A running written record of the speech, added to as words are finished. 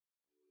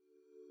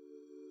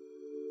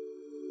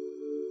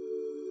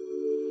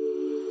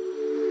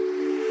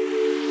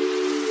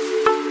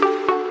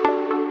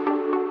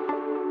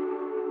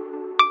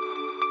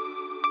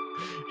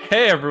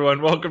Hey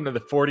everyone, welcome to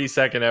the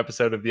 42nd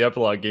episode of the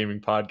Epilogue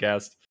Gaming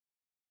Podcast.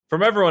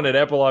 From everyone at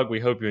Epilogue, we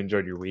hope you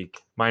enjoyed your week.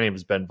 My name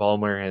is Ben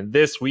Vollmer, and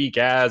this week,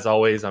 as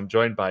always, I'm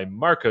joined by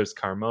Marcos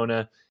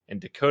Carmona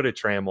and Dakota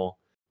Trammell.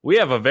 We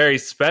have a very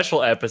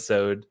special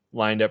episode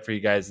lined up for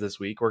you guys this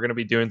week. We're going to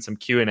be doing some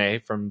Q&A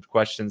from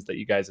questions that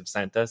you guys have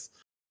sent us.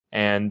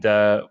 And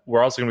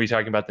we're also going to be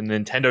talking about the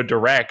Nintendo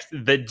Direct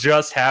that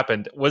just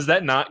happened. Was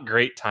that not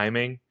great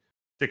timing,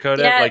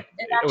 Dakota? Yeah, it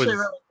actually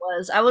really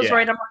was. I was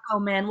right. I'm like,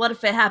 oh man, what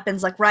if it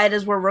happens like right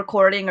as we're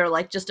recording or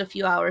like just a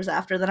few hours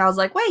after? Then I was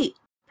like, wait,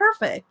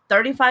 perfect.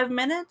 35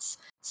 minutes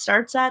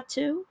starts at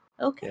 2.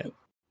 Okay. Yeah,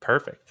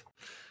 perfect.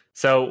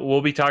 So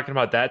we'll be talking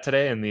about that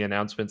today and the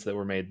announcements that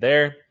were made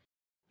there.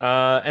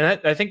 And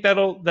I think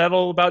that'll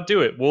about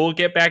do it. We'll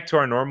get back to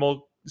our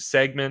normal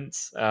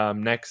segments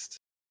next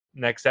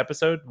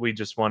episode. We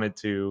just wanted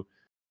to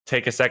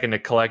take a second to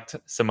collect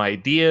some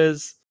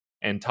ideas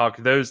and talk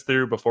those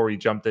through before we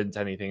jumped into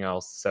anything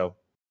else. So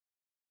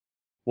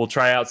we'll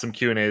try out some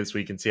Q&A this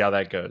week and see how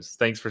that goes.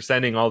 Thanks for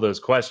sending all those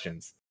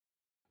questions.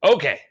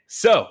 Okay,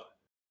 so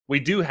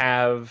we do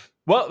have...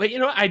 Well, but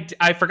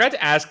I forgot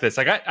to ask this.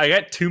 I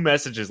got 2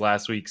 messages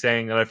last week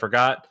saying that I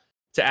forgot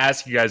to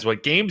ask you guys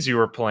what games you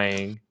were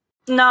playing.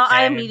 No,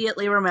 I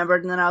immediately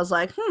remembered, and then I was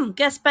like,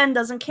 guess Ben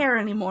doesn't care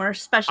anymore,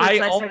 especially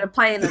because I started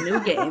playing a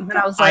new game. And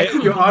I was like...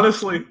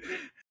 honestly...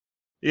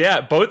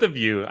 Yeah, both of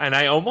you. And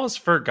I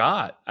almost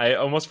forgot.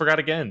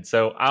 Again.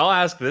 So I'll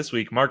ask this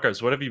week.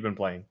 Marcos, what have you been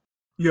playing?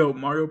 Yo,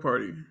 Mario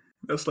Party.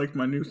 That's like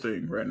my new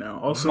thing right now.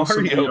 Also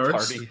Mario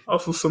Party.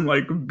 Also some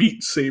like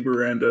Beat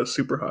Saber and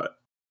Super Hot.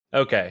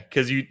 Okay,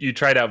 because you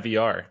tried out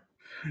VR.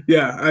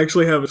 Yeah, I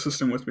actually have a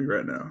system with me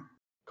right now.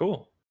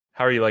 Cool.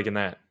 How are you liking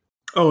that?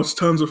 Oh, it's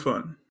tons of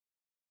fun.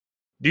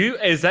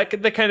 Is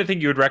that the kind of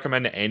thing you would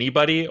recommend to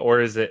anybody, or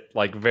is it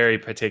like very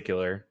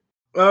particular?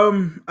 I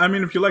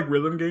mean, if you like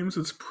rhythm games,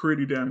 it's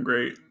pretty damn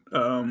great.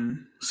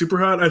 Super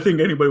Hot, I think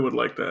anybody would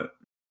like that.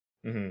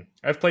 Mm-hmm.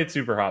 I've played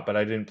Super Hot, but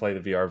I didn't play the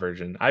VR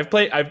version. I've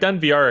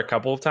done VR a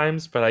couple of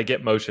times, but I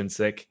get motion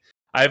sick.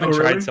 I haven't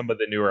tried some of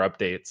the newer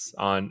updates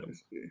on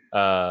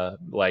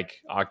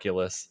like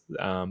Oculus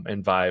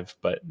and Vive,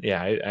 but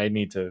yeah, I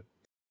need to.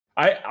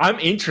 I'm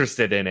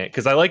interested in it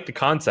because I like the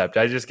concept.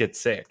 I just get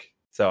sick,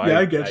 so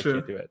I can't do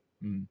it.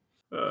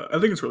 I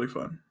think it's really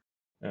fun.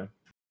 Yeah.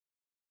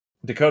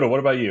 Dakota, what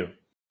about you?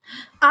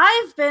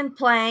 I've been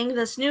playing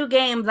this new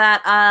game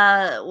that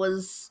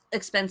was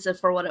expensive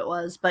for what it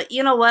was, but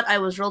you know what? I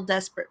was real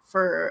desperate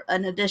for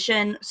an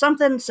edition,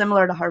 something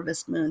similar to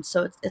Harvest Moon.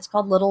 So it's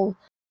called Little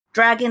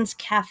Dragon's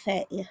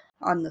Cafe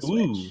on the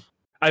Switch.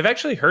 I've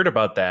actually heard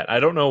about that. I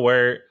don't know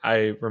where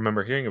I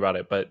remember hearing about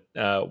it, but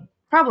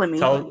probably me.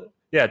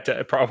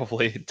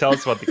 Probably tell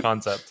us about the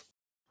concept.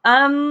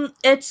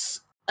 It's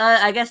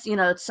I guess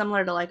it's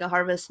similar to like a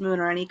Harvest Moon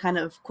or any kind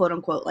of quote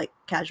unquote like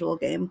casual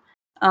game.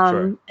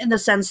 Sure. In the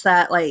sense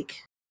that like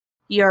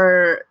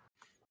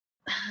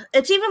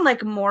it's even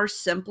like more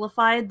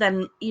simplified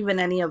than even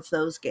any of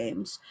those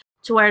games,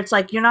 to where it's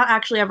like you're not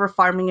actually ever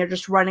farming, you're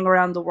just running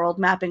around the world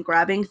map and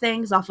grabbing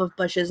things off of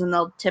bushes, and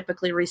they'll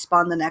typically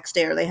respawn the next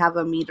day, or they have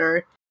a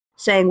meter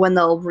saying when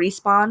they'll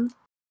respawn.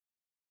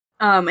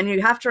 And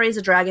you have to raise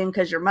a dragon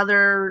because your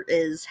mother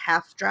is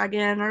half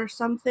dragon or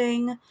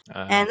something.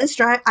 And this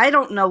I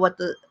don't know what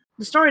the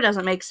story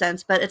doesn't make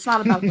sense, but it's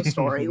not about the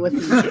story with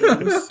these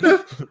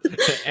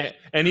games.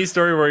 Any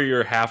story where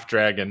you're half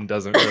dragon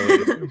doesn't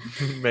really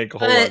make a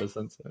whole lot of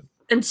sense.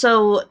 And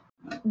so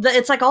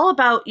it's like all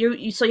about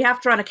you. So you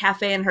have to run a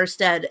cafe in her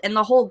stead, and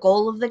the whole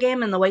goal of the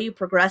game and the way you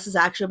progress is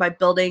actually by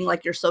building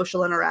like your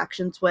social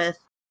interactions with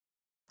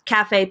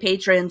cafe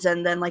patrons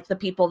and then like the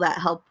people that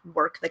help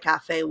work the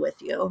cafe with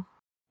you.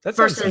 That's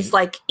versus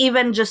like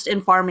even just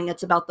in farming,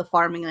 it's about the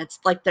farming, and it's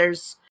like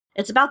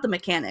it's about the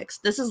mechanics.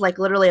 This is like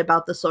literally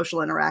about the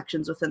social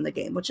interactions within the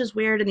game, which is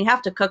weird, and you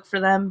have to cook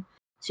for them.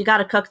 So you got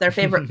to cook their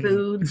favorite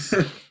foods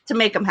to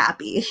make them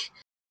happy.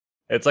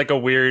 It's like a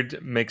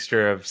weird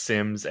mixture of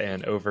Sims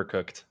and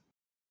Overcooked.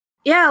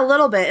 Yeah, a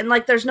little bit. And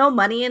like there's no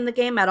money in the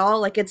game at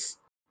all. Like it's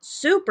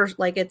super,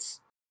 like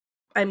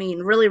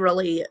really,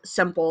 really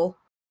simple.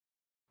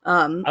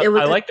 I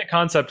like the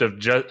concept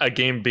of a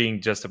game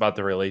being just about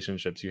the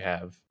relationships you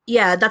have.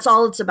 Yeah, that's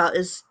all it's about,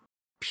 is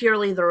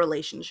purely the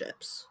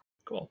relationships.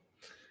 Cool.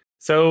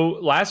 So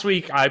last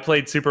week I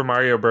played Super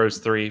Mario Bros.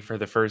 3 for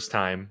the first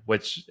time,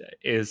 which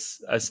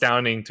is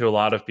astounding to a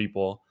lot of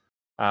people.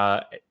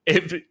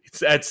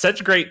 It's at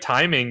such great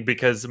timing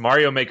because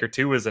Mario Maker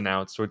 2 was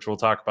announced, which we'll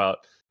talk about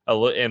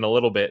in a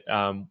little bit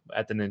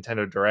at the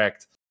Nintendo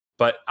Direct.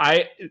 But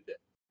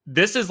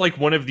this is like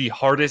one of the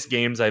hardest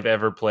games I've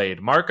ever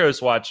played.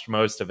 Marcos watched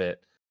most of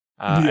it,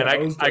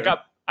 and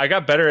I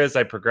got better as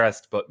I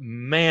progressed. But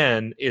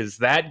man, is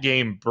that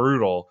game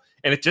brutal!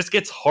 And it just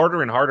gets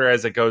harder and harder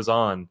as it goes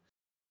on.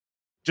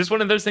 Just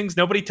one of those things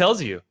nobody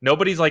tells you.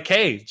 Nobody's like,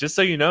 hey, just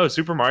so you know,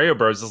 Super Mario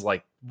Bros. Is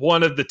like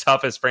one of the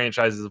toughest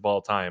franchises of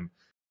all time.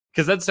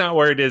 Because that's not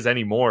where it is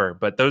anymore.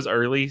 But those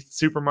early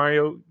Super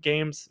Mario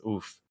games,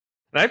 oof.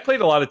 And I've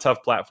played a lot of tough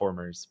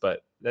platformers,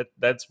 but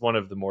that's one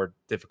of the more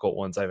difficult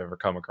ones I've ever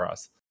come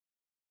across.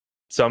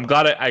 So I'm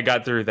glad I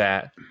got through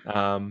that.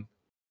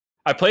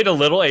 I played a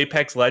little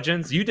Apex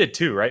Legends. You did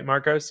too, right,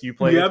 Marcos? You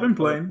played? Yeah, I've been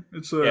playing.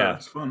 It's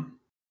fun.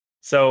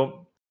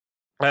 So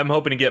I'm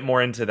hoping to get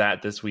more into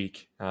that this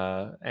week,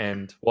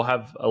 and we'll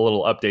have a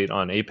little update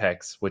on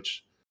Apex,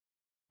 which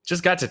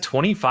just got to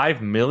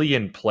 25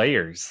 million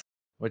players,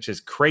 which is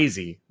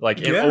crazy.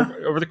 Like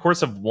over the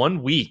course of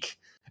 1 week,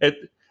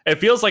 it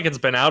feels like it's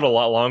been out a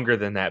lot longer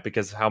than that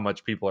because of how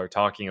much people are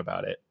talking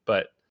about it.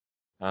 But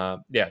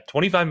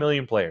 25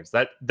 million players.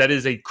 That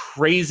is a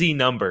crazy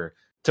number.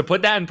 To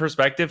put that in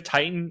perspective,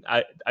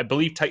 I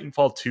believe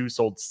Titanfall 2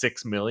 sold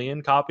 6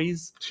 million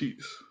copies.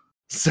 Jeez.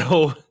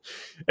 So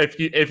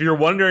if you're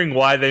wondering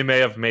why they may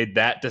have made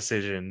that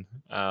decision,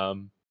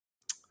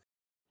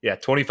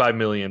 25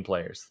 million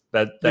players.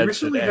 They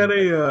recently had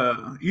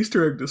a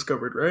Easter egg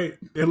discovered, right?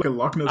 They had like a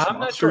Loch Ness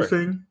monster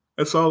thing.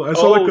 I saw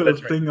like a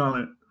thing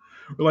on it.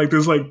 Like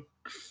there's like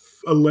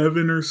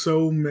 11 or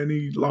so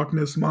many Loch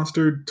Ness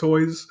monster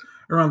toys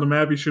around the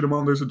map. You shoot them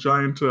on. There's a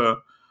giant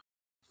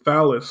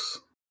phallus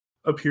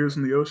appears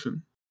in the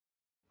ocean.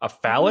 A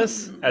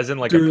phallus, as in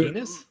like a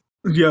penis?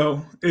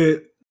 Yo,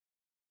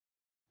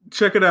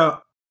 check it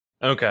out.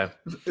 Okay,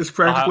 it's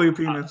practically a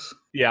penis.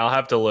 I'll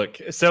have to look.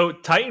 So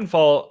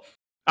Titanfall,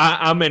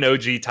 I'm an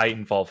OG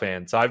Titanfall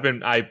fan. So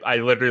I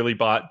literally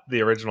bought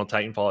the original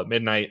Titanfall at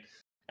midnight,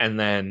 and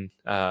then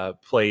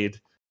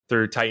played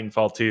through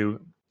Titanfall 2.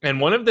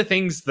 And one of the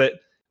things that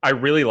I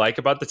really like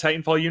about the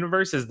Titanfall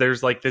universe is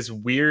there's these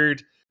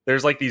weird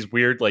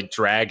like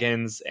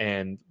dragons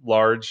and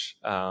large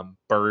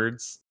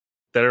birds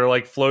that are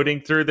like floating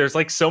through. There's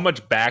like so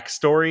much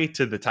backstory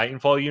to the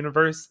Titanfall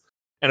universe.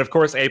 And of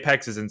course,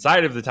 Apex is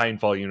inside of the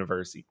Titanfall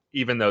universe,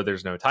 even though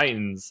there's no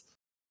Titans.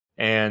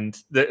 And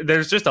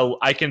there's just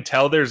I can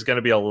tell there's going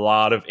to be a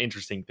lot of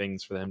interesting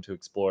things for them to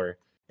explore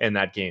in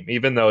that game,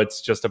 even though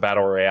it's just a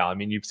battle royale. I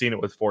mean, you've seen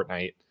it with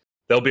Fortnite.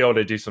 They'll be able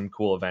to do some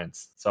cool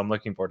events. So I'm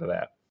looking forward to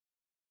that.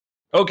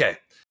 Okay.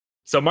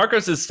 So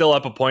Marcos is still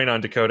up a point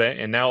on Dakota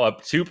and now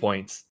up 2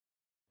 points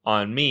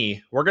on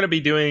me. We're going to be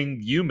doing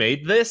You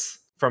Made This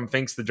from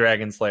Finks the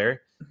Dragon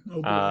Slayer.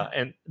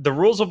 And the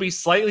rules will be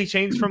slightly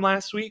changed from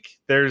last week.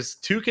 There's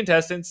 2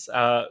 contestants.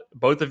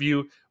 Both of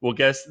you will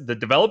guess the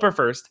developer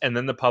first and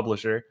then the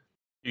publisher.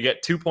 You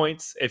get 2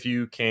 points if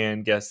you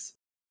can guess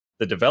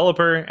the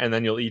developer, and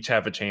then you'll each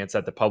have a chance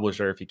at the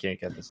publisher if you can't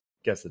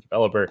guess the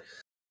developer.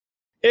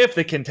 If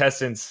the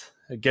contestants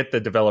get the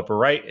developer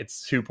right,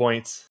 it's 2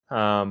 points.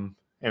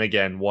 And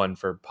again, 1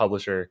 for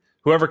publisher.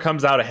 Whoever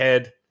comes out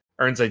ahead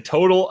earns a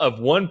total of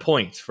 1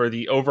 point for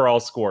the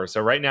overall score.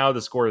 So right now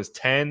the score is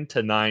 10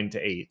 to 9 to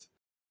 8.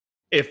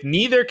 If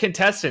neither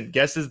contestant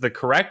guesses the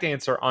correct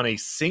answer on a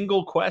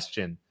single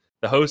question,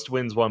 the host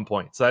wins 1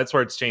 point. So that's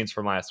where it's changed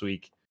from last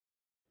week.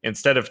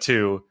 Instead of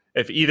 2,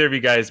 if either of you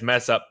guys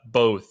mess up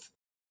both,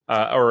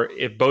 or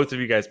if both of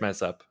you guys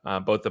mess up,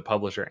 both the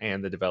publisher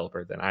and the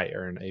developer, then I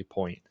earn a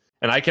point.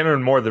 And I can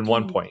earn more than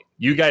 1 point.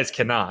 You guys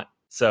cannot.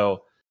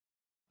 So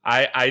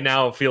I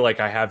now feel like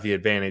I have the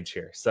advantage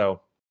here.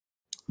 So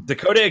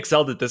Dakota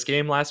excelled at this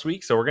game last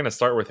week, so we're going to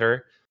start with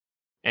her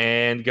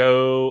and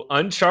go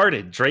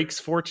Uncharted, Drake's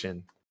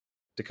Fortune.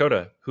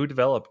 Dakota, who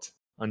developed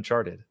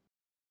Uncharted?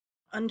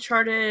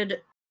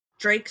 Uncharted,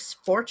 Drake's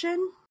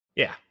Fortune?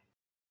 Yeah.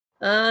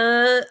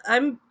 Wasn't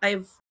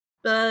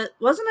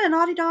it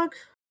Naughty Dog?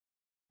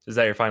 Is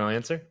that your final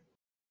answer?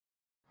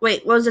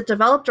 Wait, was it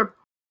developed or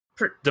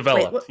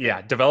developed?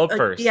 Developed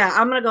first. Yeah,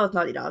 I'm gonna go with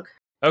Naughty Dog.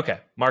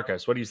 Okay,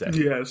 Marcos, what do you say?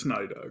 Yeah, it's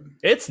Naughty Dog.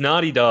 It's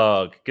Naughty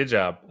Dog. Good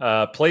job.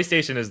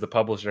 PlayStation is the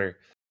publisher,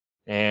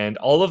 and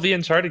all of the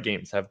Uncharted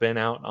games have been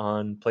out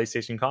on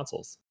PlayStation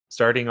consoles,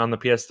 starting on the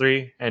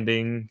PS3,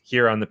 ending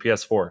here on the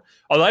PS4.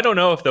 Although I don't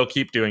know if they'll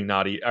keep doing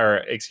Uncharted.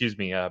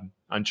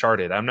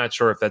 I'm not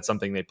sure if that's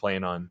something they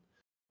plan on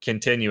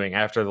continuing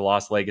after The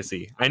Lost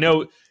Legacy. I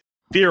know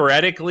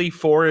theoretically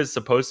 4 is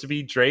supposed to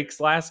be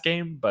Drake's last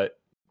game, but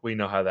we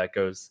know how that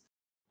goes,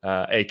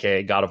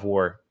 aka God of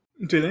War.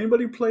 Did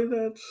anybody play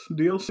that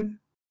DLC?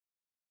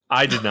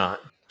 I did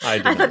not.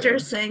 I thought you were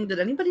saying, did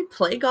anybody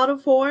play God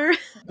of War?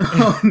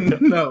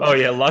 No. Oh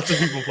yeah, lots of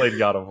people played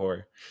God of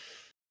War.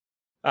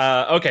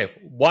 Okay,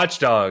 Watch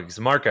Dogs.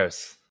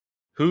 Marcos,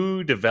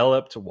 who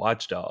developed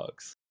Watch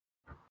Dogs?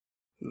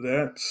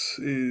 That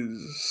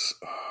is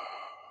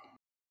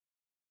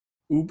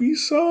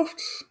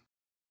Ubisoft?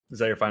 Is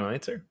that your final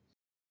answer?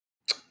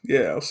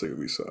 Yeah, I'll say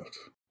Ubisoft.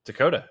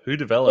 Dakota, who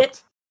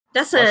developed?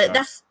 That's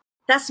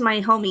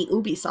my homie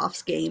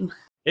Ubisoft's game.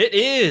 It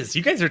is.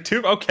 You guys are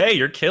okay.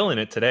 You're killing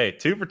it today.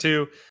 2 for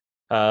 2.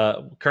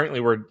 Currently,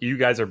 you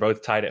guys are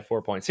both tied at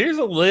 4 points. Here's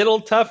a little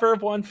tougher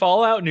one: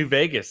 Fallout New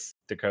Vegas.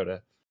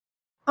 Dakota.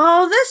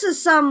 Oh, this is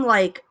some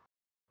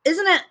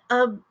isn't it?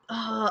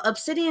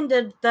 Obsidian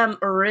did them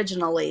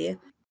originally.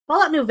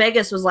 Fallout New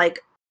Vegas was I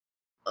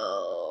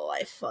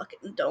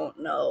fucking don't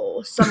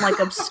know. Some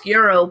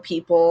Obscuro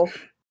people.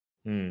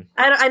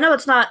 I know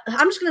it's not.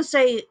 I'm just gonna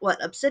say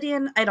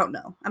Obsidian. I don't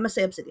know. I'm gonna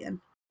say Obsidian.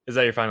 Is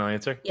that your final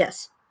answer?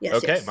 Yes.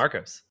 Okay, yes.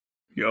 Marcos.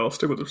 Yeah, I'll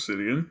stick with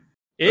Obsidian.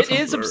 It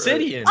is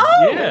Obsidian.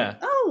 Right. Yeah.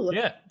 Oh.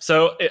 Yeah.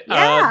 So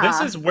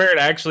this is where it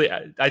actually,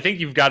 I think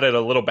you've got it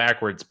a little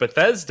backwards.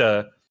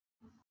 Bethesda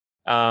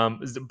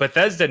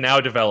now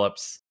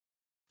develops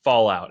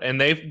Fallout, and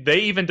they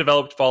even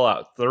developed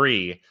Fallout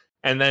 3.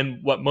 And then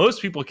what most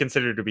people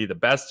consider to be the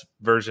best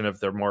version of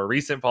their more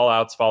recent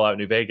Fallouts, Fallout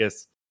New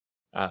Vegas,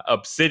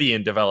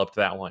 Obsidian developed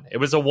that one. It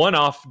was a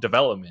one-off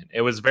development.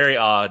 It was very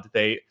odd.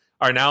 They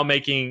are now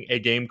making a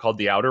game called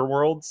The Outer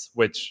Worlds,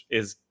 which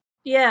is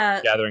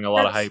gathering a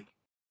lot of hype.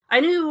 I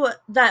knew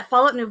that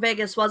Fallout New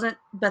Vegas wasn't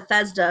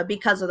Bethesda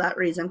because of that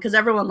reason, because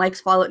everyone likes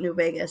Fallout New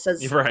Vegas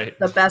as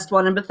the best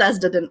one, and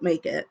Bethesda didn't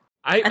make it.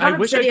 I thought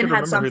Obsidian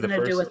had something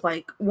to do with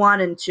like 1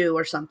 and 2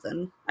 or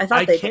something.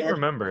 I can't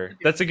remember.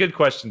 That's a good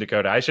question,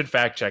 Dakota. I should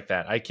fact check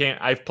that.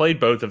 I've played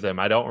both of them.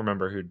 I don't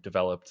remember who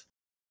developed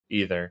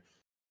either.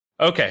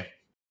 Okay.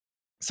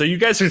 So you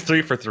guys are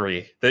 3 for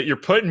 3. That you're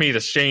putting me to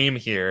shame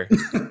here.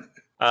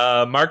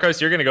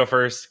 Marcos, you're going to go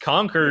first.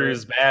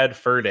 Conker's Bad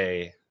Fur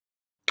Day.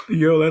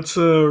 Yo, that's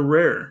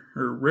Rareware.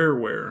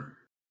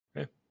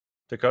 Okay.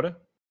 Dakota?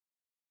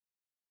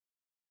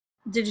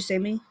 Did you say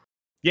me?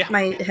 Yeah.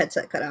 My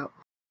headset cut out.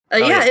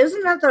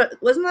 Wasn't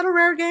that a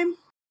Rare game?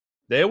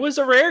 It was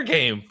a Rare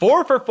game.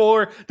 4 for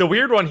 4. The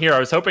weird one here, I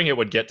was hoping it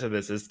would get to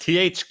this, is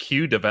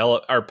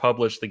THQ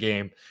published the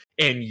game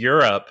in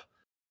Europe,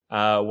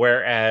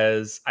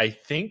 whereas I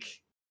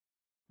think,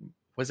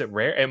 was it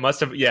Rare? It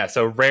must have,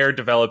 so Rare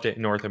developed it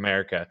in North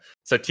America.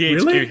 So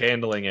THQ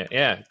handling it.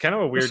 Yeah, kind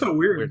of a weird,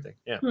 weird thing.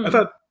 Yeah. I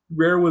thought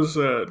Rare was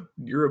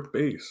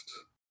Europe-based.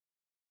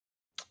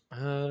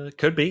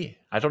 Could be.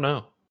 I don't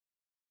know.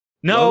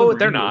 No,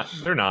 they're not.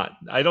 They're not.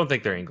 I don't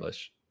think they're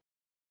English.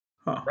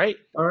 Huh. Right?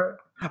 All right.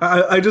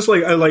 I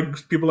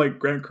like people like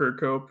Grant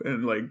Kirkhope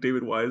and like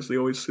David Wise.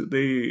 Every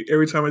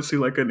time I see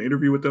like an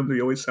interview with them,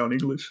 they always sound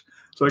English.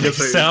 So I guess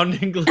they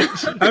sound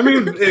English. I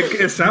mean,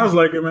 it sounds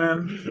like it,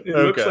 man. It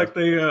looks like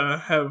they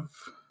have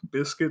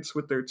biscuits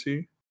with their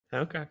tea.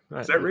 Okay,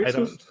 is that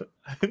racist?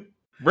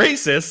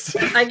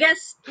 Racist? I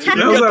guess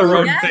technically, you got the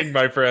wrong thing,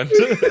 my friend.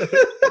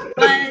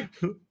 But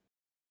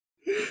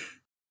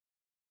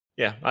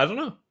yeah, I don't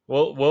know.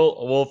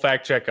 We'll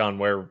fact check on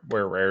where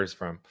Rare's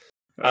from.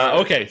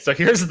 Okay, so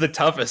here's the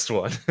toughest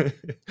one.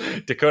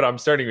 Dakota, I'm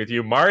starting with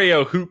you.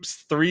 Mario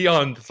Hoops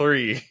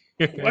 3-on-3.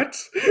 What?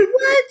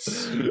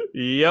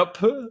 Yep.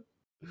 Is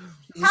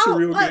this a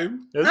real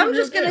game? I'm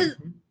just gonna.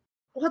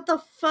 What the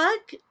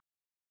fuck?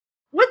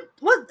 What?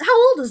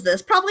 How old is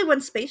this? Probably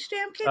when Space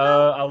Jam came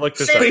out. I'll look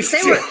this up.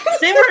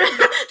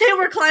 They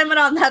were climbing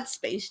on that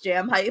Space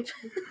Jam hype.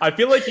 I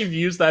feel like you've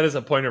used that as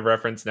a point of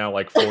reference now,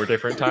 like 4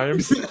 different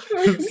times.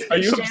 Are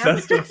you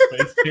obsessed with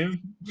Space Jam?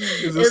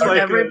 Is like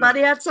everybody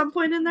at some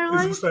point in their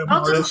life?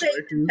 I'll just say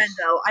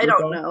Nintendo. I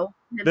don't know.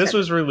 This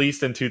was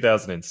released in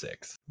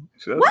 2006.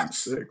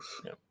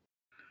 2006. Yeah.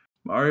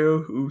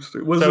 Mario Hoops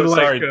 3.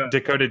 Sorry,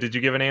 Dakota, did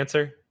you give an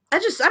answer?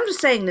 I'm just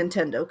saying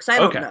Nintendo because I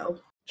don't know.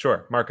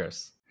 Sure,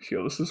 Marcos.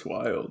 Yo, this is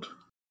wild.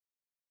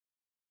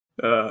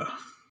 I'll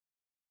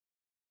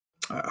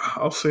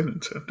say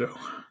Nintendo.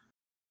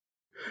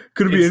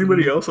 Could it be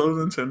anybody else other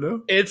than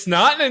Nintendo? It's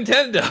not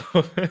Nintendo.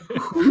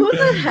 Who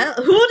the hell?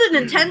 Who did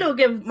Nintendo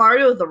give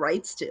Mario the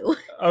rights to?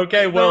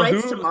 Okay, well, the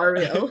rights to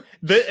Mario.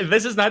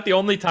 This is not the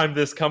only time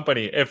this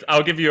company. If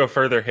I'll give you a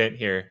further hint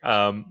here,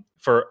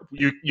 for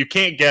you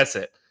can't guess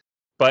it,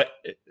 but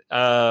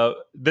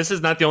this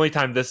is not the only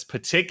time this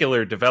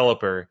particular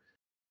developer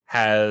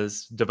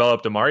has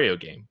developed a Mario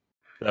game.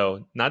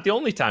 So not the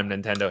only time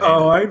Nintendo had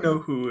I know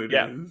who it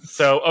is.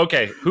 So,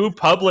 okay. Who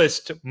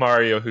published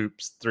Mario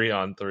Hoops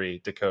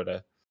 3-on-3,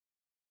 Dakota?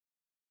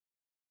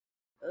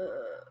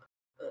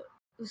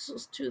 This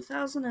was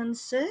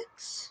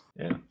 2006?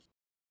 Yeah.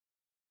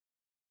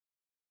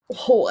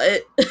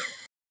 What?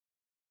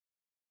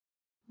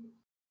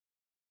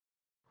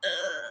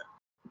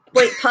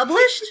 Wait,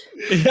 published?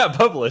 Yeah,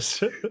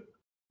 published.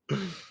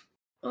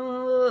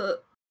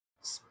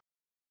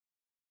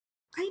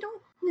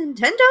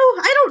 Nintendo?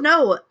 I don't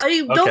know.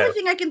 The only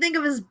thing I can think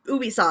of is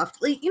Ubisoft.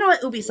 Like, you know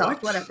what?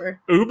 Ubisoft, whatever.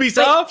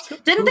 Ubisoft?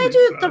 Wait, didn't they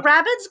do the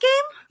Rabbids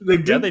game? They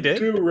did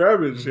do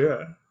Rabbids,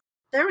 yeah.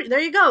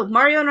 There you go.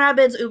 Mario and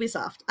Rabbids,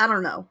 Ubisoft. I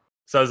don't know.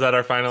 So is that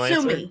our final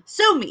answer?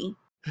 Sue me.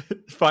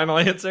 Final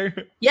answer?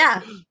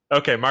 Yeah.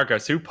 Okay,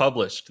 Marcos, who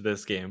published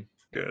this game?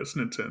 Yeah, it's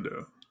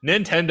Nintendo.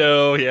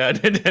 Nintendo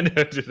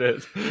did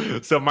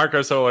it. So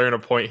Marcos will earn a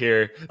point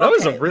here. That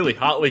was a really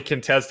hotly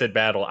contested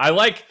battle.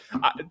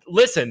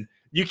 Listen,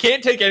 you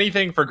can't take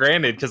anything for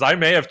granted because I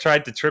may have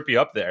tried to trip you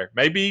up there.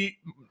 Maybe.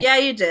 Yeah,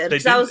 you did.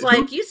 Because I was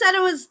like, you said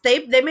it was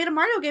they made a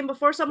Mario game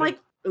before, so I'm like,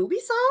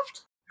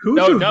 Ubisoft?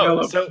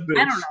 No. So, I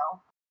don't know.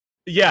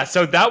 Yeah,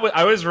 so that was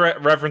I was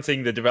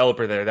referencing the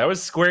developer there. That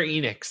was Square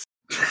Enix.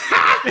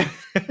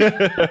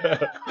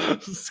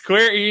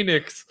 Square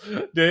Enix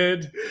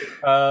did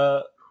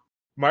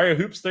Mario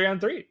Hoops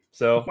 3-on-3.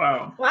 So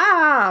wow.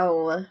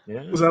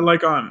 Yeah. Was that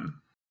like on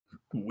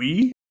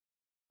Wii?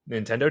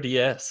 Nintendo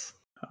DS.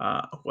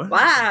 What?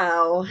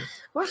 Wow. Of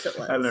course it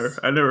was.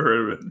 I never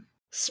heard of it.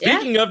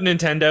 Speaking of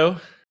Nintendo,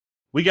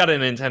 we got a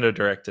Nintendo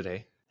Direct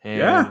today.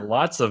 And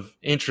lots of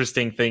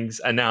interesting things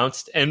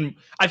announced. And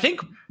I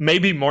think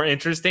maybe more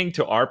interesting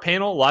to our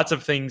panel, lots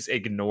of things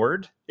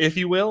ignored, if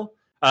you will.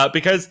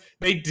 Because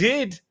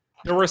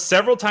there were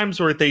several times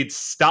where they'd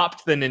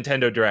stopped the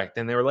Nintendo Direct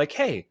and they were like,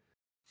 hey,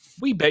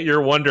 we bet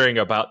you're wondering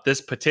about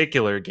this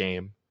particular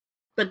game.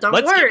 But don't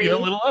worry. Let's give you a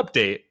little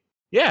update.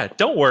 Yeah,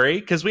 don't worry,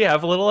 because we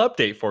have a little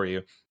update for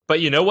you. But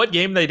you know what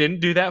game they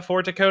didn't do that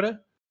for, Dakota?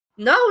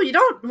 No, you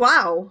don't.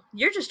 Wow.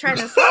 You're just trying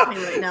to stop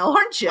me right now,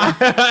 aren't you?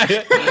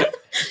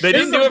 They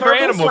didn't do it for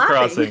Animal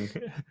Crossing.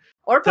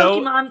 Or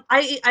Pokemon.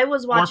 I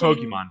was watching... Or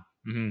Pokemon.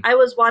 Mm-hmm. I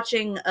was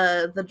watching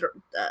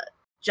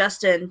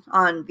Justin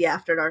on the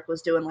After Dark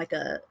was doing like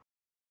a...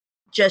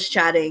 just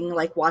chatting,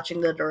 like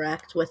watching the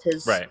Direct with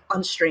his...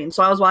 on stream.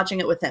 So I was watching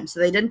it with him. So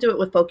they didn't do it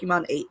with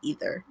Pokemon 8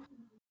 either.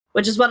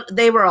 Which is what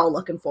they were all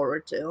looking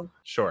forward to.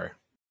 Sure.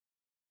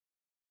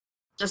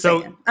 Just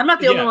saying. I'm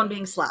not the only one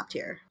being slapped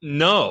here.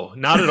 No,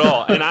 not at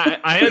all. And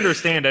I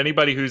understand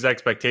anybody whose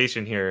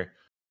expectation here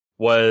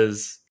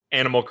was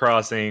Animal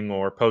Crossing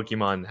or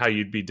Pokemon, how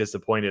you'd be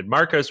disappointed.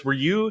 Marcos, were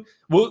you...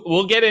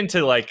 We'll get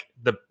into like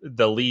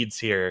the leads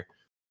here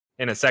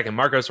in a second.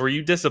 Marcos, were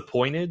you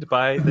disappointed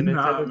by the Nintendo?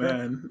 Nah,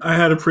 man. I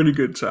had a pretty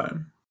good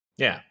time.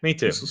 Yeah, me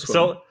too.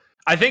 So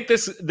I think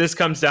this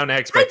comes down to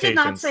expectations.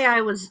 I did not say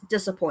I was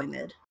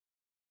disappointed.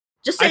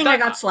 Just saying I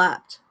got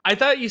slapped. I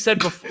thought you said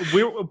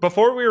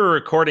before we were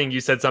recording,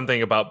 you said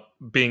something about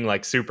being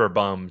like super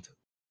bummed.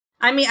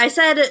 I mean, I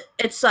said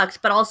it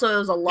sucked, but also it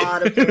was a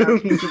lot of... That's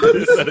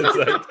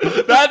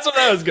what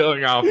I was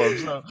going off of.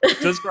 So,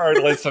 just for our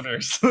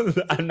listeners,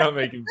 I'm not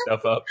making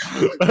stuff up.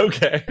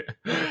 Okay.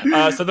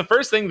 So the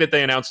first thing that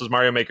they announced was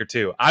Mario Maker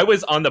 2. I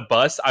was on the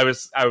bus. I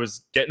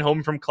was getting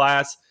home from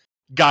class.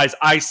 Guys,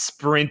 I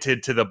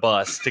sprinted to the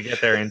bus to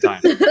get there in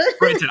time.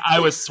 Sprinted.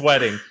 I was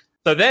sweating.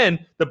 So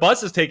then the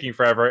bus is taking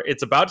forever.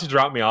 It's about to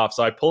drop me off.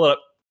 So I pull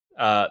up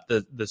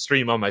the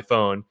stream on my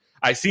phone.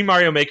 I see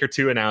Mario Maker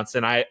 2 announced,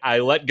 and I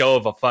let go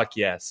of a fuck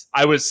yes.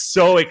 I was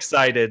so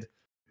excited.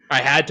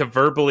 I had to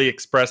verbally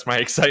express my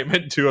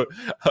excitement to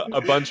a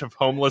bunch of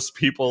homeless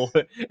people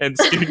and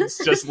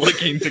students just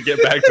looking to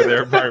get back to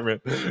their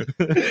apartment.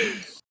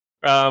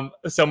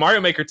 So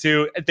Mario Maker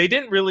 2,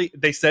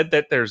 they said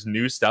that there's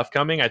new stuff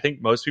coming. I think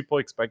most people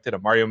expected a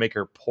Mario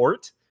Maker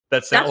port.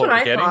 That's not what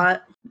we're getting.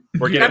 Thought.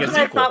 We're getting That's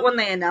what I thought when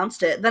they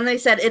announced it. Then they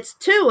said it's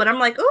 2, and I'm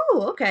like,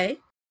 oh, okay.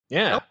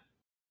 Yeah.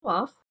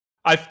 Off.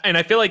 I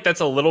feel like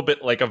that's a little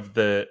bit like of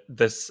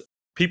this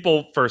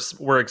people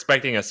first were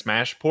expecting a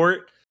Smash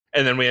port,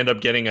 and then we end up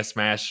getting a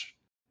Smash,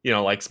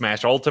 like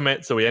Smash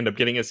Ultimate. So we end up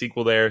getting a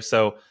sequel there.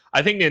 So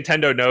I think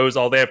Nintendo knows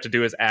all they have to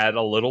do is add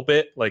a little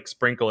bit, like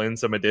sprinkle in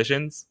some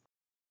additions,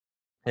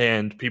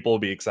 and people will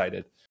be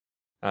excited.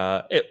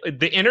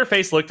 The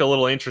interface looked a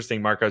little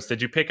interesting, Marcos.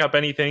 Did you pick up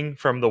anything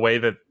from the way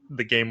that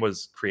the game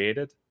was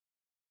created?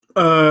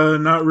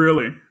 Not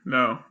really.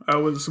 No, I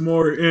was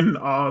more in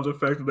awe of the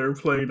fact that they were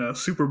playing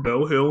Super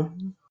Bell Hill,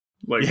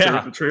 during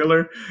the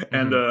trailer,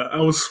 and I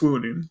was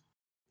swooning.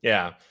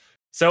 Yeah.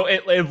 So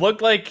it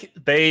looked like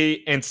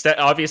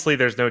obviously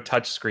there's no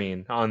touch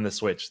screen on the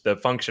Switch. The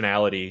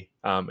functionality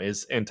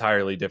is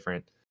entirely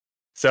different.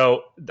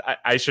 So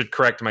I should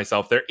correct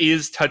myself. There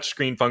is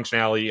touchscreen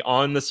functionality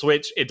on the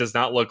Switch. It does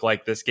not look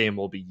like this game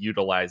will be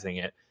utilizing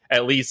it,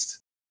 at least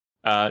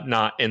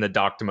not in the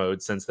docked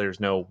mode, since there's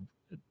no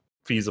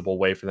feasible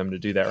way for them to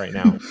do that right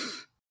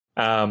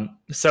now.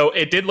 So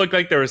it did look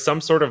like there was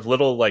some sort of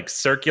little like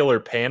circular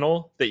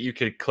panel that you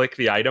could click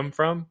the item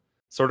from,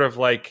 sort of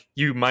like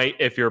you might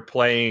if you're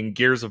playing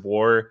Gears of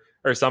War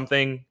or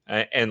something,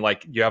 and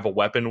like you have a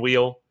weapon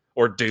wheel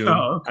or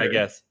Doom, I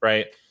guess,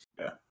 right?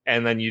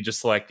 And then you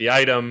just select the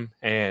item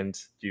and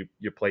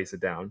you place it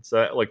down. So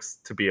that looks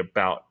to be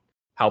about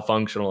how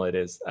functional it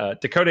is.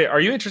 Dakota, are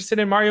you interested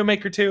in Mario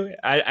Maker 2?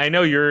 I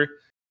know you're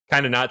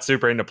kind of not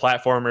super into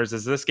platformers.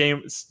 Is this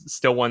game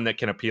still one that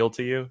can appeal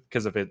to you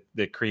because of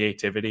the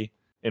creativity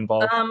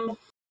involved?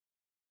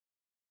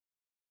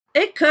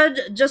 It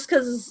could, just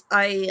because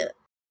I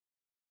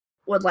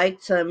would like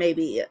to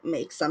maybe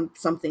make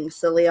something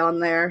silly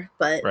on there,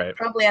 but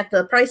probably at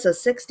the price of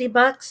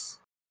 $60.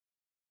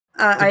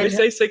 Did they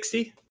say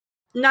 60?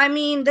 No, I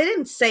mean they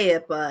didn't say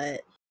it,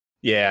 but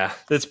yeah,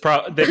 they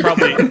probably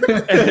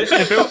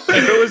if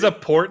it was a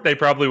port, they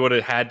probably would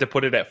have had to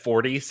put it at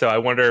 40. So I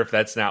wonder if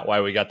that's not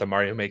why we got the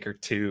Mario Maker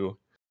 2.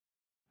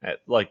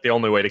 Like the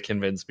only way to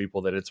convince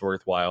people that it's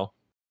worthwhile.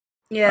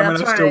 Yeah,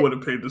 I still would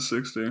have paid the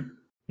 60.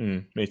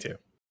 Me too.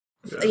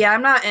 Yeah,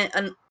 I'm not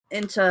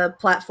into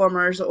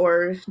platformers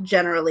or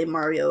generally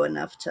Mario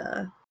enough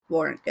to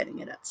warrant getting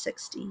it at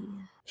 60.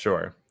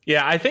 Sure.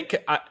 Yeah, I think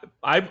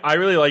I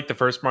really liked the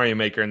first Mario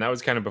Maker, and that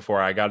was kind of before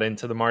I got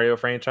into the Mario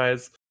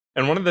franchise.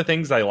 And one of the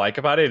things I like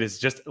about it is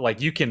just like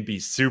you can be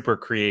super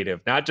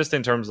creative, not just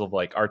in terms of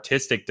like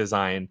artistic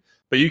design,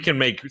 but you can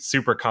make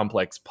super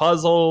complex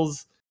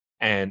puzzles.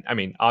 And I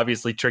mean,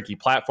 obviously tricky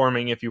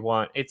platforming if you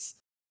want.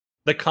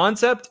 The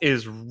concept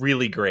is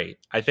really great.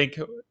 I think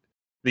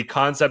the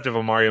concept of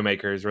a Mario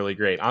Maker is really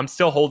great. I'm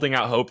still holding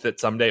out hope that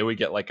someday we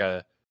get like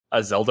a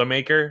a Zelda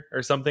Maker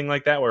or something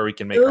like that, where we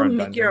can make our own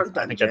dungeons. Your own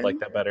dungeon. I think I'd like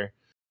that better.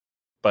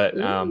 But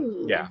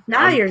yeah.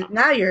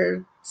 Now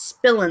you're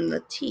spilling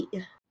the tea.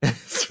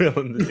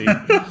 Spilling the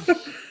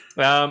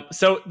tea.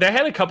 So they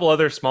had a couple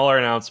other smaller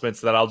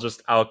announcements that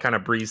I'll kind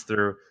of breeze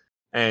through,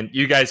 and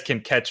you guys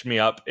can catch me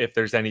up if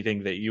there's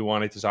anything that you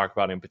wanted to talk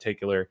about in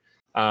particular.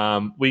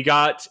 We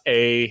got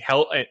a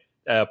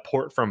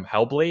port from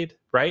Hellblade,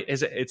 right?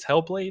 It's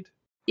Hellblade?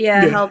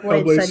 Yeah,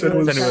 Hellblade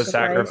Senua's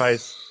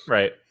Sacrifice.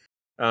 Right.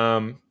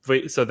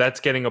 So that's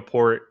getting a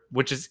port,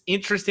 which is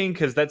interesting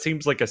because that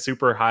seems like a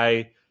super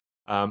high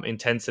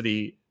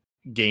intensity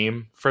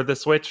game for the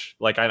Switch.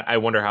 Like, I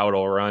wonder how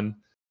it'll run.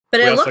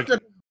 But it looked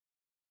the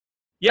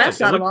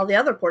best out of all the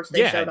other ports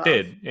they showed off. Yeah,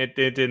 it did.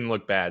 It didn't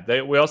look bad.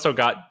 We also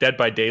got Dead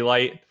by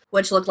Daylight,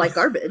 which looked like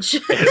garbage.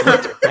 It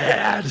looked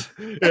bad.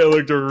 It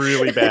looked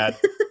really bad.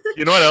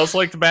 You know what else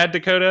looked bad,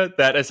 Dakota?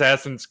 That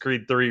Assassin's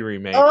Creed 3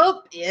 remake.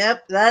 Oh,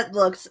 yep. That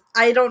looks...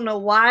 I don't know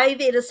why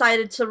they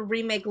decided to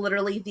remake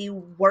literally the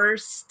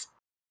worst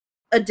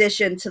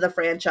addition to the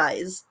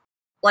franchise.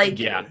 Like,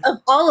 of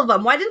all of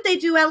them. Why didn't they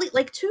do at least,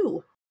 like,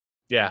 2?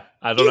 Yeah,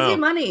 I don't know. Easy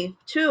money.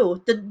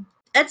 2. The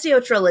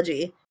Ezio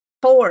trilogy.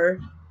 4.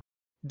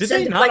 Did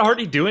they not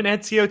already do an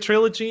Ezio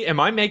trilogy? Am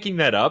I making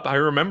that up? I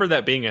remember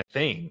that being a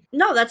thing.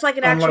 No, that's like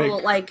an actual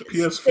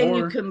thing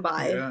you can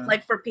buy,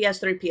 like for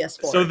PS3,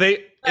 PS4. So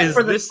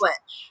for the Switch.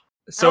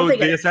 So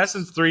the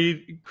Assassin's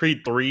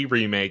Creed 3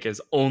 remake is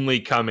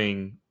only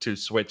coming to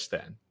Switch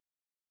then.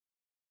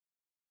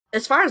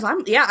 As far as I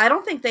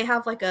don't think they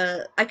have like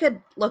a. I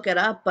could look it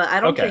up, but I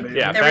don't think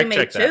they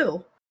remade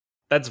 2.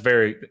 That's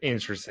very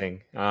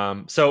interesting.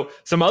 So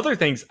some other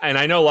things, and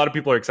I know a lot of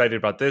people are excited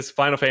about this.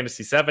 Final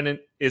Fantasy VII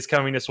is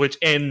coming to Switch,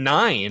 and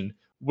 9,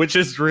 which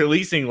is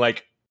releasing,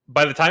 like,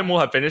 by the time we'll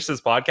have finished this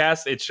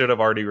podcast, it should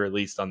have already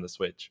released on the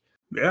Switch.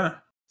 Yeah.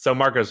 So,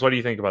 Marcos, what do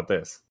you think about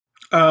this?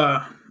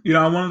 I'm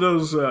one of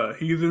those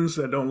heathens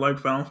that don't like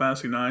Final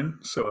Fantasy 9.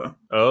 So.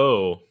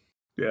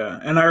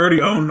 Yeah, and I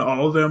already own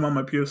all of them on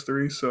my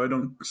PS3, so I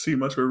don't see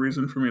much of a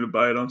reason for me to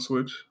buy it on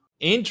Switch.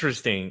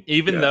 Interesting.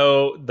 Even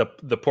though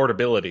the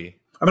portability.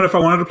 I mean, if I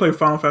wanted to play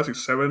Final Fantasy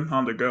VII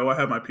on the go, I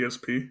have my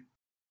PSP.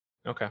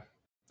 Okay.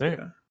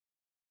 There.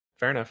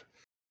 Fair enough.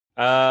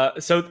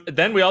 So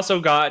then we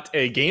also got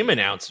a game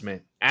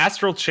announcement.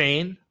 Astral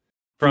Chain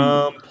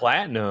from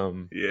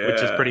Platinum,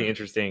 which is pretty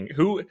interesting.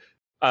 Who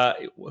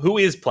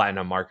is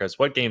Platinum, Marcos?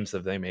 What games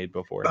have they made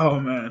before? Oh,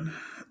 man.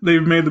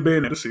 They've made the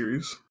Bayonetta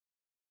series.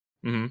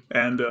 Mm-hmm.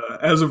 And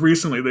as of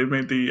recently, they've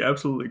made the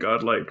absolutely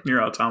godlike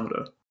Nier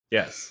Automata.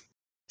 Yes.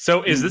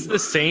 So is this the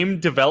same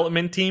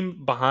development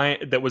team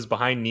that was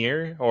behind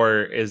Nier,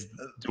 or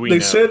they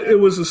said it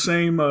was the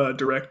same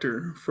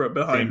director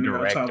behind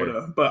Nier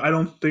Automata, but I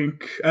don't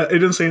think it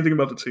didn't say anything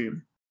about the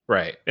team.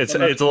 Right. It's a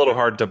little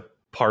hard to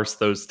parse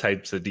those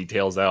types of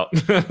details out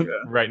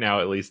right now,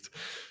 at least.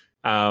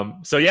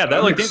 So yeah,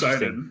 that looked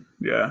interesting.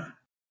 Yeah.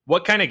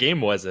 What kind of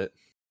game was it?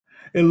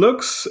 It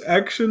looks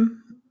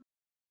action.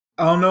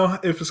 I don't know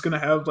if it's gonna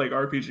have like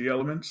RPG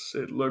elements.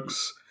 It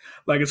looks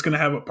like it's going to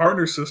have a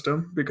partner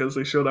system because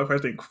they showed off, I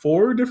think,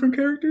 4 different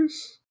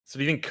characters. So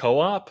do you think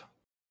co-op?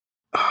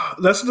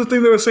 That's the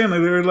thing they were saying.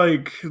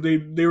 Like, they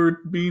were they were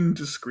being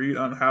discreet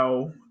on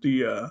how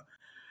the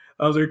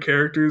other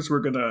characters were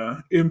going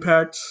to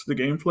impact the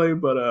gameplay,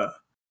 but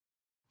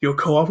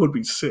co-op would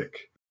be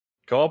sick.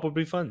 Co-op would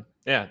be fun.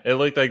 Yeah, it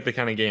looked like the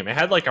kind of game. It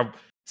had like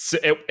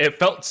it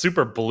felt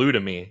super blue to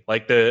me.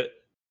 Like the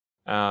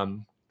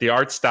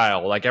art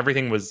style, like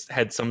everything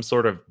had some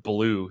sort of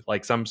blue,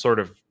 like some sort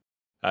of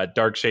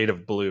dark shade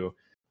of blue.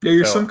 Yeah,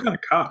 you're some kind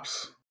of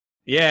cops.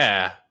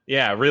 Yeah,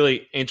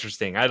 really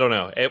interesting. I don't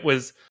know. It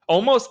was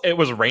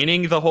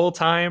raining the whole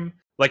time.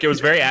 Like, it was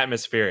very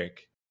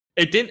atmospheric.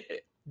 It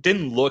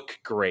didn't look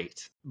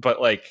great,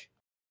 but like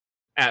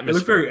atmospheric. It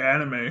looked very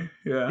anime.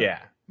 Yeah. Yeah.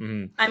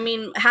 Mm-hmm. I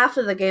mean, half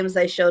of the games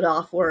they showed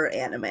off were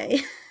anime.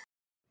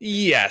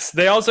 Yes,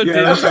 they also did.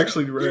 That's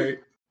actually right.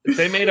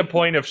 They made a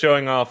point of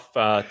showing off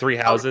Three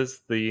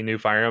Houses, the new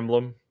Fire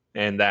Emblem,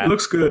 and that it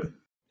looks good.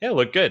 Yeah, it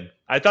looked good.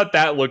 I thought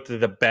that looked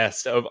the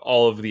best of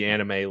all of the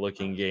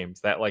anime-looking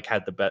games. That like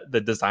had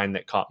the design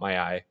that caught my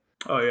eye.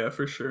 Oh yeah,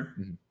 for sure.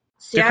 Mm-hmm.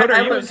 Dakota,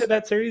 are you into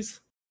that series?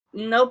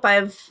 Nope.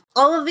 I've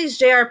all of these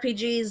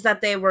JRPGs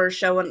that they were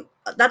showing.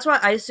 That's why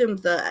I assumed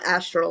the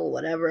Astral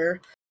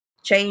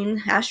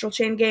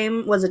Chain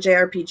game was a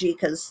JRPG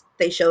because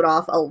they showed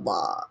off a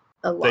lot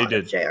of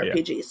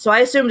JRPGs. Yeah. So I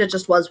assumed it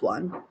just was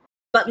one,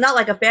 but not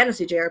like a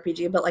fantasy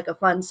JRPG, but like a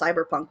fun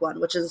cyberpunk one,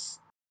 which is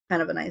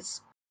kind of a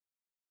nice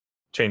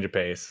change of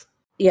pace.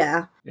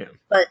 Yeah.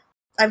 But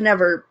I've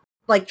never,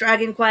 like,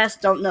 Dragon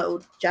Quest, don't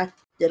know Jack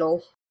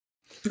Diddle.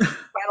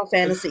 Final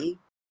Fantasy.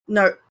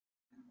 No.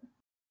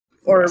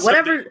 Or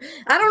whatever.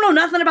 I don't know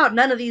nothing about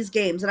none of these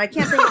games, and I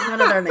can't think of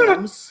none of their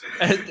names.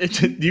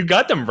 You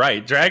got them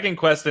right. Dragon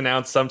Quest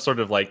announced some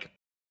sort of, like,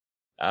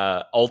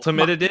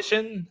 Ultimate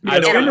Edition? I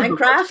don't know.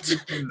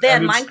 Minecraft? They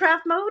had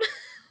Minecraft mode?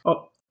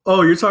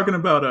 Oh, you're talking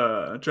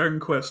about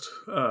Dragon Quest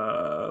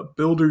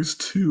Builders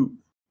 2.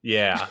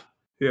 Yeah.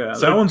 Yeah,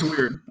 that one's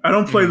weird. I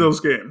don't play those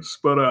games,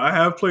 but I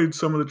have played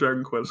some of the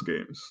Dragon Quest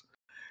games.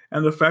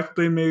 And the fact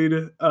that they made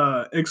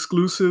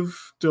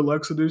exclusive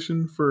deluxe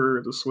edition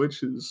for the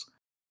Switch is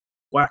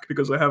whack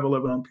because I have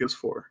 11 on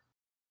PS4.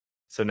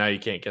 So now you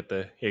can't get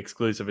the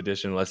exclusive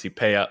edition unless you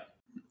pay up.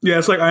 Yeah,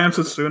 it's like I Am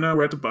Setsuna.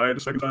 We had to buy it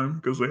a second time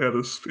because they had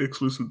this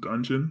exclusive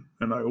dungeon,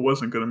 and I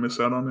wasn't going to miss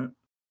out on it.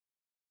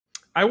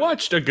 I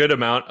watched a good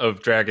amount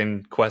of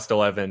Dragon Quest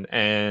XI,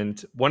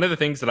 and one of the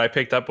things that I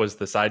picked up was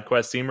the side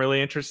quests seem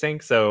really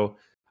interesting. So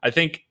I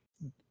think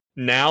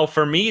now,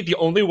 for me, the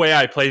only way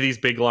I play these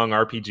big, long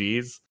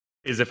RPGs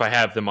is if I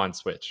have them on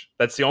Switch.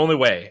 That's the only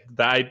way.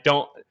 That I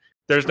don't.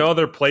 There's no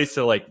other place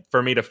to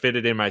for me to fit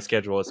it in my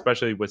schedule,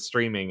 especially with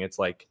streaming. It's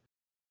like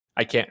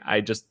I can't.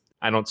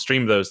 I don't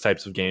stream those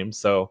types of games,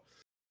 so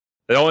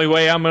the only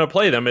way I'm going to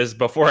play them is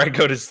before I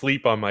go to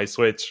sleep on my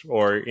Switch,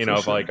 or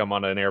if I'm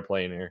on an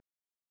airplane or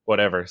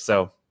whatever.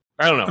 So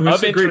I don't know. I mean,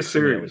 it's a great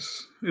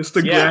series. It's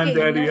the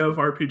granddaddy of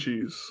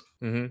RPGs.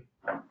 Mm-hmm.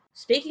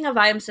 Speaking of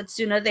I Am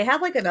Setsuna, they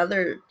had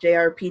another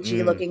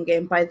JRPG looking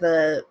game by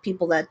the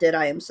people that did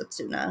I Am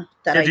Setsuna.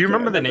 Do you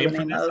remember the name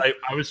for this?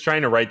 I was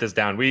trying to write this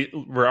down. We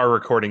are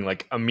recording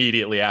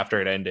immediately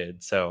after it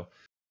ended, so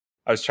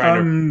I was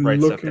trying to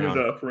write stuff down. I'm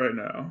looking it up right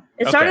now.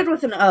 It started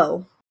with an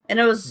O, and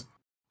it was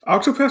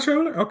Octopath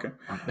Traveler. Okay.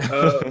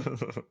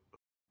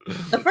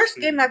 The first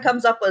game that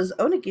comes up was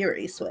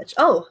Onigiri Switch.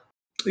 Oh,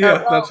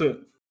 yeah, that's it.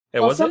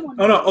 Was it?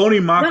 Oh no,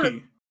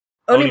 Onimaki.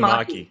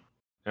 Onimaki.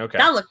 Okay,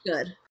 that looked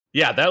good.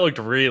 Yeah, that looked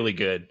really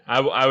good.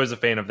 I was a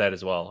fan of that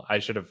as well. I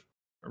should have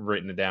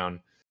written it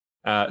down.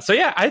 So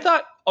yeah, I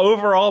thought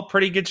overall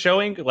pretty good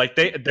showing.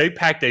 They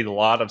packed a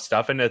lot of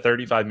stuff into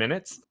 35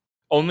 minutes.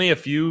 Only a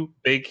few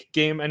big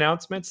game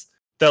announcements.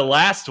 The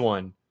last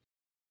one,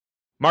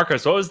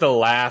 Marcos, what was the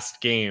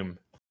last game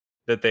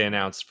that they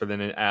announced for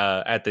the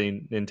at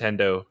the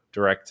Nintendo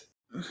Direct?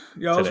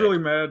 Yeah, I was really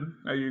mad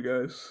at you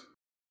guys.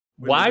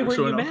 Why were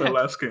you mad? That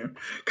last game,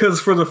 because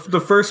for the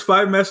first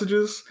 5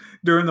 messages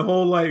during the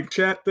whole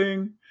chat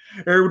thing,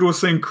 everybody was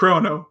saying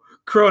Chrono,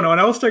 and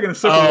I was taking a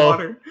sip of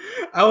water.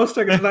 I was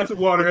taking a nice of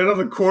water, and out of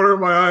the corner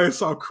of my eye, I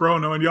saw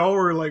Chrono, and y'all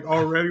were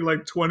already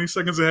 20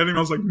 seconds ahead of me. I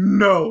was like,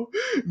 no,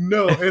 and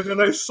then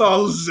I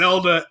saw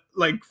Zelda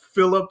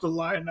fill up the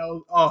line.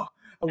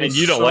 And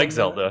you don't like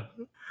Zelda.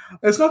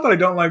 It's not that I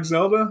don't like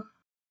Zelda.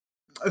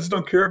 I just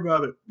don't care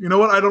about it. You know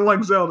what? I don't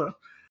like Zelda.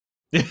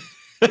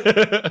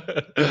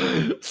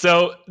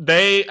 So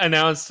they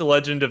announced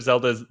Legend of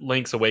Zelda's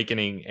Link's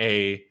Awakening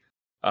a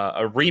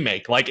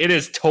remake. It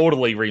is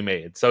totally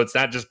remade. So it's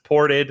not just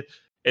ported.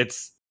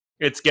 It's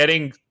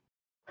getting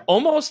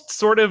almost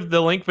sort of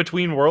the Link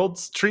Between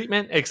Worlds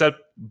treatment,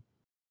 except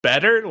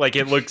better.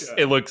 It looks good.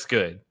 It looks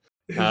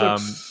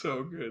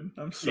so good.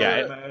 I'm so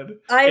mad.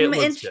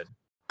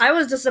 I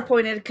was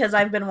disappointed because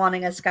I've been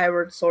wanting a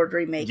Skyward Sword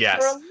remake for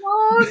a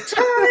long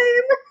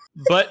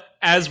time. But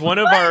as one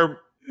of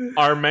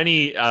our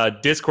many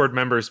Discord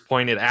members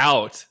pointed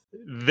out,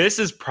 this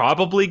is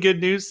probably good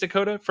news,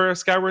 Dakota, for a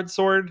Skyward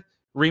Sword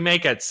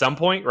remake at some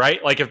point, right?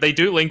 If they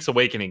do Link's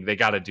Awakening, they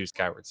got to do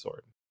Skyward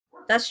Sword.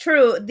 That's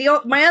true.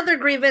 My other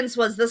grievance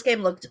was this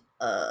game looked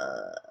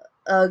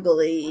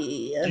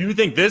ugly. Do you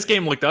think this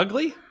game looked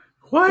ugly?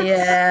 What?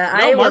 Yeah,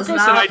 no, Marcos and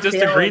I just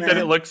agreed that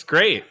it looks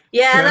great.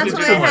 Yeah, that's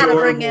why I had to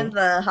bring in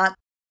the hot.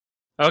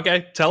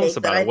 Okay, tell us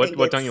about it.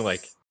 What don't you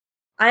like?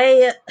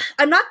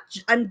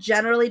 I'm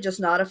generally just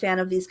not a fan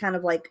of these kind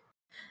of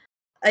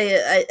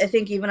I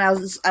think even I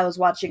was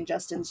watching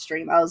Justin's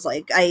stream, I was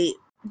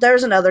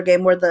there's another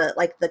game where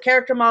the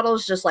character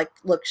models just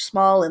look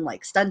small and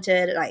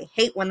stunted, and I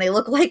hate when they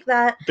look like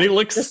that. They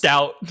look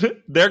stout.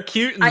 They're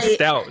cute and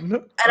stout.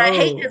 And I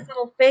hate his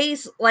little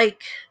face. I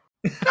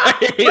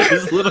hate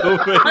his little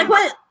face.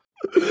 What?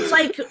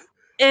 It's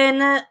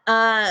in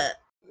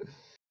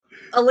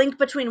A Link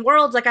Between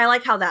Worlds, I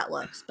like how that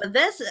looks. But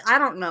this, I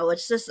don't know.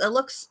 It's just, it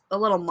looks a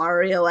little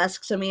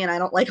Mario-esque to me, and I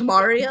don't like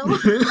Mario.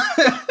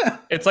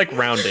 It's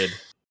rounded.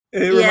 It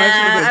reminds me of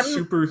that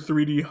Super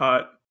 3D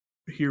Hot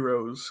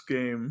Heroes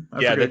game. The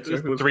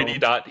 3D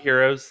Dot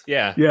Heroes.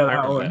 Yeah, I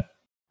remember that.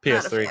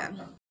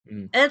 PS3.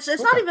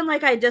 It's not even I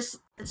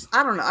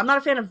don't know. I'm not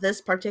a fan of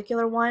this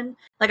particular one.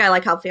 I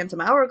like how Phantom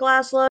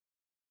Hourglass looks,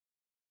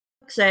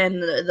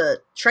 and the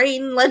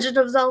Train Legend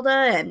of Zelda,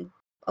 and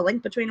A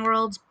Link Between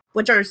Worlds,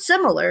 which are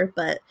similar,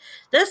 but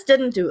this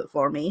didn't do it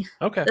for me.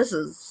 Okay. This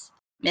is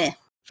meh.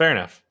 Fair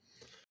enough.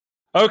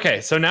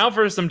 Okay, so now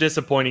for some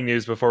disappointing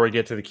news before we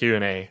get to the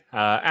Q&A.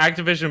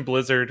 Activision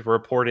Blizzard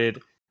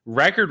reported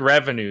record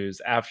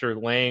revenues after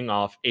laying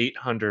off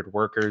 800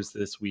 workers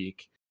this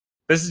week.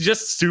 This is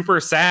just super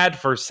sad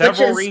for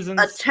several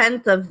reasons. A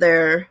tenth of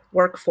their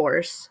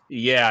workforce.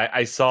 Yeah,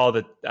 I saw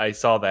that.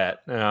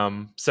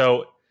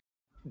 So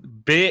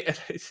big.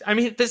 I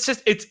mean,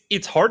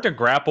 it's hard to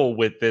grapple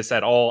with this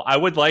at all. I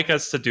would like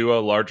us to do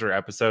a larger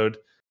episode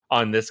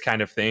on this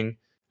kind of thing,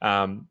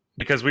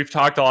 because we've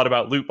talked a lot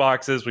about loot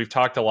boxes. We've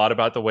talked a lot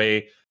about the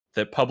way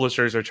that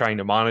publishers are trying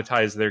to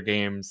monetize their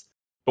games.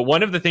 But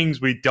one of the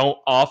things we don't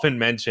often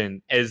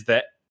mention is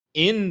that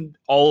in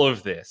all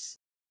of this,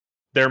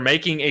 they're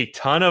making a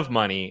ton of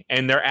money,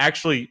 and they're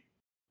actually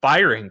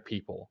firing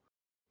people.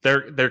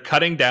 They're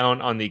cutting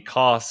down on the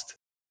cost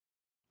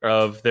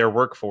of their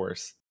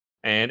workforce,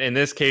 and in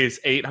this case,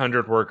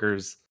 800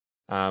 workers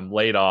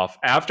laid off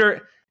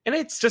after. And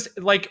it's just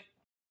like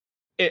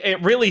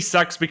it really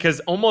sucks because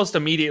almost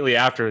immediately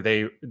after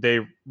they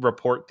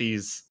report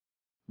these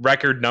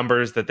record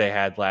numbers that they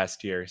had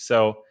last year.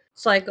 So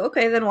it's like,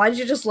 okay, then why did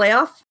you just lay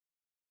off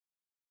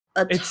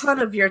a ton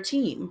of your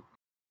team?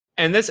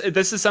 And this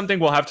is something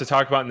we'll have to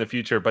talk about in the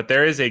future, but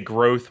there is a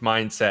growth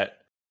mindset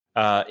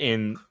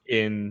in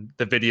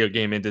the video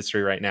game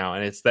industry right now,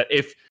 and it's that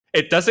if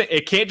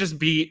it can't just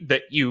be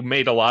that you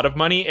made a lot of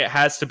money, it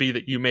has to be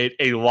that you made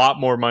a lot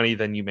more money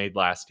than you made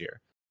last year,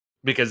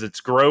 because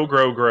it's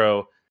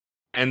grow,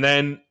 and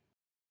then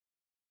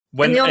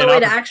and the only way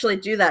to actually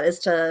do that is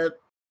to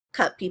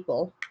cut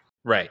people,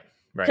 right?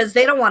 Because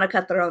they don't want to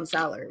cut their own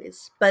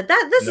salaries. But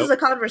this is a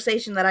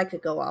conversation that I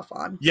could go off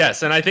on.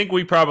 Yes, and I think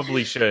we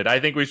probably should. I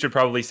think we should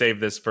probably save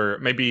this for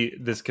maybe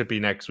this could be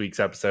next week's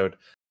episode,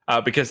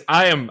 because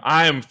I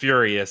am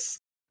furious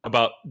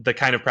about the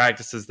kind of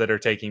practices that are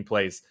taking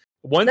place.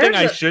 One thing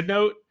I should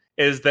note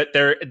is that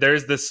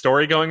there's this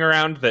story going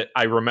around that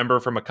I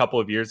remember from a couple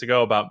of years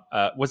ago about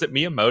was it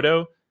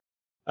Miyamoto,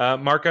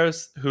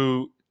 Marcos,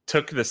 who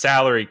took the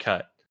salary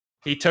cut.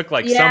 He took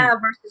like some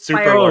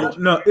super large.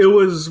 No,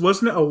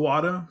 wasn't it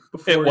Iwata?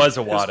 It was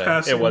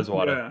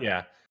Iwata.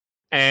 Yeah.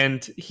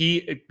 And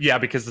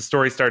because the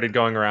story started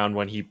going around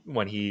when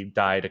he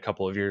died a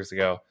couple of years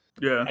ago.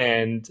 Yeah.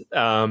 And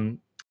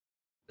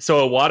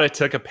so Iwata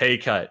took a pay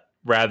cut,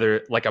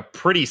 rather like a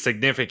pretty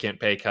significant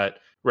pay cut,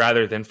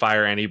 rather than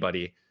fire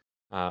anybody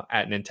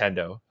at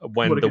Nintendo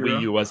when the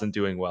Wii U wasn't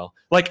doing well.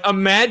 Like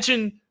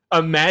imagine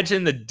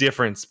the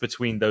difference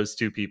between those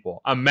two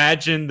people.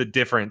 Imagine the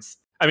difference.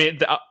 I mean,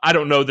 I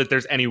don't know that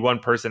there's any one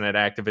person at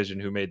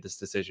Activision who made this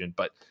decision,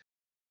 but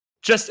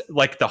just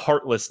like the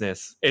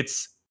heartlessness,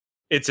 it's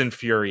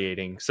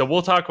infuriating. So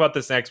we'll talk about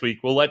this next week.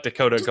 We'll let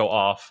Dakota go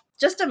off.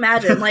 Just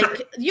imagine,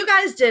 like, you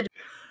guys did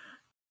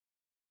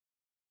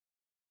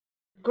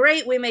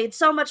great. We made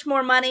so much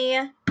more money.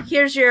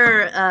 Here's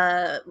your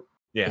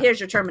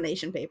here's your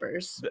termination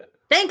papers.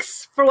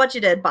 Thanks for what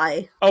you did.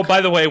 Bye. Oh,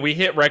 by the way, we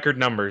hit record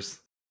numbers.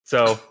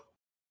 So.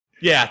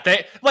 Yeah,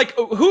 in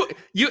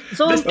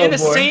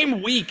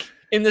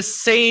the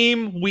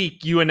same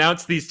week you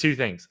announced these two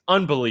things.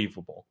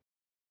 Unbelievable.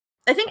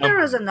 I think there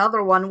was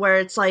another one where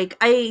it's like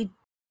if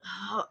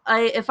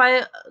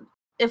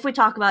we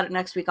talk about it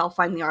next week, I'll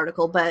find the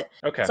article. But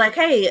It's like,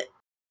 hey,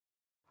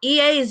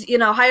 EA's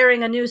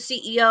hiring a new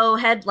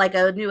CEO like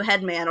a new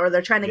head man, or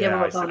they're trying to give him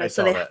a bonus,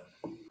 so they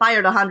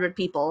fired 100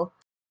 people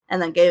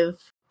and then gave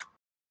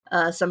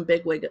some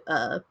bigwig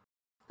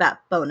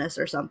fat bonus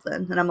or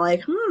something, and I'm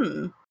like,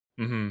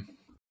 Mm-hmm.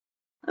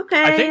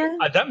 Okay. I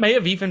think that may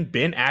have even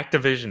been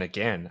Activision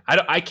again.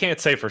 I can't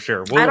say for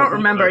sure. I don't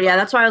remember. Yeah,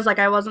 that's why I was like,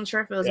 I wasn't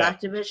sure if it was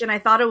Activision. I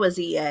thought it was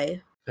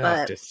EA.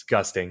 But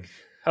disgusting.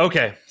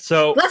 Okay,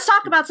 so let's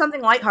talk about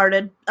something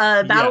lighthearted.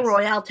 Battle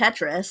Royale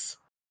Tetris.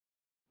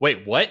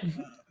 Wait, what?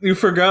 You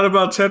forgot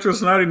about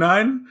Tetris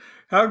 99?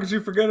 How could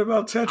you forget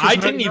about Tetris 99? I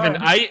didn't even.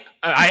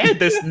 I had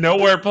this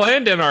nowhere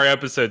planned in our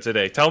episode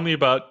today. Tell me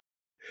about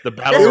the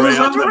Battle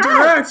Royale.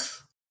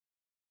 Direct.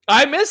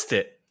 I missed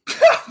it.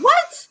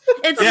 What?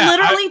 It's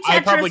literally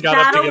Tetris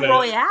Battle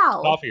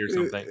Royale. Coffee or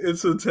something.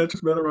 It's a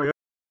Tetris Battle Royale.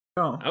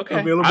 Okay.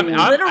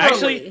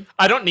 Actually,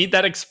 I don't need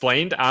that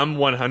explained. I'm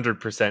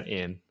 100%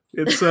 in.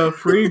 It's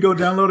free. Go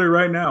download it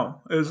right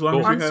now. As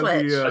long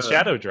as you have a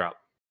shadow drop.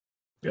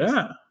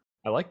 Yeah.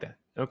 I like that.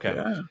 Okay.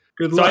 Yeah.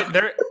 Good luck.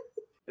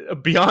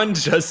 Beyond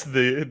just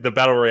the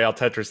Battle Royale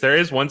Tetris, there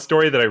is one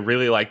story that I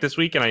really like this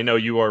week, and I know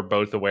you are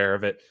both aware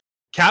of it.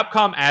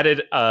 Capcom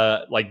added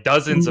like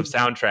dozens of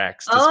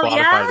soundtracks to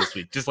Spotify this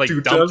week. Just like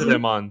dumped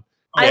them on.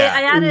 Yeah.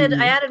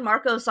 I added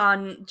Marcos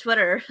on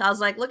Twitter. I was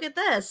like, look at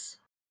this.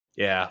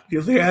 Yeah.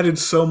 They added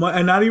so much,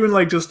 and not even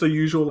like just the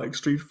usual like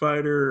Street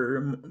Fighter,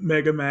 or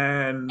Mega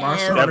Man,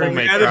 Monster Hunter.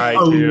 They added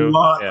a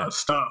lot of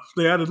stuff.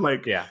 They added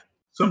like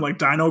some like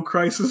Dino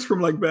Crisis from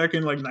like back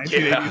in like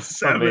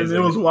 1987. It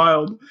was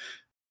wild.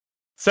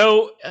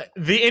 So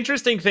the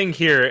interesting thing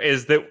here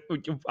is that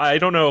I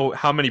don't know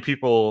how many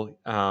people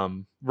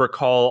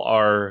recall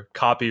our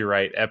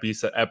copyright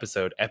episode,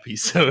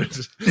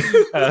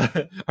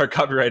 our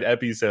copyright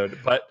episode.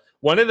 But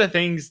one of the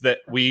things that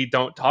we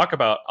don't talk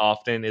about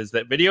often is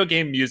that video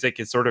game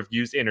music is sort of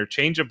used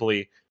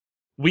interchangeably.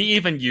 We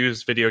even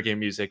use video game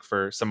music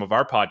for some of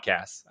our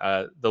podcasts.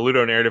 The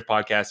Ludo Narrative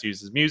podcast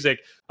uses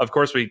music. Of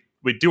course, we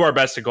do our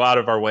best to go out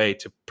of our way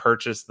to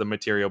purchase the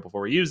material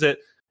before we use it,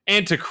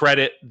 and to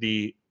credit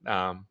the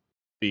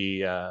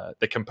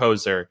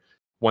composer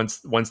once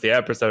the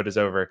episode is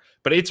over.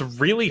 But it's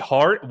really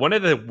hard. One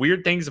of the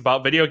weird things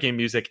about video game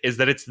music is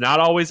that it's not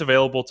always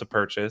available to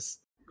purchase,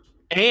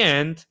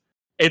 and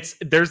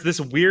there's this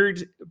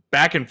weird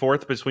back and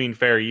forth between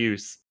fair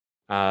use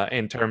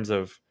in terms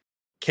of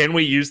can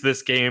we use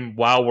this music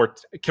while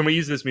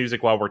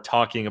we're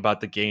talking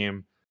about the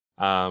game?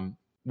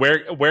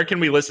 Where can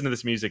we listen to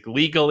this music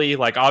legally?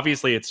 Like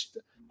obviously it's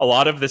a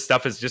lot of this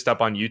stuff is just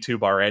up on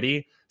YouTube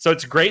already. So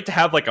it's great to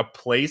have like a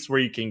place where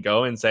you can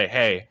go and say,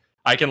 hey,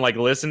 I can like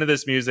listen to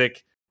this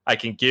music. I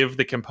can give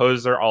the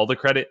composer all the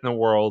credit in the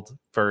world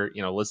for,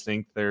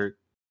 listening to their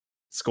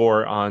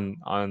score on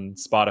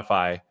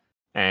Spotify.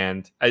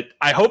 And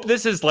I hope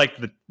this is like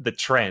the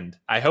trend.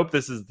 I hope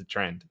this is the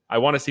trend. I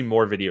want to see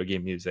more video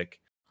game music.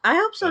 I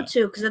hope so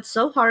too, because it's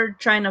so hard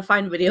trying to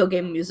find video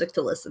game music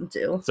to listen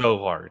to. So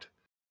hard.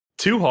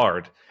 Too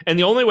hard. And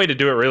the only way to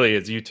do it really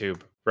is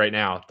YouTube right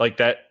now. Like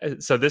that.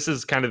 So this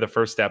is kind of the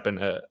first step in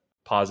a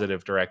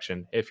positive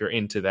direction if you're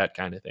into that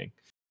kind of thing.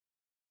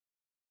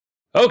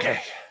 Okay.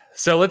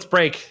 So let's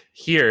break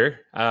here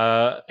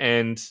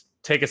and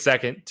take a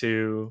second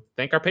to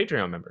thank our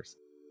Patreon members.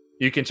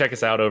 You can check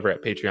us out over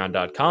at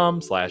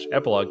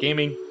patreon.com/Epilogue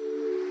Gaming.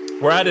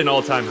 We're at an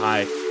all-time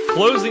high,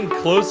 closing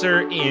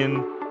closer in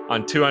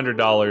on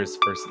 $200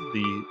 for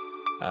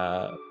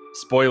the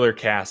Spoiler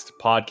Cast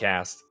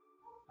podcast,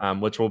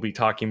 which we'll be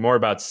talking more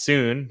about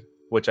soon,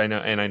 which I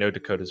know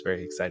Dakota's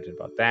very excited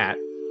about that.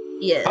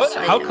 Yes.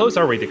 How close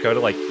are we,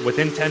 Dakota? Like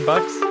within $10,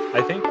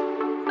 I think?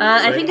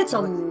 I think it's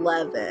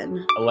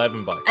 11.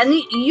 $11. And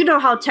you know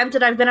how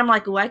tempted I've been. I'm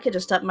like, I could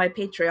just up my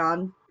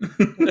Patreon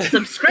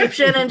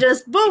subscription and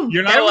just boom.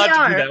 You're not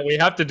allowed to do that. We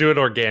have to do it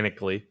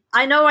organically.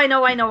 I know,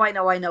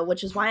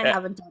 which is why I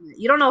haven't done it.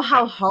 You don't know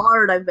how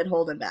hard I've been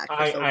holding back.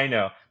 I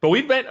know. But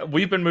we've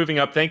been moving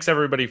up. Thanks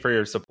everybody for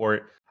your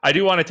support. I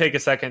do want to take a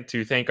second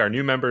to thank our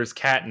new members,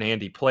 Kat and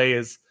Andy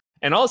Plays,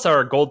 and also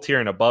our gold tier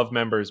and above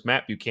members,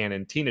 Matt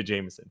Buchanan, Tina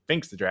Jameson,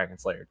 Finks the Dragon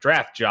Slayer,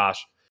 Draft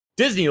Josh,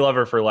 Disney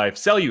Lover for Life,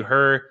 Sell You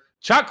Her,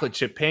 Chocolate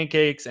Chip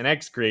Pancakes, and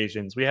X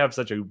Creations. We have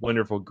such a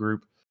wonderful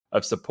group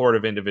of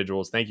supportive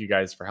individuals. Thank you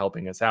guys for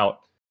helping us out.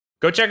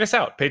 Go check us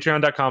out,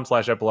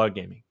 patreon.com/Epilogue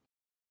Gaming.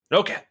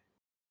 Okay.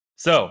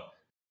 So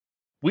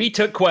we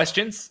took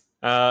questions.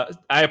 I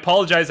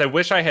apologize. I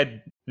wish I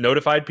had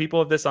notified people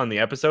of this on the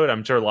episode.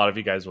 I'm sure a lot of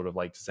you guys would have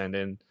liked to send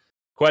in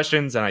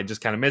questions, and I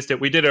just kind of missed it.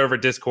 We did it over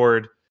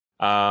Discord,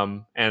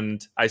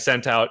 and I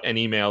sent out an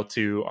email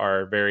to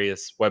our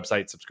various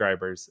website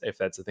subscribers. If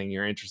that's the thing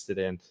you're interested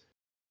in,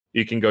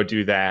 you can go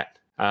do that.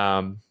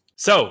 And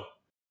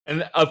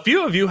a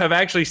few of you have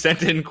actually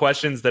sent in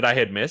questions that I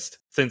had missed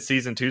since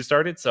season 2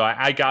 started. So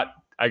I got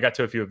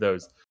to a few of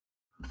those.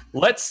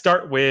 Let's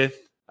start with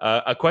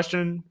a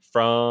question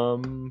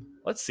from,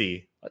 let's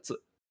see.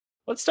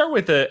 Let's start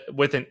with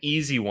an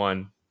easy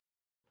one.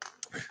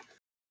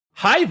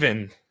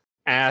 Hyven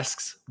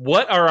asks,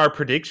 what are our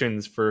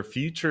predictions for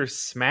future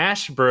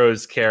Smash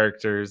Bros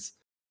characters?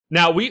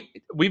 Now,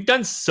 we've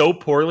done so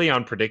poorly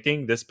on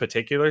predicting this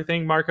particular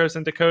thing, Marcos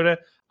and Dakota.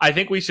 I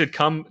think we should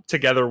come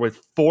together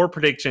with 4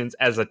 predictions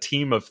as a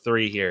team of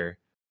 3 here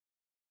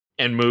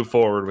and move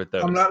forward with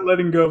those. I'm not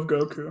letting go of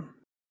Goku.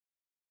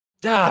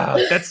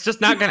 That's just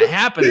not going to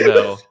happen,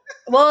 though.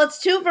 Well, it's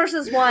 2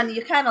 versus 1.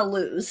 You kind of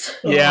lose.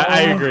 Yeah,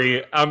 I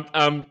agree.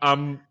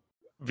 I'm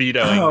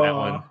vetoing that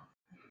one.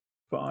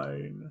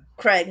 Fine.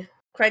 Craig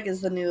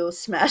is the new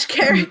Smash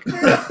character.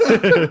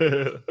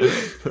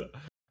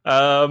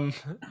 I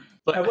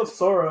love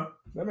Sora.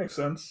 That makes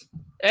sense.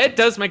 It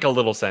does make a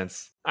little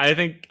sense. I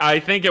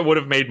think it would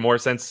have made more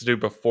sense to do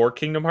before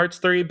Kingdom Hearts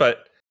 3,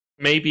 but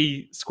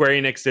maybe Square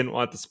Enix didn't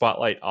want the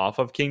spotlight off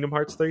of Kingdom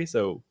Hearts 3,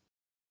 so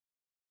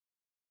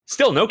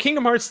still no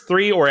Kingdom Hearts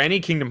 3 or any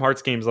Kingdom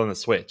Hearts games on the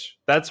Switch.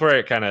 That's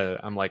where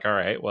I'm like, all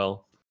right,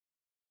 well.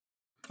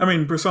 I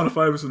mean, Persona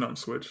 5 isn't on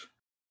Switch.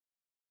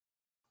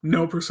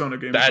 No Persona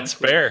game. That's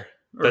fair.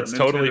 That's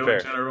totally fair.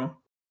 In general.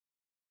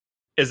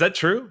 Is that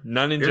true?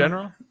 None in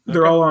general? Okay.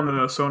 They're all on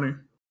Sony.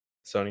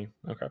 Sony,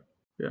 okay.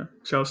 Yeah,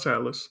 shouts to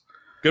Atlas.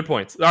 Good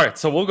points. All right,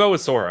 so we'll go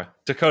with Sora.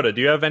 Dakota,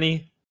 do you have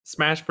any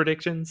Smash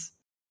predictions?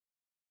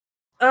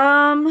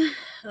 What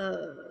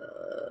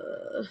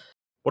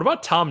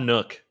about Tom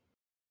Nook?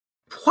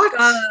 What?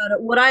 God,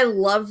 would I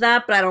love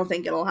that, but I don't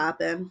think it'll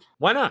happen.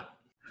 Why not?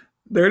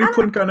 They already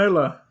put in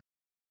Canela.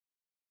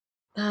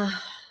 I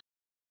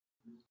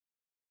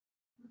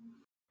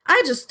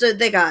just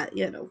they got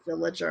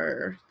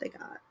Villager, they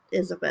got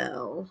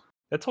Isabelle.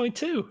 That's only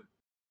 2.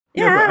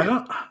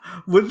 Yeah, but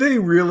would they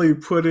really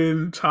put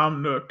in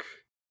Tom Nook?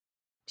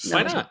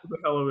 Why not? For the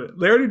hell of it,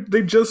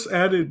 they just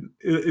added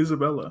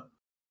Isabella.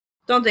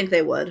 Don't think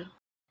they would.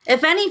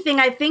 If anything,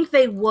 I think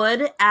they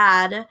would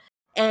add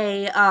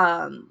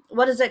a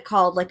what is it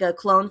called? Like a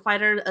clone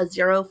fighter, a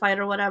Zero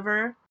fighter,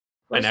 whatever.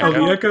 An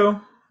Echo.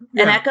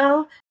 Yeah. An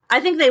Echo. I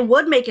think they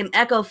would make an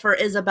Echo for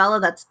Isabella.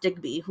 That's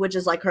Digby, which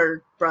is like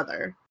her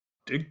brother.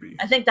 Digby.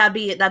 I think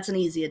that's an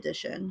easy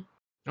addition.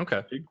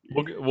 Okay,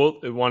 we'll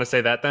want to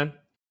say that then.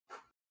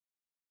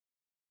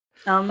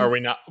 Are we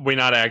not? We're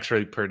not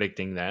actually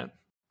predicting that.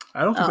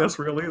 I don't think that's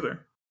real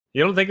either.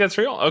 You don't think that's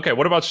real? Okay,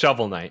 what about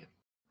Shovel Knight?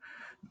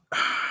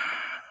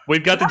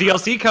 We've got the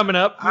DLC coming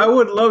up. I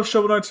would love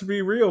Shovel Knight to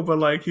be real, but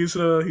like he's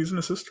an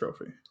assist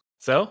trophy.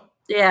 So?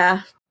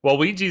 Yeah. Well,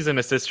 Luigi's an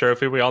assist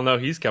trophy. We all know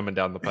he's coming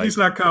down the pipe. He's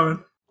not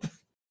coming.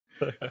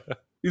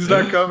 He's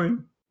not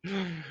coming.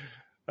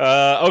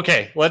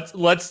 Okay,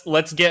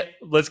 let's get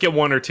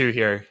 1 or 2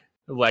 here.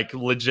 like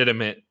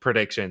legitimate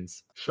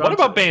predictions. Shantae. What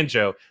about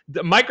Banjo?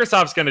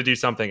 Microsoft's going to do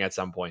something at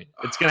some point.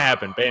 It's going to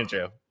happen.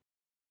 Banjo.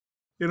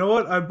 You know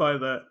what? I'd buy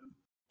that.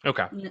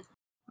 Okay.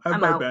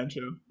 I'd buy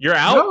Banjo. You're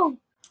out? No.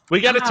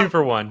 We got a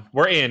 2-for-1.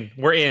 We're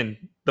in.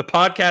 The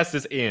podcast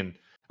is in.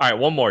 All right,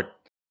 one more.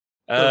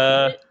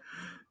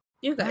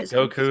 You guys.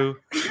 Goku.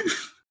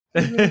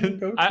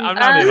 I'm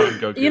not in on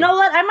Goku. You know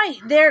what? I might.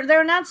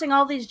 They're announcing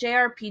all these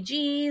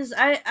JRPGs.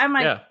 I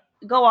might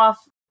go off.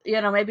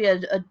 Maybe a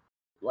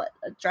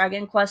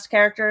Dragon Quest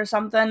character or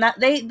something.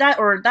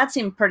 That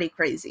seemed pretty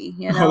crazy.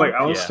 Like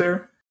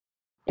Alistair.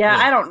 Yeah,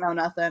 I don't know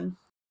nothing.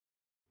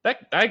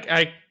 That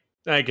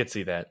I could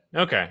see that.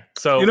 Okay,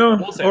 so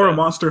or a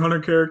Monster Hunter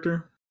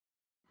character.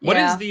 What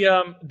is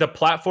the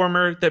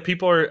platformer that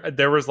people are?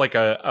 There was like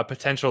a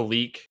potential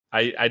leak.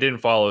 I didn't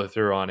follow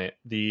through on it.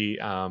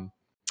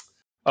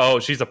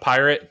 She's a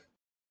pirate.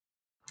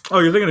 Oh,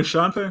 you're thinking of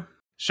Shantae?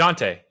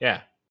 Shantae,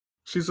 yeah.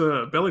 She's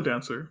a belly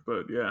dancer,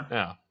 but yeah.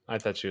 Oh, I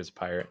thought she was a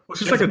pirate. Well,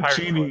 she's like a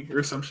genie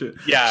or some shit.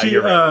 Yeah,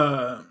 you're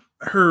right.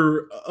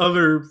 Her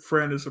other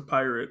friend is a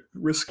pirate.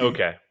 Risky.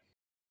 Okay,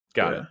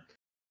 got it.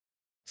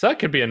 So that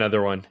could be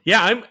another one.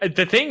 Yeah,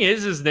 the thing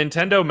is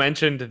Nintendo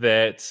mentioned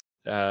that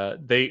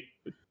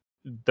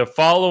the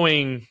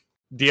following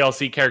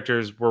DLC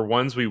characters were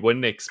ones we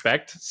wouldn't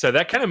expect, so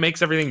that kind of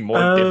makes everything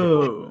more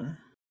difficult.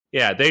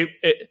 Yeah,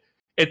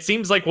 it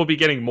seems like we'll be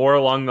getting more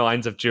along the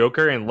lines of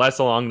Joker and less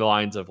along the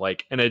lines of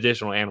like an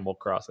additional Animal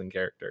Crossing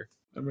character.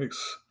 That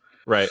makes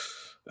right,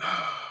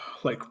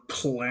 like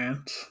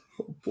Plant.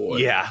 Oh boy.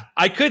 Yeah,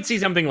 I could see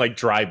something like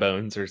Dry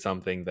Bones or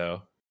something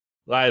though.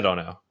 I don't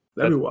know.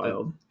 That'd be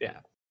wild. Yeah,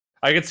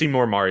 I could see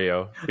more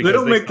Mario. They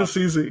don't make this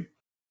easy.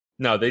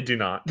 No, they do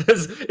not.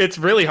 It's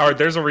really hard.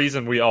 There's a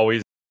reason we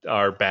always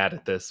are bad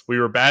at this. We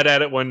were bad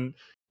at it when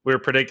we were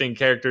predicting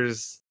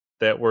characters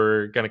that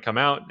were going to come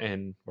out,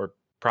 and we're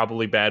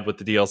probably bad with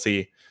the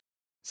DLC.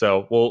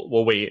 So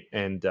we'll wait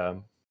and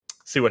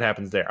see what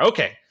happens there.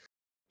 Okay,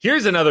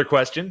 here's another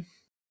question.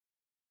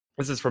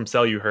 This is from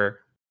Sell You Her.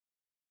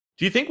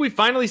 Do you think we've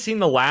finally seen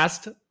the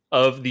last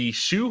of the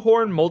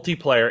shoehorn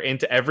multiplayer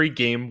into every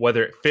game,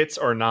 whether it fits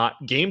or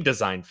not, game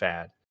design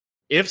fad?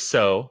 If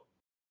so,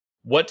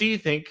 what do you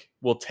think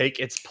will take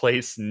its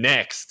place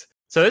next?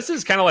 So this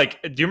is kind of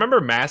like, do you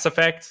remember Mass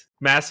Effect?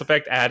 Mass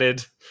Effect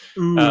added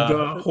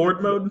the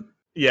Horde mode?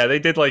 Yeah, they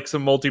did like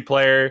some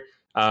multiplayer.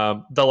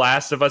 The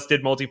Last of Us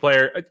did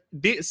multiplayer.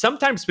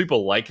 Sometimes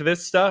people like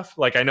this stuff.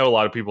 Like I know a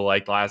lot of people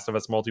like Last of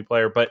Us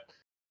multiplayer, but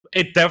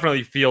it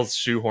definitely feels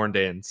shoehorned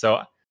in.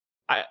 So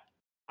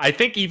I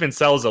think even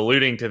Cell's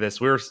alluding to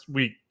this.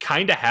 We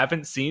kind of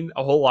haven't seen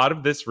a whole lot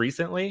of this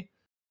recently.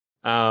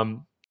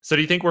 So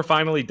do you think we're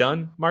finally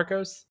done,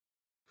 Marcos?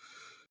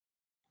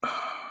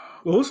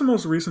 What was the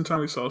most recent time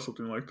we saw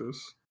something like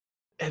this?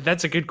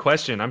 That's a good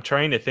question. I'm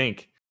trying to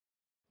think.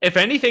 If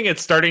anything,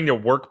 it's starting to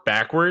work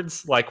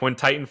backwards, like when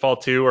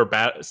Titanfall 2 or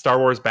Star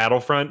Wars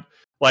Battlefront.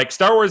 Like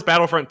Star Wars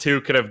Battlefront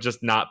 2 could have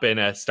just not been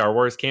a Star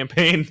Wars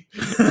campaign,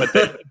 but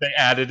they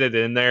added it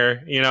in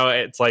there.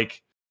 It's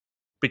like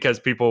because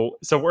people.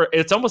 So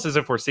it's almost as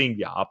if we're seeing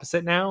the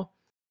opposite now.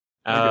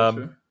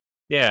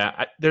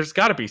 Yeah, there's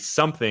got to be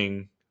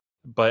something.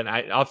 But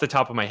off the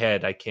top of my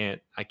head, I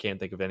can't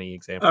think of any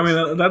examples. I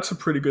mean, that's a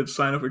pretty good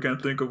sign if we can't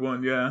think of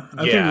one. Yeah,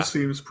 I think this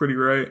seems pretty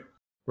right.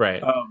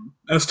 Right.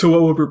 As to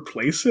what would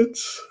replace it,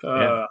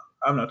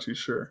 I'm not too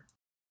sure.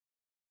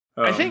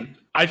 I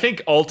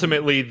think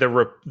ultimately the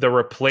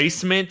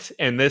replacement,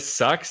 and this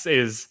sucks,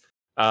 is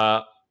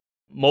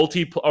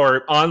multi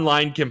or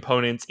online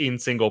components in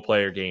single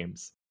player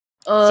games.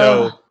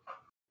 So.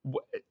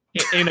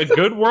 In a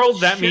good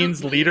world, that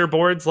means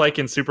leaderboards like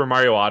in Super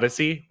Mario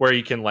Odyssey, where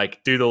you can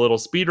like do the little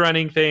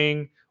speedrunning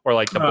thing or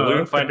like the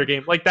balloon finder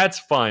game. Like that's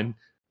fun.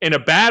 In a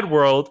bad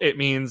world, it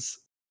means,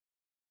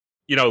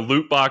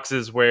 loot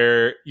boxes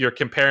where you're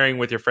comparing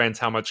with your friends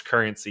how much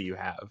currency you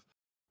have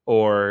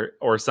or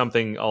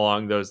something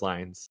along those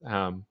lines.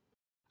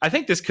 I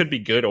think this could be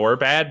good or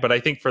bad, but I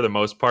think for the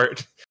most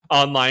part,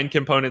 online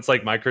components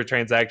like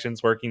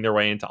microtransactions working their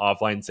way into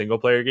offline single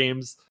player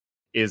games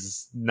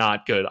is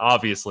not good.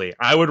 Obviously,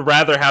 I would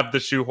rather have the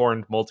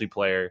shoehorned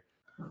multiplayer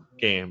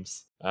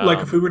games. Like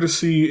if we were to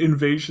see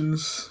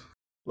invasions,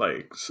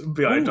 like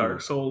via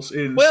Dark Souls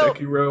in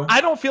Sekiro. I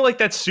don't feel like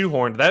that's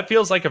shoehorned. That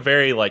feels like a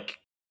very like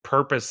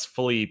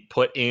purposefully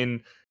put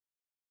in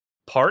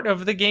part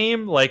of the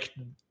game. Like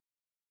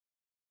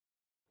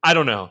I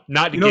don't know,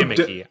 not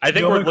gimmicky. I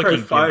think we're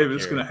looking. 5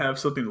 is going to have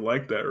something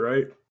like that,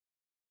 right?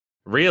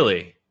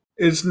 Really?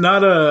 It's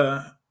not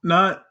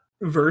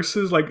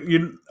versus like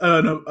an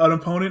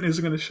opponent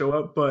isn't going to show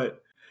up,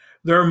 but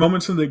there are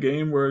moments in the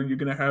game where you're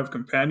going to have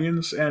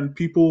companions and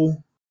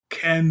people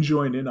can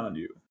join in on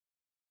you.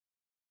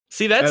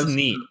 See, that's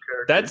neat.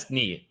 That's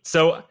neat.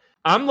 So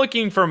I'm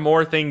looking for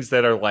more things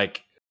that are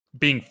like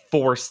being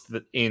forced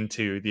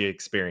into the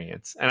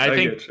experience, and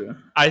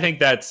I think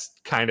that's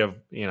kind of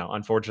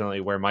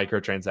unfortunately where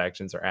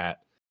microtransactions are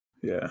at.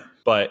 Yeah,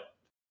 but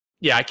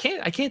yeah, I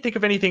can't think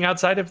of anything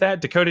outside of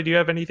that. Dakota, do you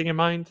have anything in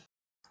mind?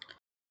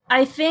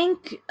 I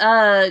think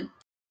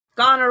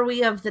gone are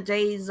we of the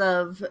days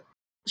of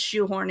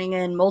shoehorning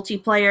in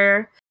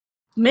multiplayer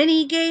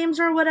mini games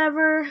or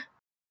whatever,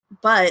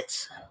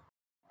 but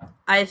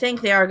I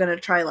think they are going to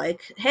try,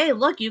 like, hey,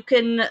 look, you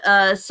can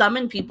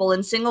summon people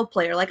in single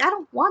player. Like, I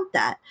don't want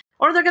that.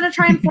 Or they're going to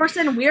try and force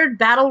in weird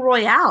battle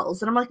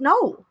royales. And I'm like,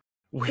 no,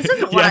 this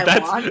isn't what I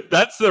want.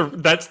 That's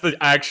the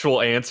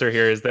actual answer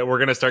here, is that we're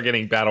going to start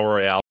getting battle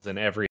royales in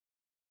every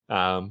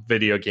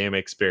video game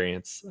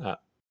experience.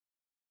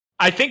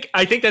 I think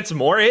that's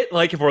more it.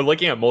 Like, if we're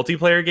looking at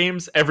multiplayer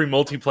games, every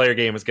multiplayer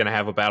game is going to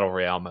have a battle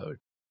royale mode.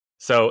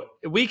 So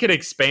we could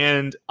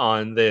expand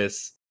on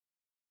this.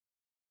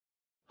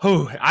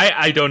 Oh,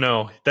 I don't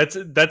know. That's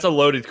a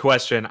loaded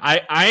question.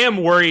 I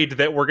am worried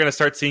that we're going to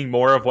start seeing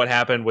more of what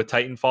happened with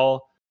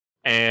Titanfall,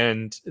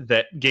 and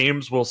that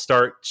games will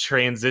start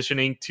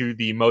transitioning to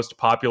the most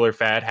popular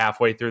fad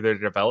halfway through their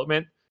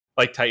development,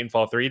 like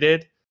Titanfall 3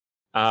 did.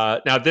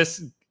 Now,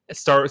 this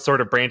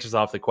sort of branches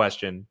off the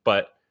question,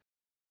 but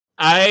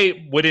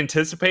I would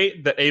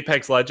anticipate that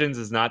Apex Legends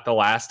is not the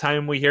last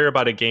time we hear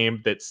about a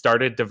game that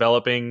started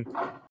developing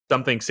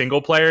something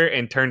single player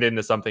and turned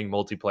into something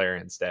multiplayer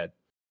instead.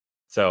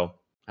 So,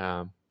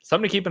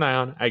 something to keep an eye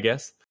on, I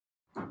guess.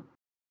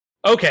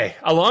 Okay,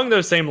 along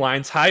those same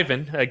lines,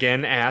 Hyven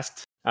again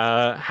asked,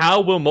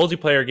 how will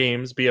multiplayer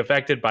games be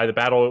affected by the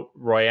Battle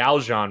Royale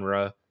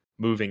genre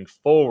moving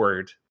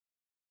forward?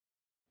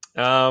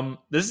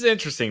 This is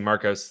interesting,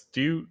 Marcos.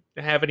 Do you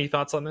have any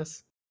thoughts on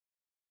this?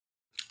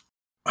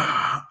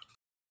 I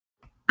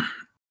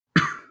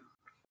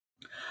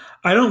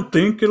don't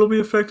think it'll be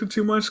affected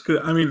too much. Cause,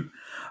 I mean,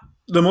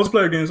 the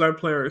multiplayer games I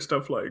play are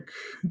stuff like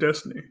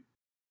Destiny.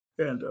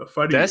 And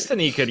fighting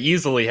Destiny games could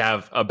easily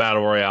have a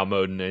battle royale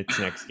mode in its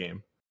next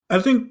game. I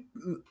think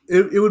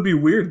it would be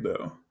weird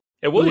though.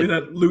 It would. The way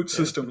that loot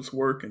systems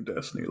work in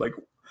Destiny. Like,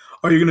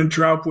 are you going to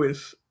drop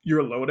with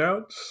your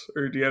loadouts,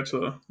 or do you have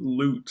to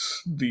loot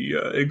the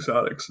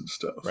exotics and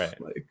stuff? Right.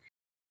 Like,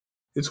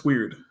 it's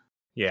weird.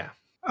 Yeah.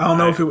 I don't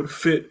know if it would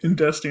fit in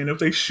Destiny, and if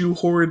they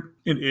shoehorn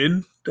it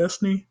in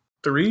Destiny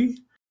 3,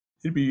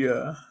 it'd be.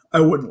 I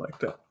wouldn't like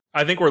that.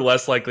 I think we're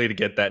less likely to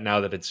get that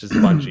now that it's just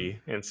Bungie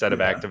instead of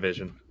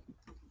Activision.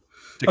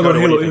 How about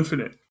Halo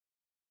Infinite?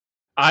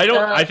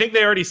 I think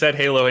they already said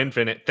Halo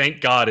Infinite,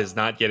 thank God, is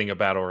not getting a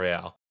battle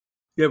royale.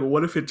 Yeah, but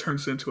what if it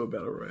turns into a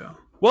battle royale?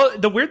 Well,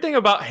 the weird thing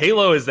about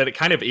Halo is that it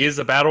kind of is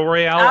a battle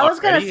royale. I was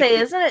going to say,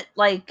 isn't it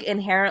like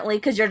inherently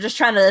because you're just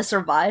trying to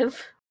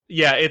survive?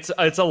 Yeah, it's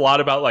a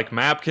lot about like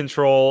map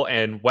control,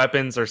 and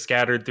weapons are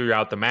scattered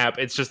throughout the map.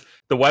 It's just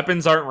the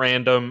weapons aren't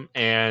random,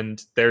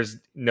 and there's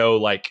no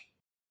like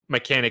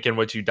mechanic in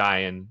which you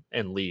die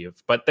and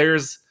leave. But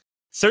there's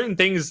certain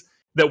things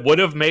that would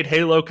have made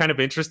Halo kind of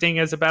interesting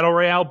as a battle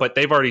royale, but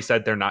they've already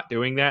said they're not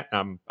doing that.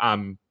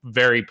 I'm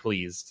very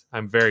pleased.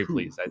 I'm very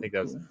pleased. I think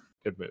that was a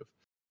good move.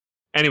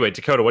 Anyway,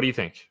 Dakota, what do you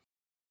think?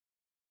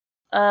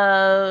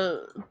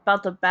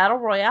 About the battle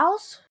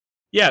royales?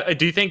 Yeah,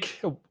 do you think?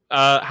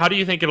 How do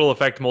you think it'll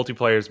affect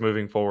multiplayers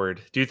moving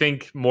forward? Do you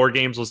think more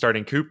games will start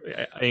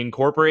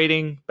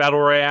incorporating battle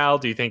royale?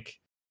 Do you think?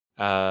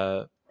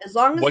 As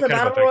long as the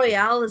battle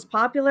royale is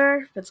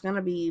popular, it's going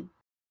to be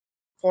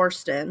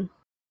forced in.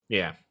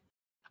 Yeah.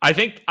 I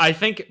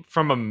think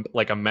from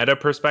a meta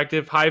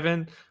perspective,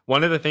 Hyven,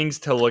 one of the things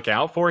to look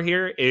out for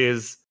here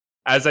is,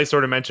 as I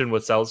sort of mentioned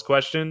with Cell's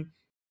question,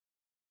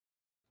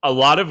 a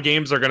lot of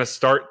games are going to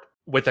start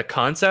with a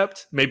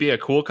concept, maybe a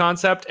cool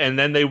concept, and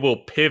then they will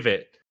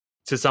pivot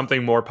to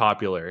something more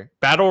popular.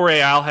 Battle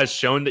Royale has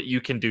shown that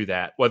you can do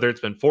that, whether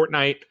it's been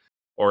Fortnite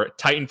or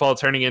Titanfall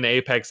turning into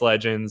Apex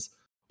Legends,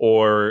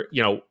 or,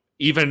 you know,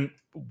 even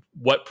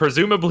what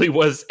presumably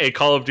was a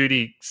Call of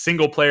Duty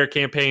single player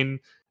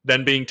campaign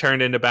then being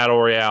turned into Battle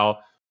Royale.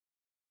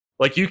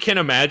 Like, you can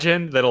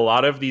imagine that a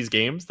lot of these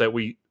games that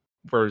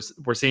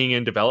we're seeing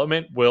in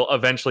development will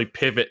eventually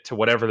pivot to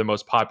whatever the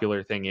most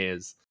popular thing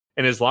is.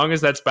 And as long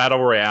as that's Battle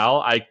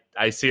Royale,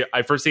 I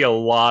foresee a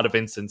lot of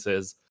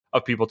instances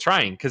of people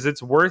trying, because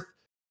it's worth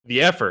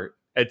the effort.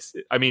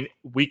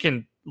 We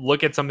can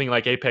look at something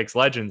like Apex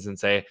Legends and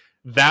say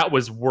that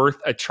was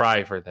worth a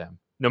try for them,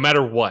 no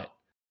matter what.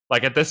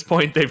 Like, at this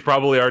point, they've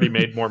probably already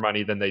made more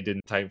money than they did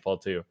in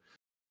Titanfall 2.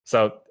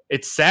 So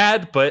it's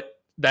sad, but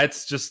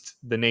that's just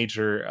the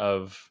nature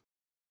of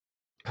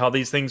how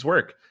these things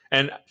work.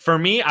 And for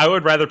me, I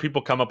would rather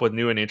people come up with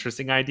new and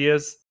interesting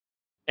ideas,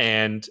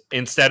 and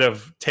instead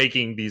of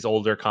taking these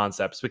older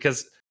concepts,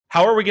 because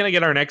how are we going to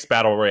get our next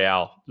battle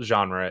royale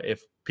genre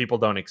if people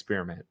don't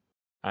experiment?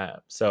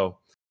 So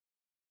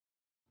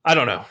I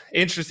don't know.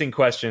 Interesting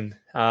question.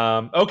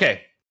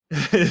 Okay.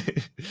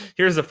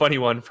 Here's a funny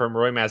one from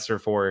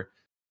Roymaster4.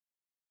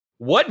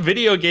 What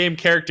video game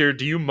character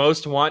do you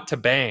most want to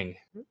bang,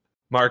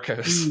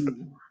 Marcos?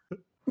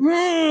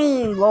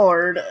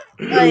 Lord.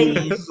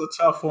 This is a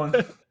tough one.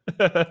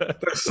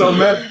 There's so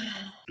many.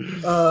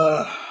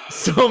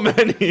 So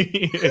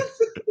many.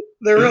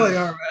 There really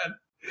are, man.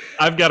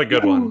 I've got a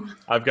good one.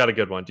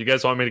 Do you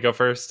guys want me to go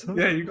first?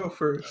 Yeah, you go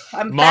first.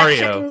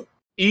 Mario.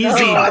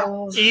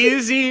 Easy.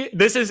 Easy.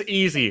 This is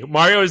easy.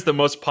 Mario is the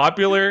most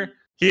popular.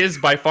 He is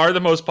by far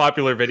the most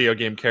popular video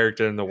game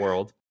character in the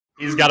world.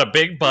 He's got a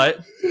big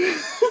butt.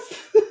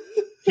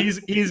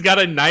 He's got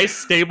a nice,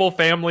 stable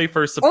family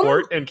for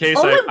support in case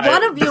only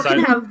one of you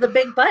can have the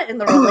big butt in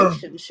the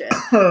relationship.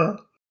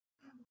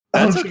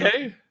 That's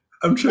okay.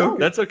 I'm joking.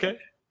 That's okay.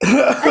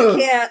 I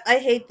can't. I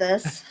hate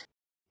this.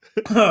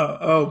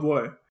 Oh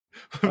boy.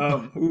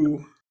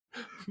 Ooh.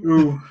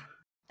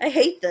 I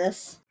hate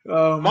this.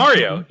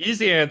 Mario,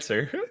 easy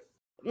answer.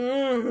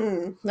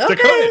 Okay.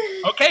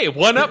 Dakota. Okay,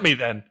 one up me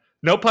then.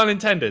 No pun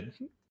intended.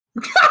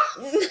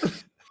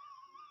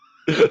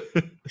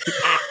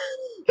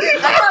 I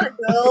gotta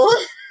go.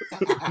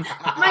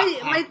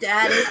 My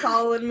dad is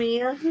calling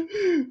me. I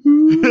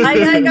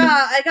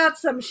got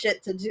some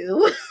shit to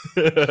do.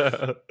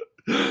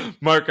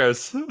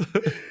 Marcos.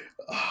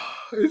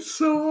 It's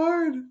so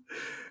hard.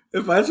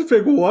 If I had to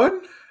pick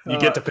one, you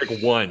get to pick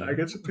one. I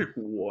get to pick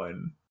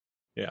one.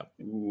 Yeah.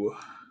 Ooh.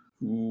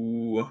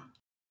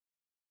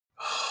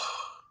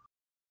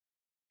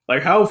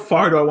 Like, how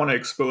far do I want to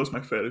expose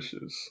my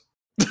fetishes?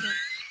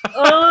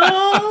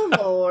 Oh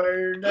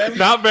Lord!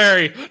 Not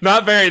very.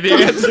 The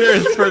answer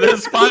is for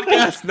this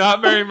podcast,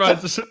 not very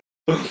much.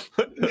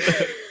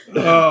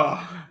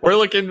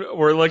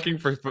 We're looking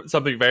for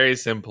something very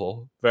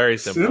simple. Very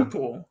simple.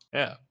 Simple.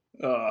 Yeah.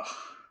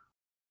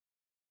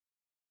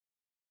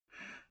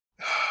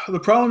 The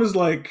problem is,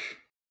 like,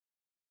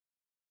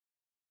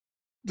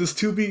 does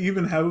 2B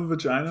even have a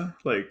vagina?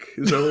 Like,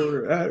 is that where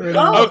we're at right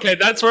now? Okay,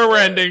 that's where we're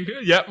ending.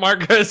 Yep,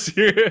 Marcos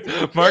here.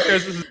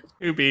 Marcos is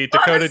 2B.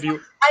 Dakota, Honestly, do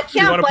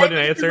you want to put an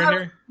answer in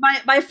here?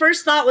 My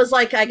first thought was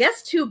like, I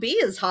guess 2B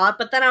is hot,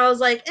 but then I was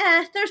like,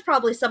 there's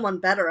probably someone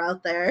better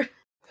out there.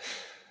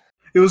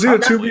 It was either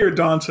 2B or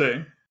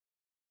Dante.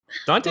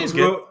 Dante's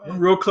good.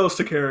 Real close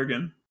to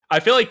Kerrigan.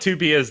 I feel like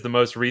 2B is the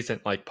most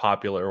recent, like,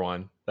 popular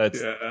one.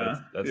 That's yeah.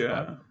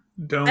 Fun.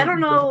 I don't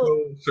know.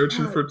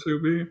 Searching for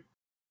 2B.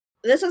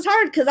 This is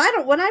hard because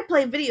when I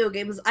play video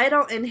games, I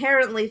don't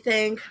inherently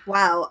think,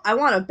 wow, I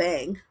want to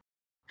bang.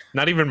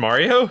 Not even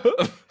Mario?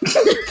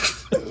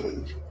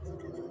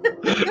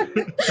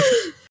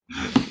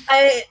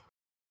 I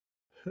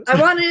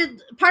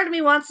wanted, part of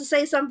me wants to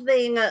say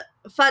something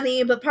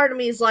funny, but part of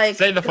me is like,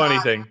 say the funny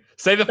thing.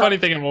 Say the funny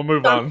thing and we'll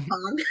move on.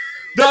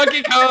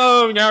 Donkey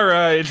Kong! All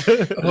right.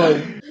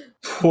 Oh,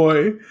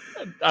 boy.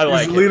 I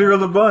like He's the leader of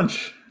the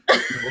bunch.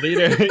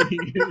 Leader,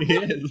 he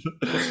is.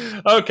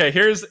 Okay,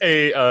 here's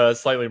a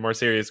slightly more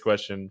serious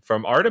question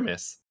from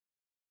Artemis.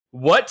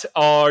 What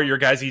are your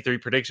guys' E3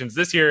 predictions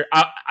this year?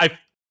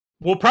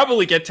 We'll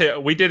probably get to.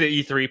 We did an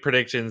E3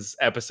 predictions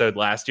episode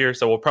last year,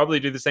 so we'll probably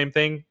do the same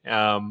thing.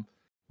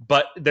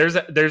 But there's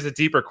a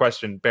deeper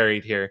question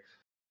buried here.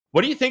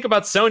 What do you think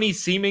about Sony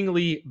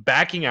seemingly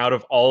backing out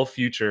of all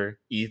future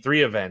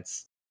E3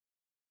 events?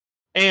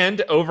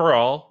 And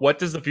overall, what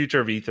does the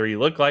future of E3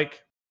 look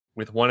like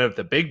with one of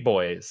the big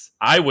boys?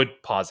 I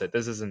would posit,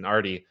 this isn't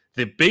Artie,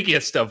 the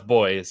biggest of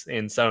boys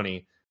in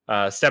Sony,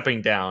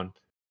 stepping down.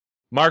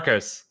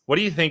 Marcos, what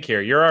do you think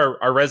here?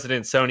 You're our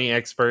resident Sony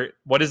expert.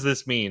 What does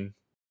this mean?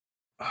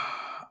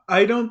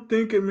 I don't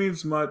think it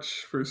means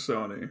much for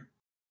Sony.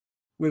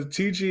 With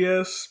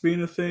TGS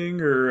being a thing,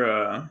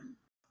 or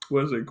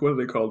what do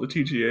they call the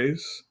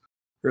TGAs?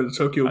 Or the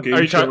Tokyo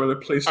Game Show, or the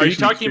PlayStation. Are you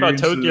talking about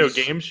Tokyo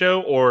Game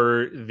Show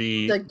or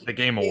the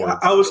Game Awards?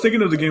 I was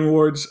thinking of the Game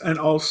Awards and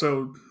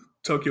also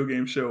Tokyo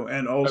Game Show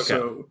and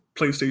also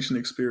PlayStation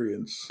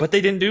Experience. But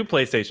they didn't do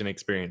PlayStation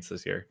Experience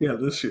this year. Yeah,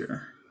 this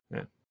year.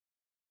 Yeah.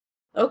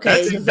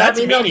 Okay, does that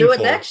mean they'll do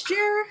it next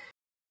year?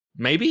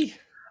 Maybe.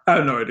 I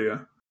have no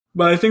idea.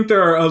 But I think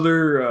there are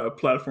other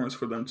platforms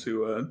for them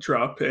to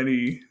drop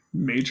any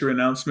major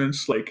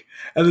announcements. Like,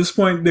 at this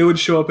point, they would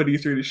show up at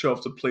E3 to show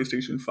off the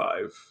PlayStation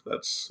 5.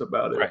 That's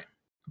about it. Right.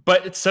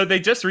 But so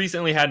they just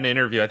recently had an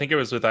interview, I think it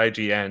was with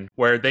IGN,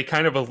 where they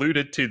kind of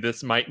alluded to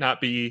this might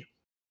not be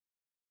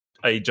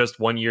a just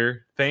 1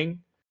 year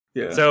thing.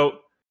 Yeah. So,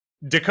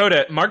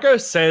 Dakota,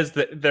 Marcos says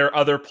that there are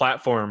other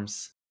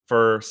platforms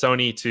for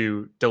Sony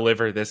to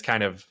deliver this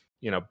kind of,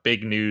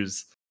 big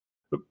news.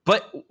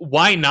 But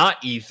why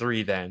not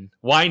E3 then?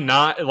 Why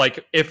not?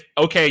 Like, if,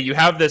 okay, you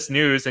have this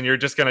news and you're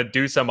just going to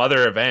do some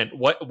other event,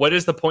 what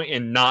is the point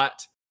in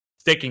not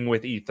sticking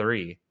with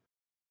E3?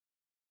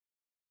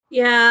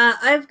 Yeah,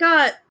 I've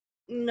got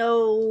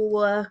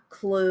no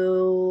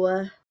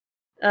clue.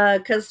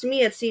 Because to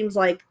me it seems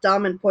like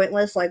dumb and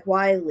pointless. Like,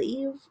 why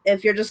leave?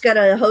 If you're just going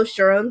to host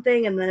your own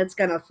thing and then it's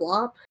going to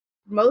flop,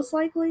 most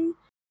likely.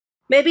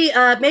 Maybe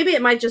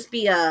it might just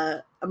be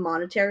a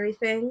monetary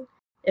thing.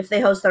 If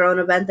they host their own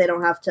event, they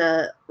don't have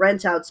to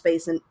rent out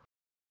space and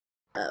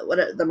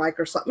the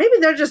Microsoft. Maybe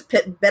they're just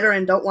bitter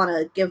and don't want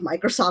to give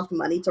Microsoft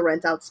money to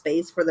rent out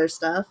space for their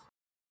stuff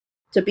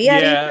to be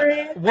at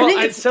E3. Well, I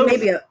think it's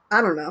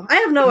I don't know. I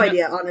have no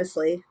idea,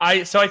 honestly.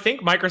 I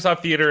think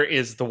Microsoft Theater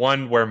is the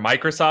one where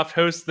Microsoft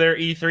hosts their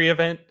E3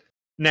 event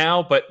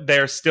now, but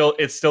it's still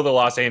the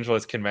Los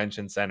Angeles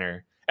Convention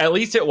Center. At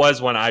least it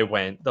was when I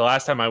went. The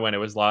last time I went, it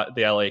was the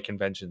LA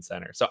Convention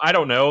Center. So I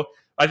don't know.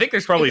 I think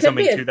there's probably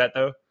something to that,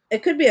 though.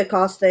 It could be a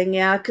cost thing,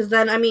 yeah, because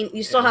then, I mean,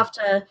 you still have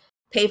to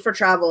pay for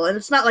travel, and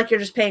it's not like you're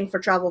just paying for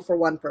travel for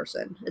one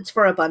person. It's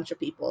for a bunch of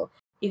people.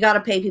 You got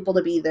to pay people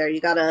to be there. You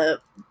got to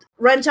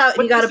rent out.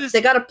 They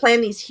got to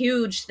plan these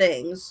huge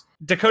things.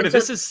 Dakota,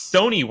 this is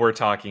Sony we're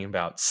talking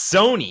about.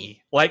 Sony,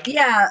 like,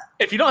 yeah.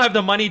 If you don't have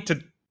the money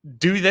to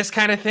do this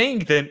kind of thing,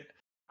 then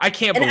I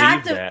can't believe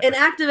that. And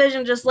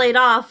Activision just laid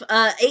off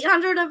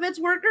 800 of its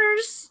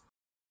workers.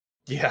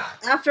 Yeah.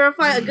 After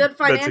a good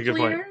financial good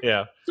year. Point.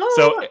 Yeah.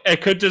 So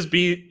it could just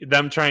be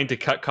them trying to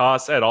cut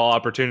costs at all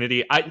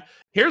opportunity.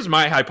 Here's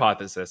my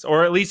hypothesis,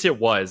 or at least it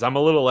was. I'm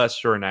a little less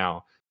sure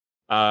now.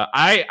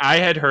 I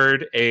had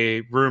heard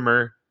a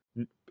rumor,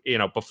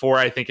 before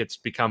I think it's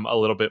become a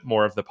little bit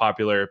more of the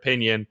popular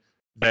opinion,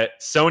 that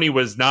Sony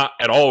was not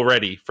at all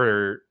ready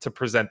to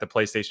present the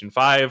PlayStation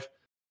 5,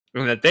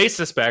 and that they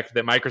suspect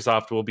that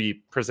Microsoft will be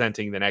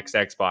presenting the next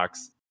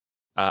Xbox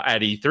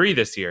at E3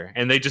 this year,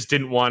 and they just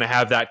didn't want to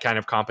have that kind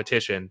of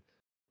competition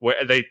where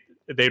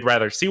they'd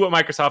rather see what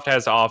Microsoft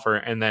has to offer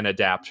and then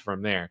adapt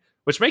from there,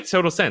 which makes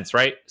total sense,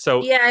 right?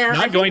 So yeah,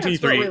 not going to E3.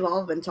 That's what we've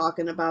all been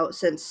talking about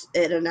since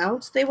it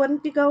announced they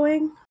wouldn't be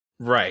going.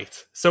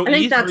 Right. So I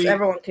think E3,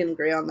 everyone can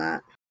agree on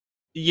that.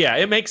 Yeah,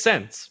 it makes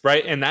sense,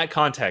 right, in that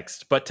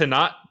context. But to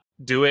not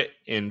do it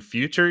in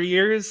future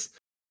years.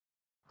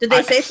 Did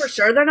they say for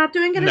sure they're not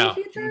doing it in the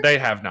future? No, they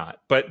have not.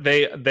 But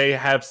they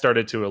have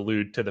started to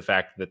allude to the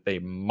fact that they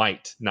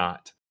might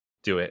not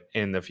do it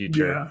in the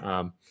future.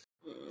 Yeah.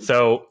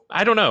 So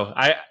I don't know.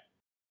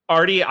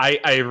 Artie,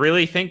 I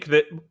really think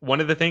that one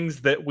of the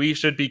things that we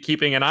should be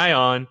keeping an eye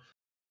on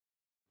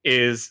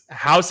is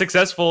how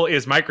successful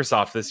is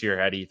Microsoft this year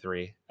at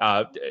E3.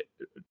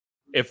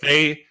 If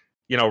they,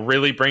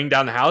 really bring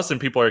down the house and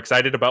people are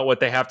excited about what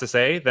they have to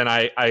say, then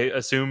I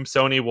assume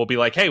Sony will be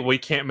like, hey, we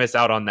can't miss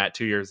out on that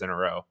 2 years in a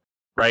row,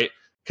 right?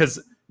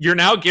 Because you're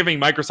now giving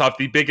Microsoft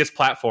the biggest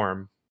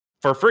platform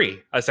for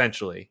free,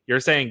 essentially. You're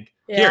saying,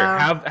 here,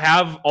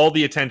 have all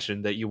the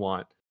attention that you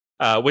want,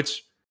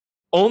 which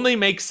only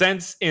makes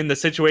sense in the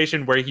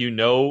situation where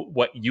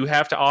what you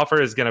have to offer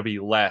is going to be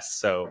less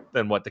so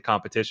than what the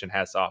competition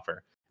has to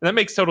offer. And that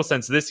makes total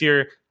sense. This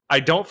year, I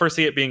don't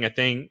foresee it being a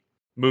thing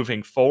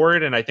moving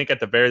forward. And I think at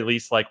the very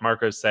least, like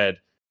Marco said,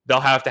 they'll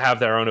have to have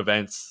their own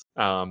events,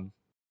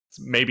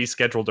 maybe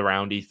scheduled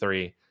around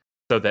E3,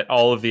 so that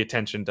all of the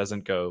attention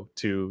doesn't go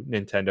to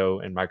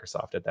Nintendo and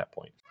Microsoft at that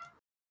point.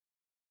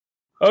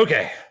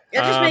 Okay. It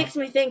just makes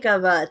me think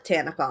of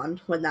TanaCon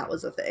when that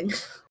was a thing.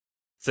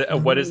 So,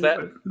 what is that?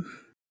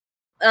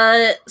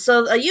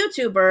 So a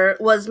YouTuber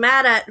was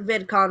mad at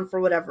VidCon for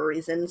whatever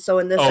reason. So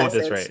in this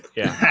instance, that's right.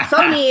 Yeah.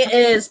 Sony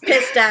is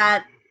pissed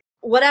at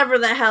whatever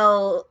the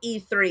hell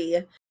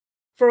E3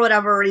 for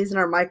whatever reason,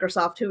 or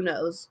Microsoft, who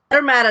knows.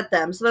 They're mad at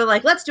them. So they're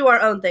like, let's do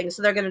our own thing.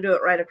 So they're going to do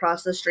it right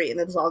across the street and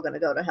it's all going to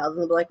go to hell. And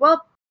they'll be like,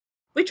 well,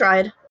 we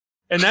tried.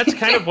 And that's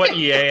kind of what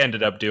EA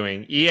ended up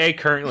doing. EA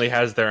currently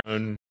has their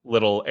own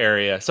little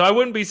area. So I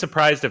wouldn't be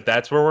surprised if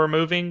that's where we're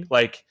moving.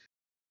 Like,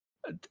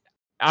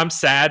 I'm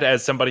sad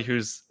as somebody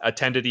who's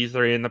attended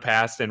E3 in the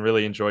past and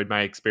really enjoyed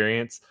my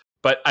experience.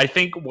 But I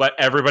think what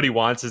everybody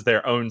wants is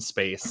their own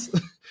space.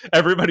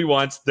 Everybody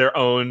wants their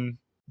own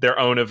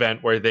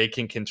event where they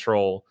can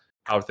control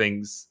how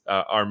things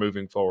are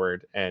moving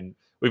forward. And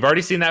we've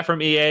already seen that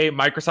from EA.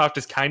 Microsoft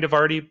is kind of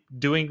already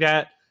doing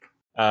that.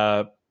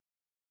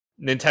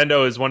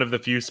 Nintendo is one of the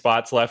few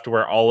spots left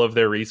where all of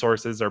their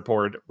resources are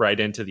poured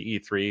right into the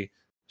E3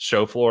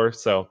 show floor.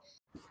 So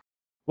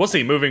we'll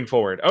see moving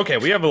forward. Okay,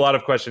 we have a lot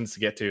of questions to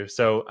get to.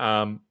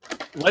 So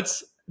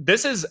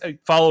this is a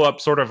follow-up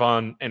sort of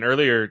on an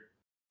earlier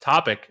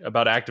topic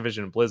about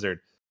Activision and Blizzard.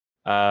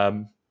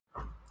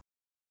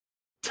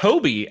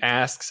 Toby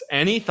asks,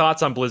 any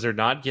thoughts on Blizzard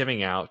not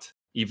giving out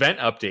event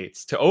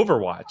updates to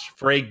Overwatch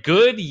for a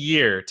good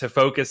year to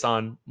focus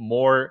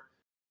more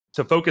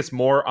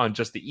on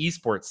just the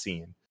esports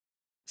scene?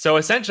 So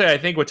essentially, I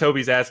think what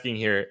Toby's asking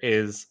here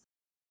is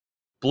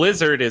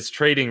Blizzard is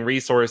trading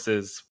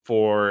resources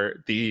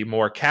for the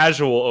more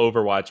casual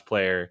Overwatch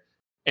player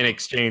in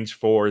exchange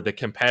for the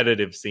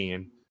competitive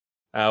scene.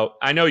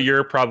 I know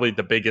you're probably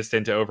the biggest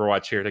into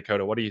Overwatch here,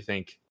 Dakota. What do you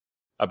think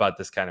about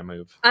this kind of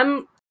move?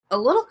 I'm a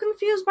little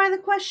confused by the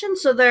question.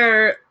 So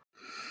they're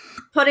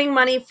putting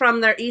money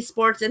from their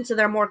esports into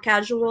their more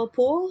casual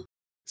pool?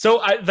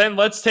 So then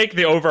let's take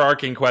the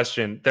overarching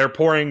question. They're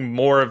pouring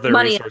more of their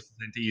resources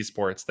into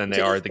esports than they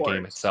are the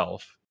game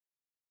itself.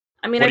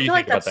 I mean, I feel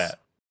like that's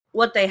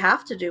what they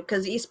have to do,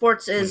 because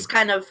esports is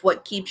kind of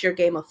what keeps your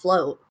game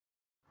afloat.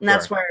 And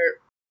that's where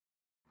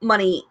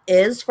money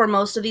is for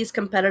most of these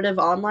competitive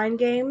online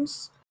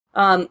games.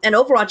 And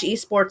Overwatch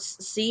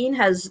esports scene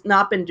has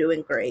not been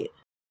doing great.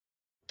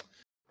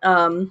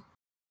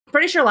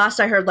 Pretty sure last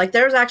I heard,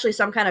 there was actually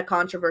some kind of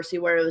controversy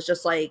where it was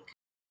just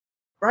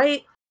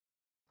right?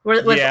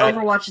 With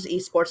Overwatch's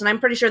esports. And I'm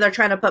pretty sure they're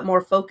trying to put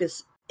more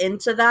focus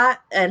into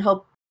that and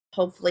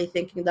hopefully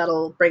thinking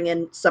that'll bring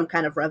in some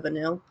kind of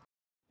revenue.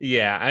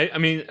 Yeah, I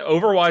mean,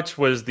 Overwatch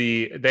was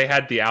they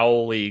had the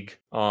Owl League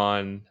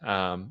on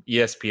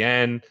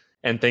ESPN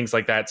and things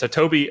like that. So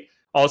Toby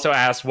also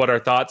asked what our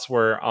thoughts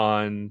were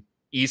on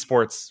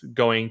esports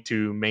going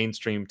to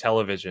mainstream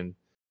television.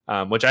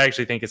 which I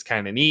actually think is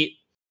kind of neat.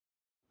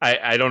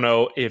 I don't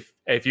know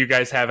if you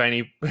guys have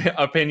any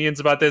opinions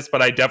about this,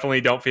 but I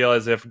definitely don't feel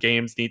as if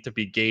games need to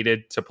be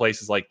gated to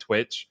places like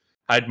Twitch.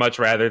 I'd much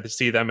rather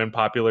see them in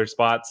popular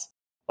spots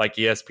like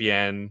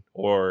ESPN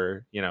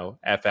or,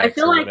 FX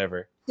or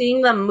whatever.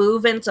 Seeing them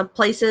move into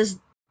places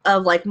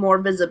of like more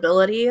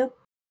visibility,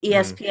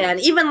 ESPN,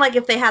 even like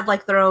if they had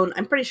like their own,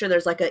 I'm pretty sure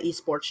there's like a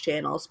esports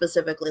channel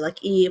specifically, like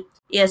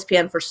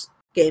ESPN for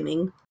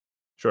gaming.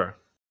 Sure.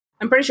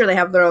 I'm pretty sure they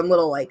have their own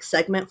little like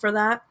segment for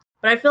that.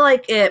 But I feel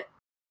like because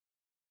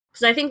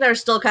I think there's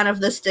still kind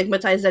of this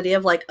stigmatized idea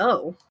of like,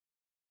 oh,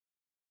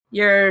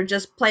 you're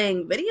just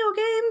playing video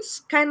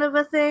games kind of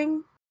a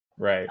thing.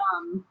 Right.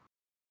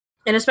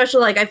 And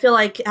especially like I feel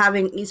like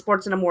having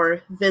esports in a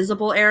more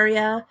visible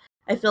area,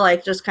 I feel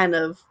like just kind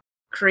of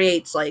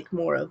creates like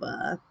more of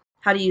a,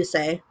 how do you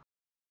say,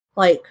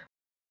 like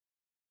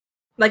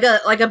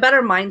a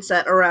better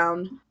mindset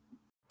around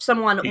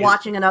someone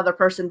watching another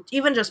person,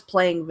 even just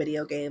playing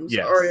video games,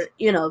 or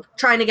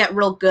trying to get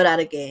real good at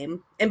a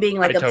game and being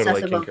like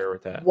obsessive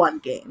of one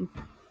game.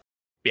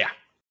 Yeah.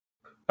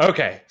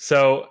 Okay,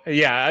 so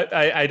yeah,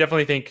 I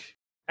definitely think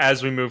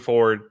as we move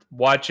forward,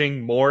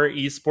 watching more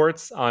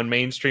esports on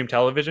mainstream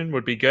television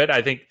would be good.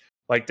 I think,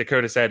 like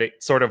Dakota said,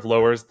 it sort of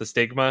lowers the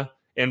stigma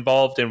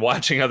involved in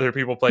watching other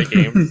people play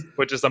games,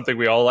 which is something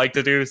we all like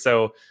to do.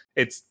 So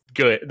it's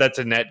good. That's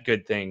a net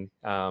good thing.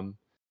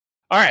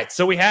 All right,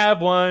 so we have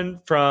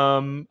one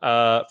from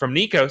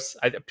Nikos,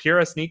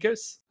 Puris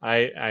Nikos.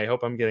 I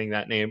hope I'm getting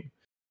that name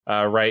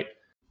right.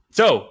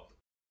 So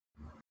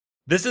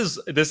this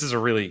is a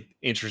really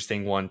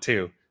interesting one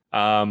too.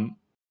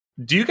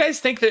 Do you guys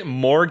think that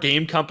more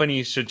game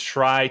companies should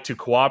try to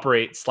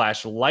cooperate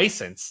 /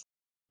 license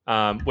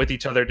with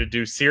each other to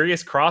do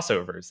serious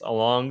crossovers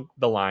along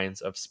the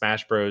lines of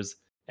Smash Bros.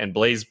 And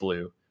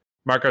BlazBlue?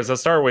 Marcos, I'll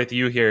start with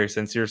you here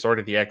since you're sort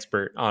of the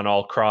expert on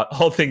all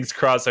things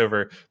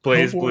crossover.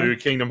 BlazBlue,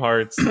 Kingdom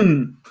Hearts,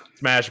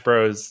 Smash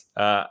Bros.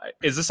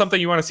 Is this something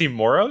you want to see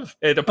more of?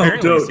 It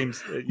apparently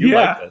seems you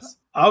like this.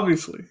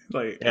 Obviously.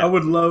 I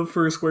would love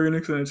for Square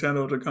Enix and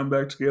Nintendo to come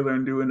back together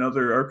and do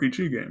another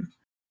RPG game.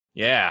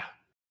 Yeah.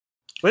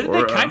 But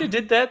they kind of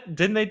did that,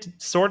 didn't they?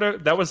 Sort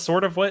of. That was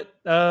sort of what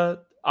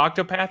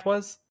Octopath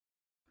was?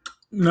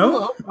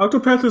 No.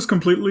 Octopath is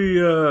completely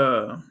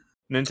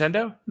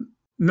Nintendo?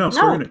 No,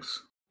 Square Enix.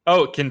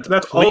 Oh,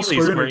 that's all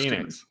Square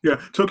Enix. Yeah,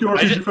 Tokyo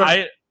RPG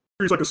 5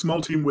 is like a small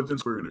team within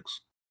Square Enix.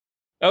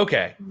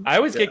 Okay. I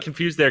always get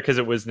confused there because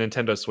it was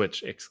Nintendo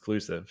Switch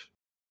exclusive.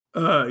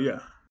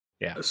 Yeah.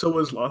 Yeah. So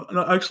was Lost.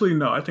 No, actually,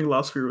 no. I think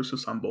Lost Sphere was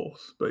just on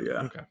both. But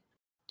yeah. Okay.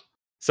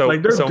 So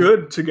they're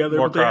good together,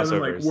 but they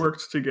haven't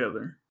worked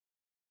together.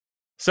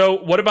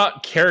 So what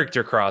about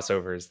character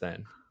crossovers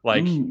then?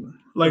 Like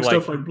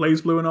stuff like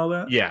BlazBlue and all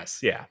that? Yes,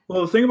 yeah.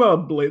 Well, the thing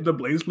about the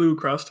BlazBlue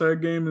cross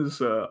tag game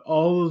is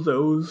all of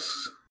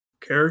those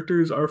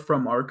characters are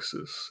from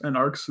ArcSys, and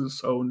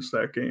ArcSys owns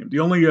that game. The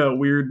only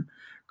weird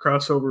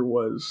crossover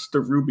was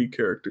the Ruby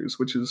characters,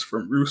 which is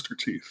from Rooster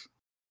Teeth.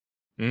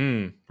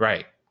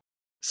 Right.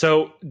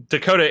 So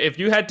Dakota, if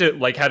you had to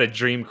had a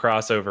dream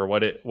crossover,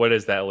 what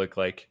does that look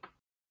like?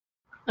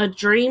 A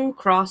dream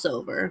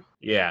crossover.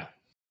 Yeah.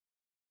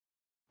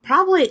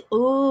 Probably,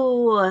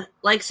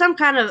 like some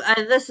kind of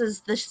this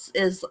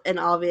is an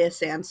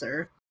obvious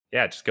answer.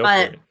 Yeah, just go for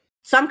it.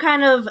 Some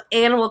kind of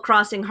Animal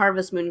Crossing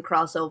Harvest Moon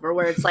crossover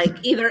where it's like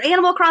either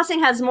Animal Crossing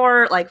has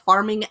more like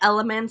farming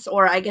elements,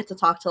 or I get to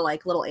talk to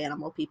like little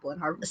animal people in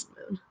Harvest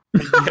Moon.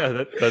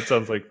 Yeah, that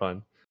sounds like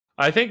fun.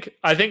 I think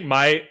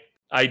my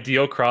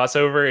ideal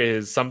crossover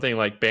is something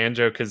like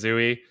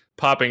Banjo-Kazooie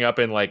popping up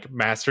in like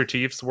Master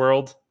Chief's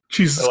world.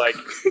 Jesus. So,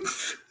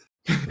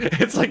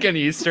 it's like an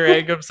Easter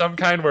egg of some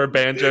kind where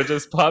Banjo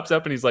just pops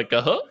up and he's like,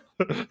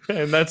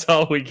 and that's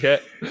all we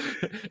get.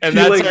 And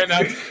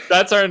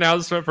that's our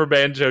announcement for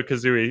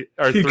Banjo-Kazooie.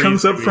 He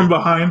comes up from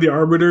behind the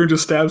Arbiter and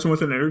just stabs him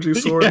with an energy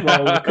sword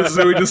while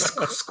Kazooie just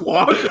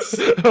squawks.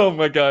 Oh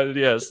my god,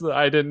 yes.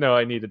 I didn't know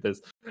I needed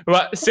this.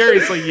 But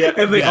seriously, yeah.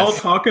 And they all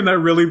talk in that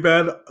really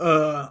bad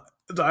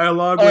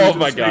dialogue. Oh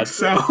my god.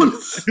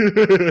 Sounds.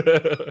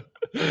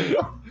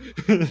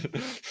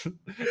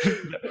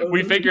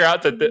 We figure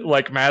out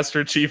that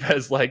Master Chief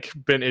has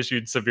been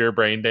issued severe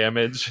brain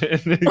damage, and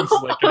he's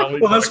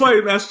well, that's why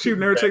Master Chief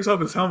never takes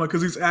off his helmet,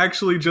 because he's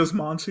actually just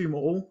Monty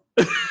Mole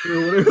or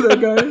whatever that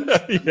guy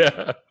is.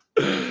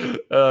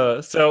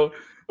 Yeah. So,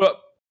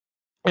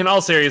 in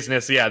all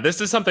seriousness, yeah,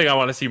 this is something I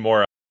want to see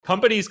more of.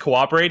 Companies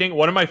cooperating.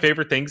 One of my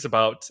favorite things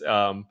about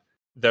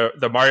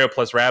the Mario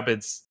plus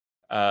Rabbids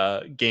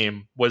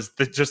game was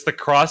just the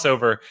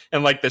crossover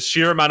and the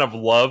sheer amount of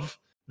love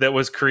that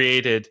was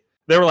created.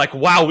 They were like,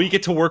 wow, we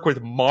get to work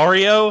with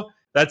Mario?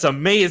 That's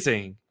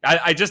amazing.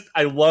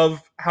 I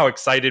love how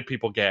excited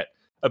people get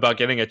about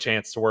getting a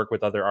chance to work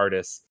with other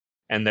artists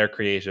and their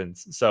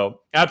creations. So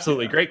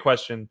absolutely, great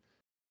question.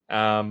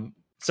 So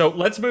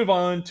let's move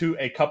on to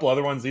a couple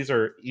other ones. These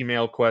are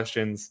email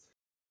questions.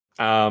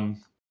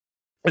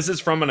 This is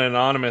from an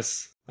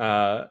anonymous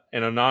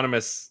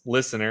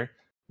listener.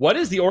 What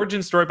is the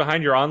origin story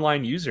behind your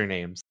online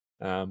usernames?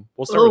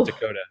 We'll start with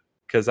Dakota,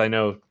 because I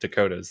know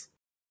Dakota's.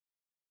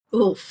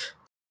 Oof.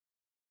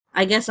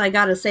 I guess I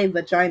gotta say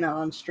vagina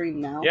on stream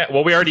now. Yeah,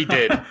 well, we already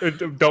did.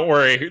 Don't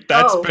worry.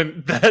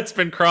 That's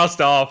been crossed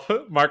off.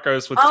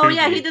 Marcos with 2B.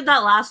 Yeah, he did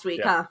that last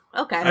week, huh?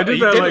 Okay. I did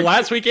that it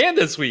last week and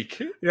this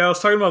week. Yeah, I was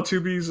talking about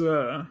 2B's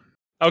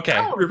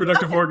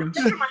reproductive organs.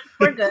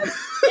 We're good.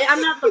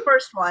 I'm not the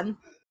first one.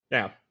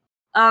 Yeah.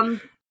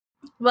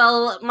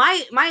 Well,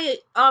 my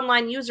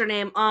online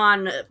username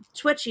on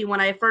Twitchy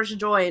when I first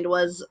joined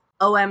was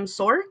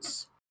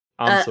OM_Sorts.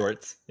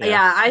 OM_Sorts.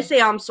 Yeah, I say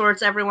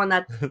OM_Sorts. Everyone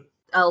that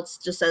else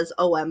just says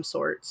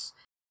OM_Sorts.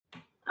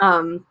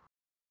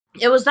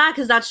 It was that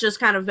because that's just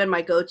kind of been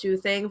my go-to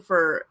thing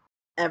for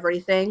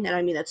everything, and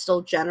I mean it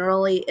still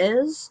generally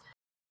is.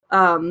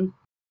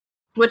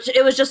 Which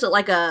it was just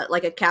like a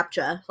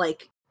CAPTCHA,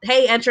 like,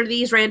 hey, enter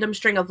these random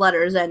string of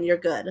letters and you're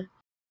good.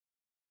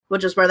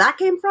 Which is where that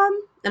came from,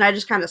 and I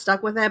just kind of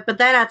stuck with it. But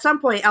then at some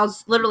point,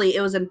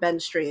 it was in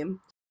Ben's stream.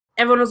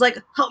 Everyone was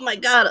like, oh my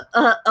god,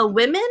 a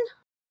women?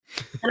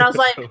 And I was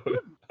like,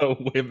 a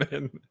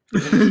women.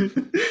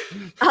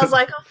 I was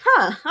like,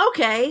 huh,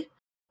 okay.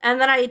 And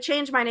then I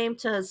changed my name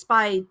to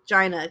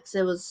Spygina, because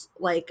it was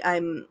like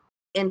I'm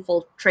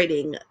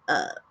infiltrating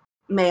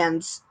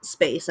man's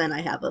space and I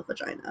have a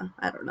vagina.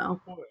 I don't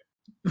know.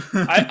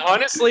 I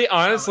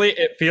honestly,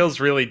 it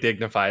feels really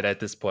dignified at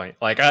this point.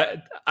 Like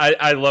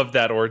I love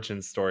that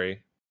origin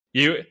story.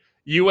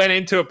 You went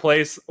into a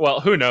place.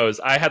 Well, who knows?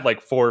 I had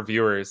like 4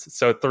 viewers,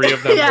 so 3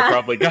 of them were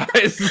probably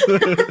guys.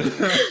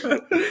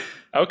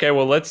 Okay,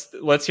 well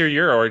let's hear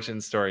your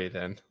origin story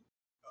then.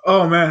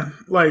 Oh man,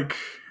 like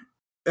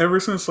ever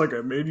since like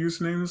I made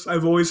usernames,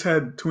 I've always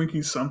had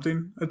Twinkie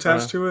something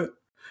attached to it.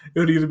 It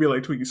would either be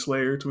like Twinkie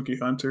Slayer, Twinkie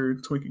Hunter,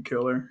 Twinkie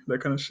Killer, that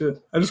kind of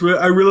shit. I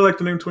really like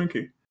the name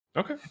Twinkie.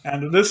 Okay.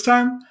 And this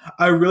time,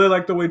 I really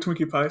like the way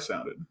Twinkie Pie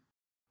sounded.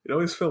 It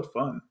always felt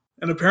fun.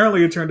 And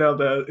apparently it turned out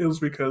that it was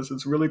because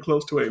it's really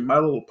close to a My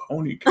Little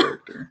Pony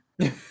character.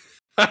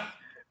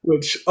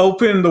 Which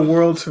opened the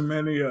world to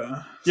many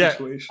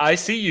situations. I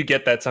see you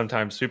get that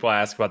sometimes. People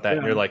ask about that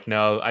and you're like,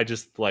 no, I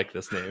just like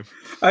this name.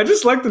 I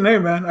just like the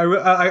name, man.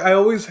 I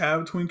always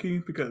have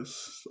Twinkie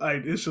because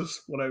it's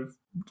just what I've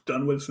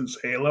done with since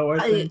Halo, I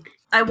think.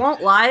 I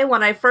won't lie,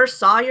 when I first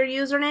saw your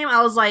username,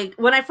 I was like,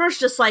 when I first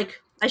just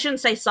like, I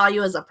shouldn't say saw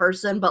you as a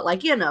person, but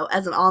like,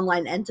 as an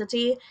online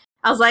entity,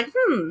 I was like,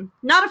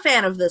 not a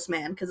fan of this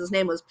man, because his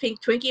name was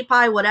Pink Twinkie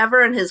Pie,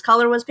 whatever, and his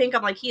color was pink.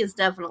 I'm like, he is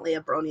definitely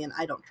a brony, and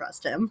I don't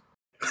trust him.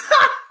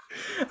 I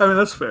mean,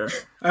 that's fair.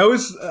 I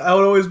would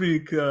always be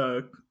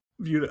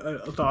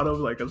thought of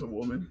like as a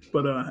woman,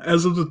 but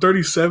as of the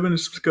 37,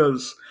 it's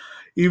because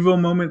Evo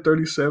Moment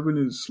 37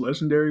 is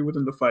legendary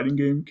within the fighting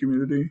game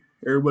community.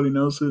 Everybody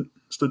knows it.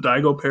 It's the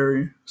Daigo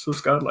parry, so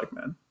it's godlike,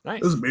 man.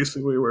 Nice. This is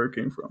basically where it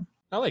came from.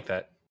 I like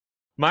that.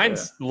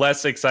 Mine's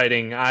less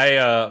exciting.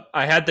 I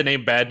had the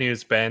name Bad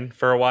News Ben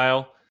for a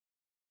while,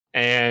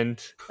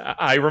 and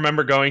I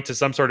remember going to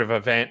some sort of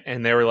event,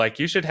 and they were like,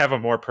 "You should have a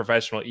more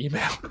professional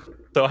email."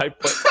 So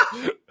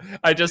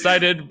I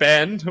decided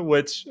Ben,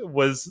 which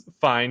was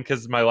fine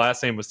because my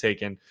last name was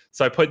taken.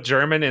 So I put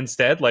German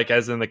instead, like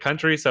as in the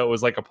country. So it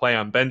was like a play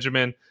on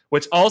Benjamin,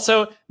 which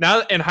also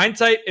now in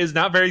hindsight is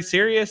not very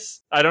serious.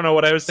 I don't know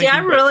what I was thinking. See,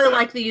 I really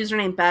like the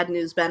username Bad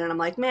News Ben, and I'm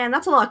like, man,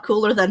 that's a lot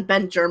cooler than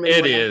Ben German.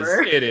 It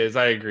is.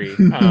 I agree.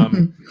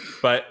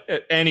 But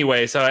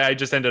anyway, so I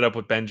just ended up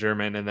with Ben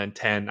German, and then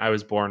 10. I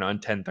was born on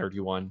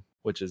 10/31,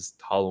 which is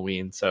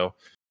Halloween. So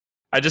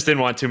I just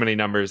didn't want too many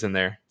numbers in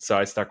there, so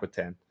I stuck with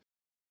 10.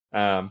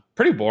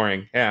 Pretty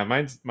boring. Yeah,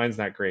 mine's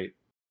not great.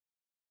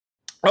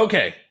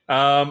 Okay,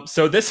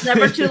 so this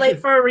never too late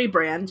for a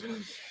rebrand.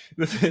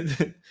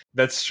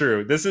 That's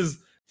true. This is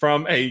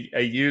from a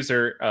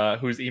user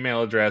whose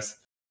email address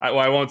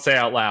I won't say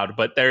out loud,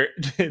 but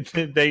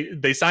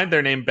they signed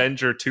their name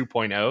Benger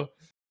 2.0.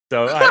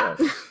 So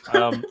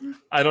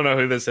I don't know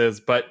who this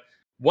is, but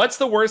what's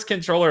the worst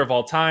controller of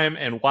all time,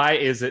 and why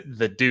is it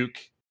the Duke,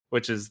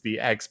 which is the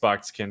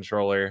Xbox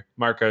controller?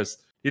 Marcos,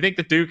 do you think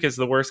the Duke is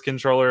the worst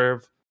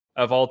controller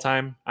of all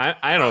time?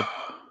 I don't.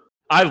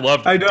 I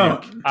love the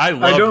Duke. I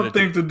don't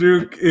think the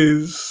Duke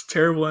is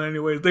terrible in any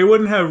way. They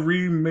wouldn't have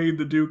remade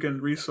the Duke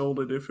and resold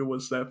it if it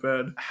was that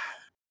bad.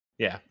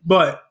 Yeah.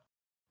 But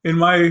in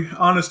my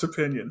honest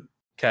opinion,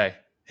 okay,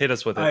 hit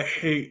us with it. I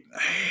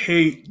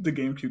hate the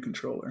GameCube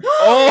controller.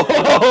 Oh!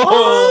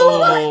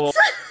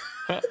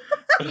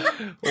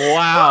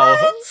 Wow.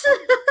 What?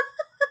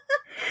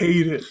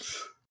 Hate it.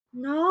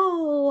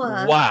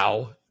 No.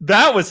 Wow.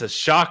 That was a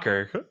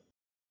shocker.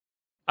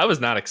 I was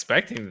not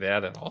expecting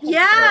that at all.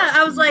 Yeah,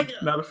 I was like,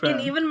 not a fan.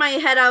 Even in my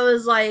head, I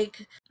was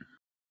like,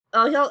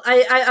 oh,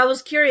 I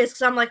was curious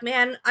because I'm like,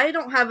 man, I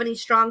don't have any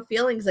strong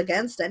feelings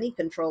against any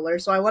controller,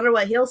 so I wonder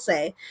what he'll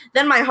say.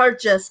 Then my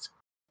heart just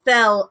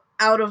fell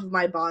out of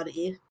my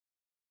body.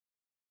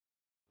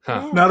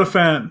 Huh. Yeah. Not a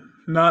fan.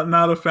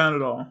 Not a fan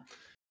at all.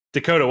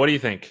 Dakota, what do you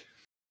think?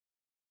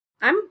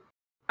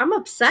 I'm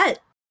upset.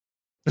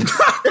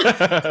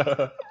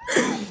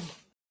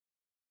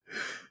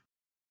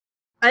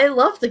 I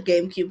love the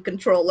GameCube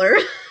controller.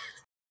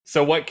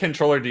 So what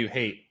controller do you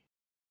hate?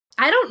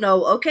 I don't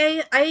know.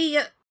 Okay,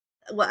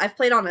 I've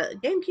played on a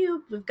GameCube.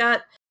 We've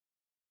got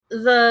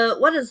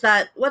what is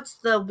that? What's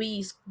the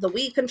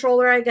Wii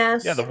controller? I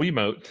guess. Yeah, the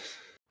Wiimote.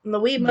 The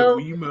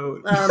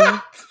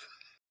Wiimote.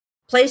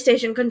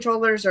 PlayStation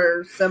controllers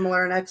are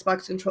similar, and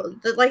Xbox controllers.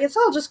 Like it's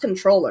all just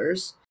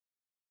controllers.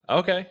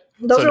 Okay.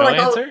 Those so are no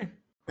like answer?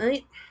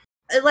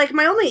 Like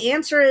my only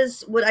answer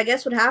would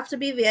have to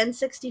be the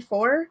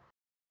N64.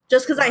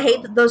 Just because I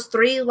hate those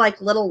 3 like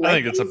little. I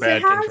think it's a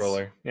bad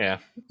controller. Yeah.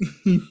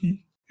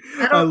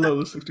 I love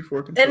the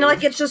 64 controller. And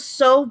like it's just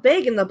so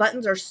big, and the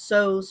buttons are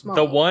so small.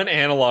 The one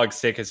analog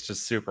stick is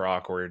just super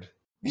awkward.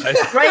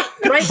 right.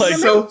 Like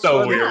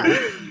so weird.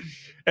 Yeah.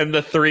 And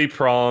the 3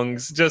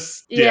 prongs,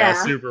 just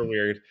super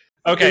weird.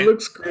 Okay, it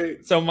looks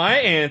great. So my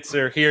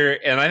answer here,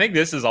 and I think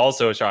this is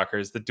also a shocker,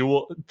 is the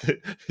Dual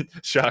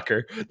Shock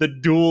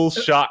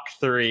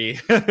 3.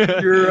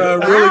 You're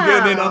really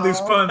getting in on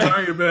these puns,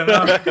 aren't you, Ben?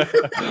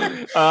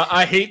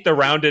 I hate the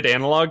rounded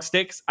analog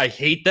sticks. I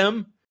hate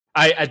them.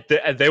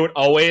 They would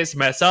always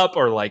mess up,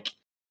 or like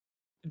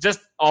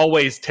just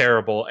always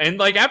terrible. And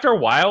like after a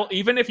while,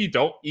 even if you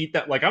don't eat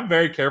that, like I'm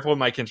very careful with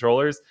my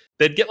controllers,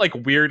 they'd get like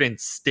weird and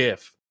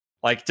stiff,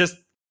 like just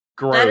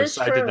gross.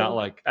 I did not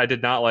like the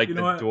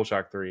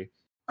DualShock 3.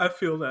 I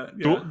feel that.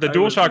 Yeah, the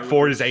DualShock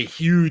 4 is a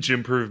huge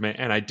improvement,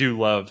 and I do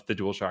love the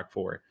DualShock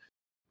 4.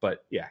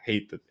 But yeah,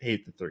 hate the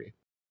 3.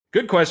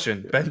 Good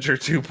question, Benjer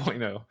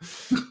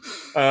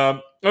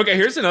 2.0. Okay,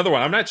 here's another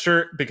one. I'm not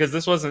sure because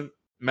this wasn't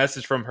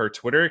message from her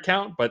Twitter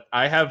account, but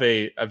I have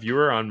a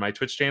viewer on my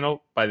Twitch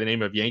channel by the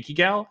name of Yankee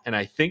Gal, and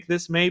I think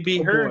this may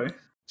be her. Boy.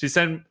 She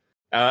sent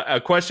a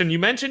question. You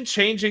mentioned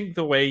changing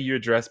the way you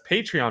address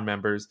Patreon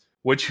members.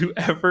 Would you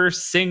ever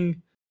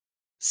sing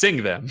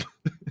them?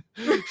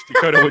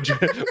 Dakota, would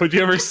you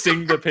ever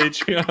sing the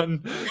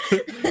Patreon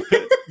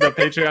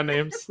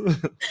names?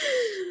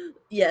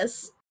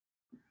 Yes.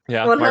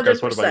 Yeah, 100%.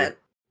 Marcos, what about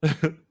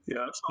you?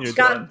 Yeah,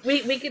 Scott,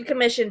 we could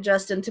commission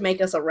Justin to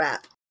make us a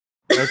rap.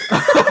 Okay.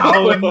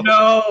 Oh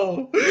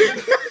no!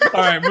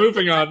 All right,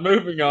 moving on.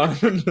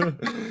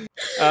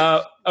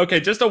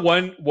 Okay, just a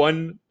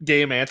one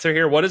game answer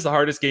here. What is the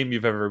hardest game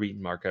you've ever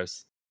beaten,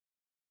 Marcos?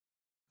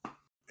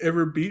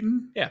 Ever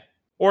beaten? Yeah,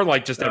 or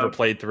like just ever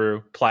played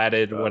through,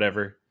 platted,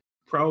 whatever.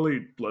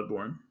 Probably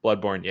Bloodborne.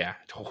 Bloodborne, yeah.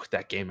 Oh,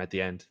 that game at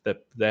the end, the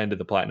end of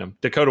the platinum.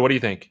 Dakota, what do you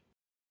think?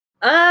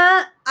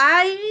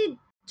 I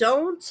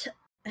don't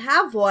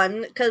have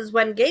one because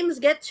when games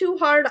get too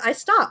hard, I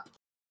stop.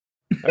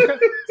 Okay.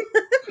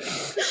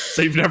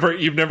 So you've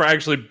never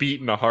actually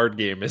beaten a hard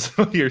game, is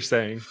what you're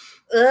saying?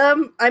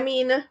 I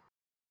mean,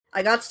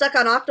 I got stuck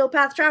on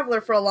Octopath Traveler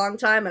for a long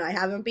time, and I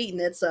haven't beaten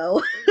it.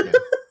 So,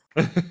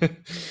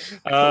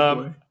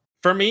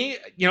 for me,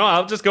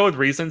 I'll just go with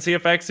recency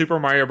effect. Super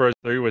Mario Bros.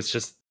 3 was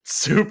just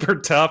super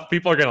tough.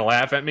 People are gonna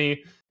laugh at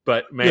me,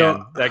 but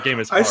man, that game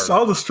is hard. I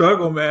saw the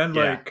struggle, man.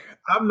 Yeah. Like,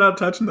 I'm not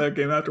touching that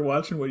game after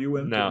watching what you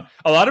went through. No,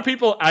 a lot of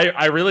people,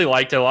 I really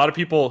liked it. A lot of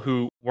people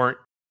who weren't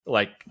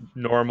like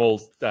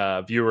normal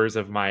viewers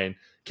of mine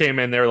came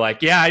in. They're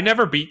like, yeah, I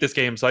never beat this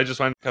game, so I just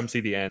wanted to come see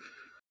the end.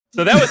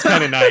 So that was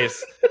kind of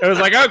nice. It was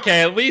like,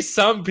 okay, at least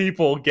some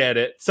people get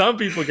it. Some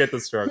people get the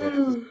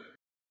struggle.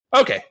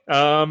 Okay.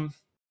 That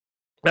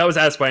was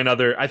asked by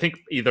another, I think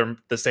either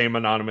the same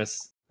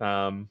anonymous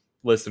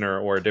listener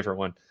or a different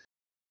one.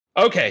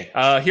 Okay.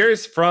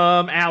 Here's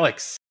from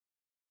Alex.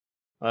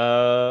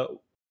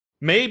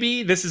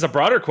 Maybe this is a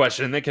broader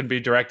question that can be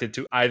directed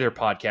to either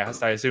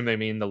podcast. I assume they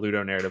mean the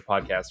Ludo Narrative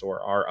podcast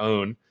or our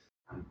own.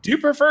 Do you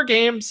prefer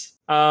games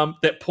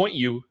that point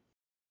you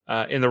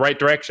in the right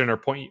direction or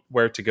point you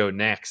where to go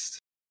next,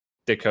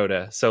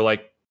 Dakota? So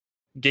like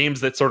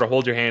games that sort of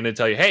hold your hand and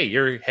tell you, hey,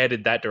 you're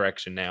headed that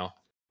direction now.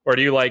 Or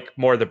do you like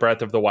more the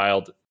Breath of the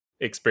Wild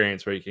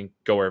experience where you can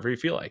go wherever you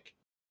feel like?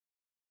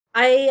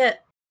 I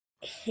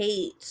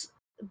hate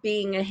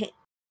being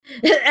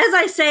as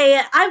I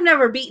say, I've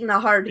never beaten a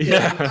hard game.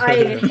 Yeah.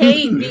 I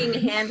hate being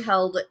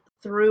handheld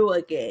through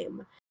a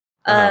game.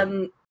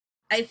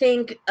 I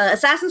think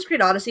Assassin's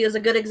Creed Odyssey is a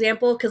good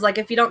example because, like,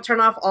 if you don't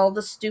turn off all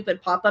the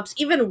stupid pop-ups,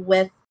 even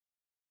with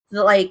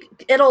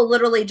it'll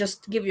literally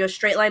just give you a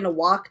straight line to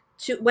walk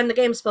to when the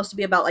game's supposed to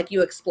be about like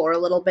you explore a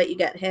little bit, you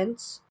get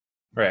hints.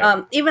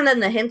 Right. Even then,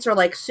 the hints are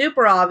like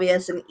super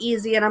obvious and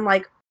easy, and I'm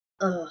like,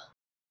 ugh.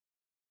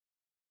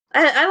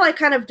 I like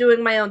kind of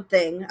doing my own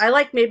thing. I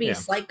like maybe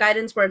slight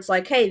guidance where it's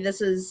like, hey, this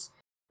is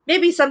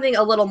maybe something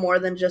a little more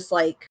than just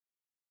like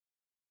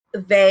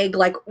vague,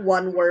 like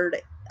one word.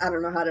 I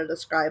don't know how to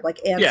describe,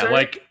 like answer. Yeah,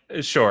 like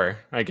sure,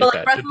 I get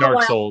that. The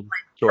Dark Souls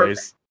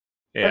choice.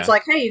 Yeah. It's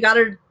like, hey, you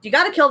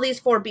gotta kill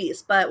these 4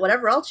 beasts, but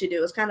whatever else you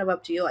do is kind of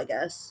up to you, I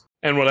guess.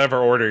 And whatever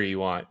order you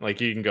want,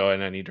 like you can go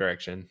in any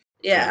direction.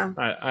 Yeah.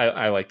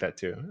 I like that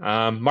too.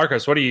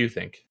 Marcos, what do you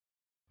think?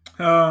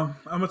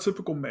 I'm a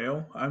typical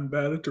male. I'm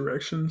bad at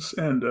directions,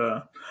 and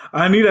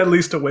I need at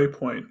least a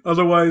waypoint.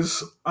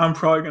 Otherwise, I'm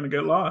probably going to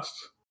get lost.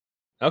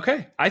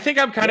 Okay. I think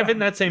I'm kind of in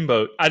that same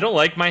boat. I don't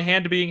like my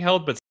hand being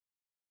held, but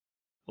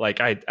like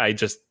I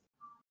just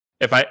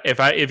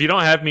if you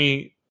don't have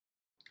me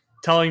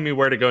telling me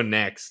where to go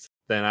next,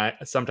 then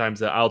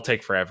I'll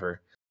take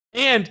forever.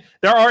 And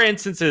there are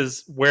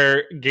instances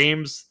where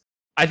games,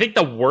 I think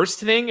the worst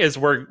thing is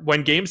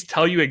when games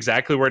tell you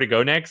exactly where to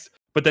go next,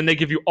 but then they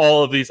give you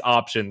all of these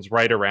options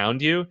right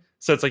around you.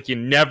 So it's like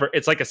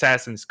it's like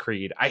Assassin's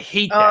Creed. I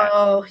hate that.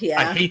 Oh, yeah.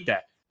 I hate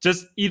that.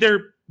 Just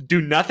either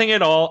do nothing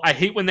at all. I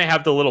hate when they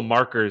have the little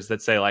markers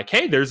that say like,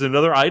 hey, there's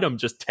another item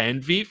just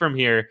 10 feet from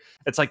here.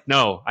 It's like,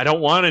 no, I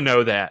don't want to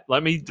know that.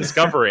 Let me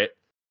discover it.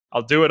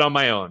 I'll do it on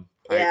my own.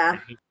 Yeah.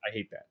 I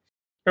hate that.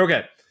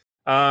 Okay.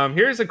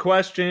 Here's a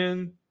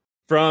question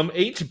from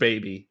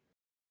H-Baby.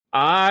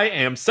 I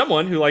am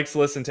someone who likes to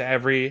listen to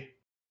every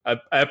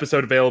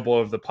episode available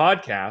of the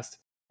podcast.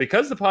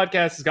 Because the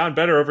podcast has gotten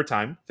better over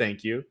time,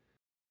 thank you.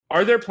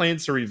 Are there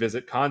plans to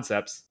revisit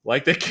concepts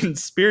like the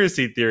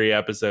conspiracy theory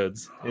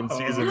episodes in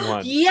season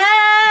 1?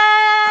 Yes!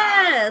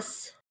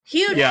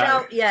 Huge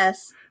shout,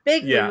 yes.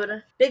 Big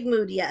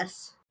mood,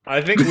 yes.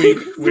 I think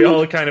we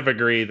all kind of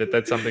agree that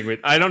that's something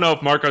I don't know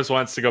if Marcos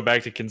wants to go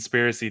back to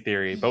conspiracy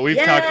theory, but we've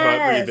talked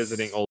about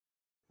revisiting old.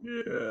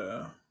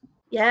 Yeah.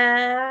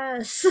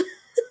 Yes.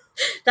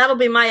 That'll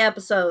be my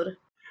episode.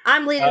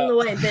 I'm leading the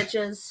way,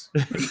 bitches.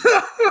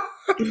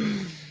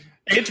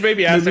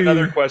 H-Baby asked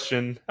another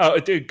question. Oh,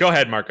 dude, go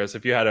ahead, Marcos,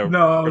 if you had a...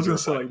 No, I was going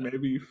to say, like,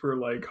 maybe for,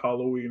 like,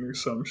 Halloween or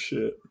some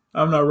shit.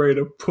 I'm not ready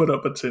to put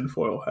up a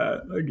tinfoil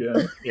hat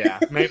again. Yeah,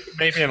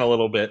 maybe in a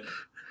little bit.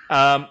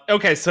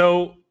 Okay,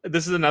 so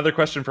this is another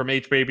question from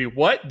H-Baby.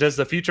 What does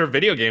the future of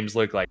video games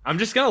look like? I'm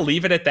just going to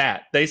leave it at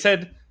that. They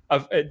said,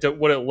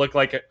 would it look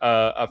like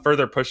a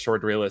further push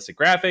toward realistic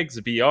graphics,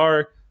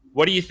 VR?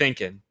 What are you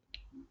thinking?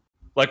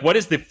 Like, what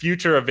does the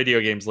future of video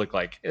games look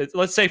like?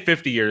 Let's say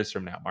 50 years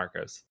from now,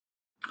 Marcos.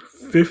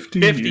 50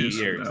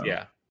 years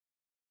yeah.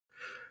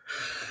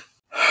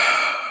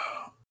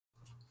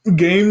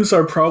 Games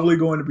are probably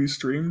going to be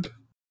streamed.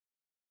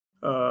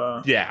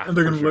 Yeah, and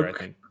they're going to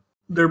look.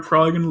 They're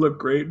probably going to look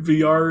great.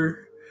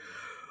 VR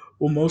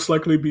will most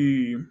likely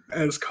be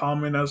as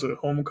common as a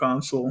home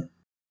console,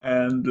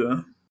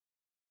 and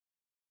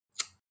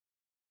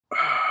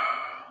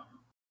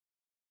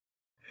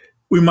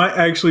we might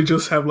actually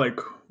just have like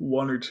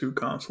 1 or 2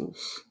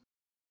 consoles.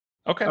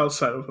 Okay.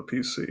 Outside of a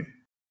PC.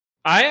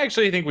 I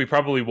actually think we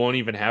probably won't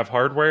even have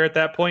hardware at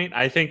that point.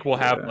 I think we'll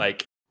have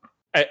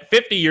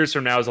 50 years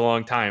from now is a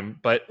long time,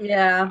 but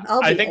yeah,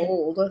 I think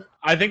old.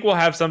 I think we'll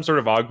have some sort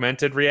of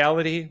augmented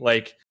reality.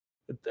 Like,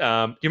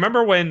 you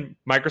remember when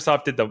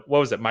Microsoft did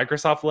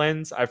Microsoft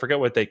Lens? I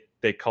forget what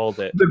they called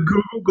it. The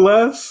Google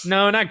Glass?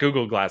 No, not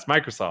Google Glass.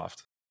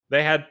 Microsoft.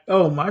 They had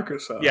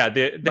Microsoft. Yeah,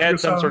 they had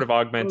some sort of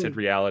augmented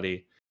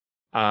reality.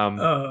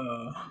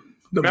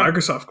 The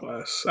Microsoft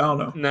Glass. I don't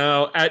know.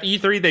 No, at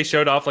E3 they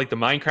showed off like the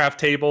Minecraft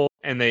table,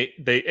 and they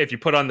if you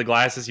put on the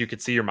glasses, you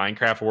could see your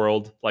Minecraft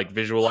world like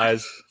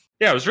visualized.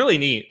 Yeah, it was really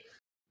neat.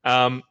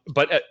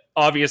 But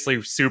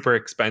obviously super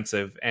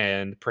expensive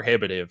and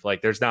prohibitive.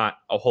 Like there's not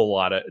a whole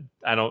lot of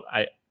I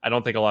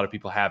don't think a lot of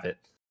people have it.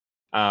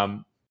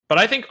 But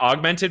I think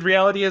augmented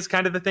reality is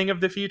kind of the thing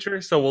of the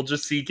future. So we'll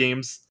just see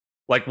games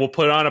like we'll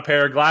put on a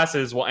pair of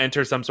glasses, we'll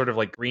enter some sort of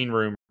like green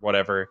room,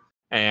 whatever.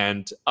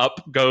 And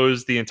up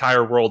goes the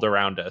entire world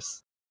around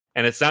us.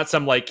 And it's not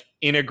some like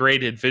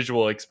integrated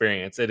visual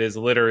experience. It is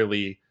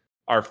literally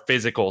our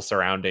physical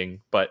surrounding,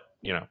 but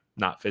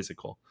not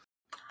physical.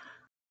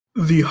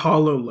 The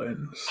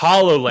HoloLens.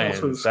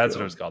 HoloLens. That's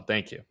what it was called.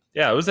 Thank you.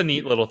 Yeah, it was a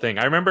neat little thing.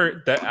 I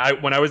remember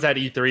that when I was at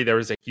E3, there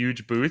was a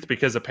huge booth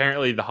because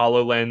apparently the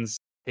HoloLens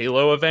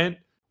Halo event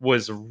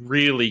was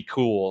really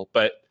cool,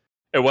 but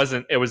it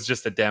wasn't. It was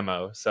just a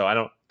demo. So I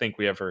don't think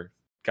we ever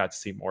got to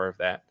see more of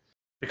that.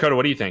 Dakota,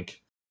 what do you think?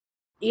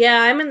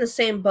 Yeah, I'm in the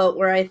same boat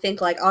where I think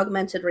like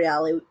augmented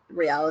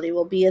reality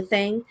will be a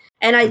thing.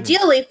 And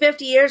ideally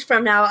 50 years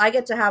from now, I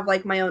get to have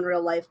like my own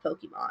real life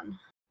Pokemon.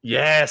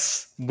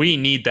 Yes, we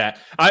need that.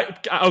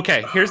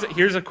 Okay,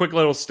 here's a quick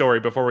little story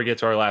before we get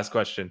to our last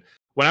question.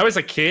 When I was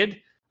a kid,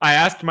 I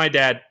asked my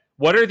dad,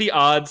 what are the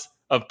odds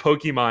of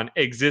Pokemon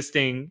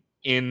existing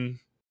in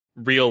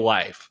real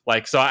life?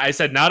 Like, so I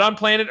said not on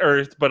planet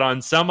Earth, but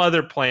on some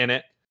other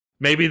planet,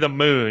 maybe the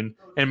moon.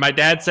 And my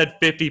dad said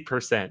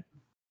 50%.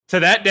 To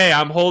that day,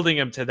 I'm holding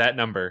him to that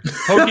number.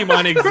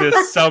 Pokemon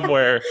exists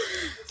somewhere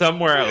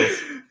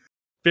else.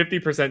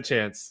 50%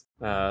 chance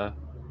that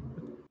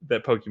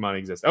Pokemon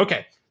exists.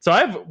 Okay, so I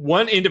have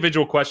one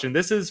individual question.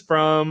 This is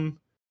from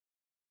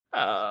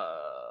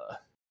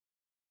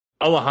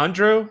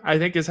Alejandro, I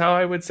think is how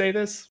I would say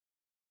this.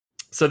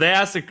 So they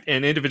asked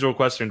an individual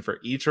question for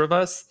each of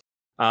us.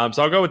 So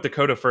I'll go with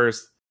Dakota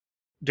first.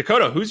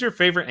 Dakota, who's your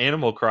favorite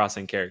Animal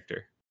Crossing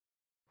character?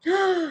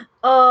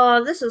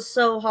 Oh, this is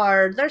so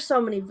hard. There's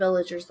so many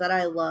villagers that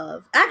I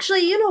love.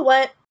 Actually, you know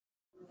what?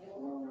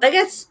 I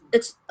guess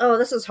it's... Oh,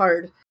 this is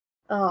hard.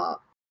 I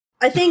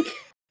think...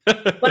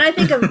 when I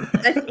think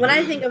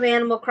of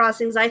Animal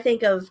Crossings, I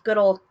think of good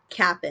old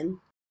Cap'n.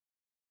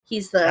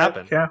 He's the...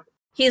 Cap'n? Yeah.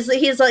 He's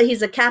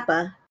a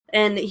Kappa.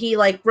 And he,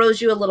 like, rows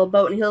you a little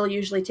boat, and he'll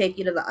usually take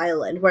you to the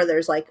island where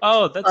there's, like,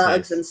 bugs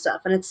nice. And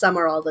stuff. And it's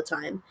summer all the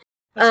time.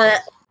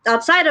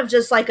 Outside of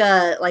just, like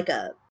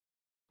a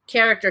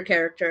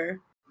character.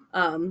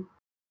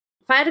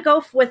 If I had to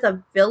go with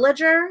a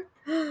villager,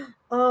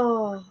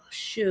 oh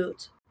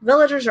shoot,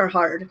 villagers are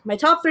hard. My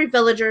top 3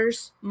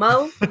 villagers: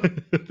 Mo,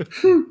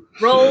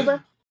 Rolled,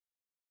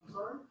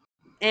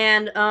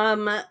 and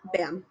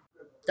Bam.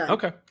 Done.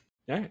 Okay.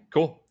 All right.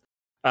 Cool.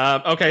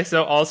 Okay.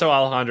 So also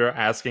Alejandro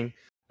asking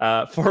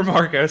for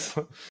Marcos,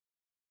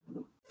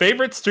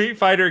 favorite Street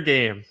Fighter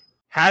game.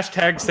 #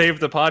 save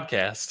the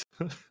podcast.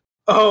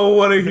 Oh,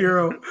 what a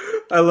hero!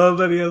 I love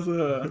that he has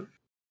the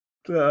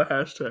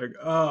hashtag.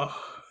 Oh,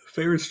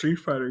 favorite Street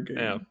Fighter game.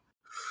 Yeah.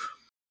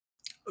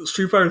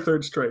 Street Fighter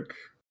Third Strike.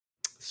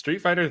 Street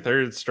Fighter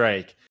Third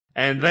Strike.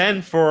 And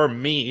then for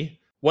me,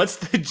 what's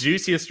the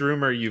juiciest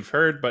rumor you've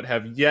heard but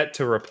have yet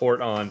to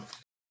report on?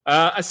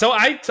 So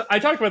I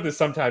talk about this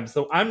sometimes.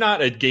 So I'm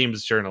not a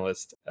games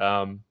journalist,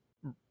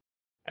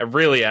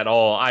 really at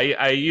all.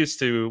 I used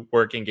to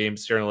work in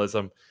games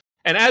journalism,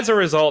 and as a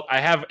result, I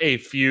have a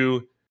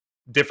few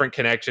different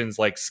connections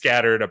like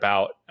scattered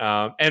about.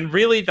 And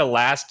really, the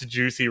last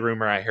juicy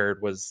rumor I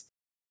heard was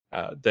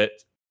that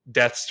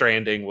Death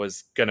Stranding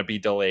was going to be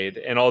delayed,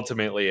 and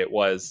ultimately it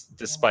was,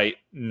 despite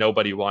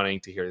nobody wanting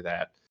to hear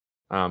that.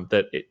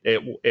 That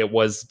it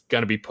was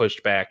going to be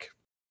pushed back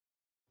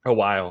a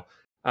while.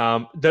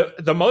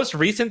 The most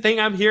recent thing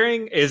I'm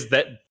hearing is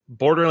that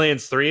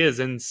Borderlands 3 is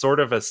in sort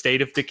of a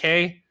state of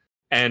decay,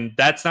 and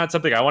that's not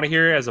something I want to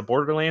hear as a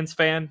Borderlands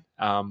fan.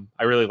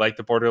 I really like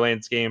the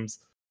Borderlands games,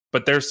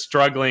 but they're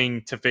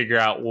struggling to figure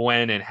out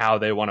when and how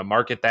they want to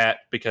market that,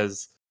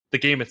 because the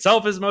game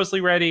itself is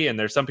mostly ready, and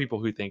there's some people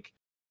who think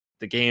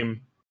the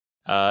game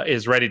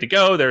is ready to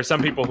go. There are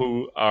some people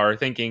who are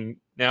thinking,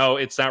 no,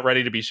 it's not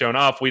ready to be shown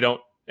off.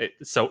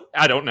 So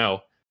I don't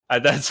know.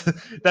 That's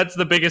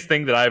the biggest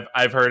thing that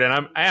I've heard,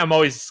 and I am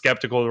always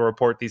skeptical to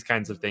report these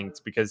kinds of things,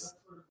 because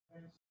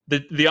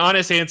the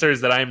honest answer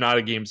is that I am not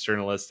a games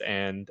journalist,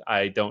 and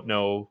I don't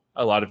know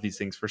a lot of these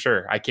things for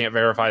sure. I can't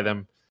verify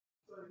them.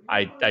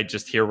 I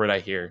just hear what I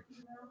hear.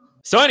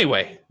 So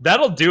anyway,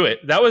 that'll do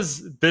it. That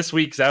was this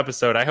week's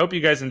episode. I hope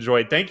you guys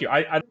enjoyed. Thank you.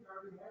 I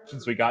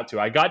got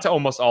to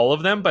almost all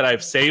of them, but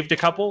I've saved a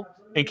couple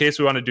in case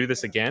we want to do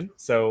this again.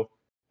 So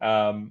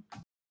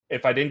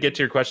if I didn't get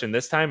to your question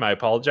this time, I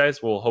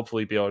apologize. We'll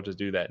hopefully be able to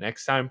do that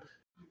next time.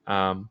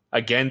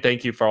 Again,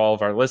 thank you for all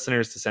of our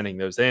listeners to sending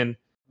those in.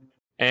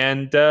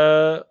 And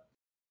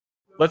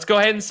let's go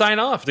ahead and sign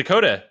off.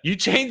 Dakota, you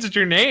changed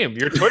your name,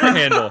 your Twitter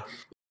handle.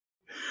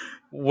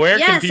 Where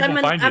can people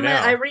find you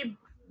now?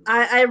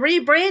 I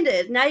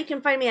rebranded. Now you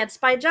can find me at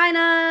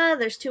Spygina.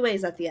 There's 2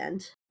 A's at the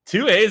end.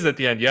 2 A's at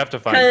the end. You have to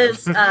find them.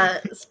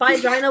 Because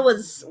Spygina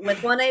was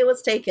with 1 A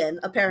was taken,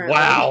 apparently.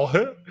 Wow.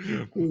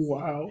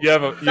 You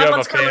have a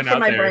fan out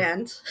my there.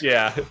 Brand.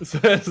 Yeah.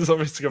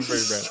 Somebody's coming for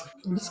your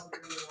brand.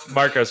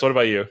 Marcos, what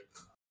about you?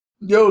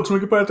 Yo,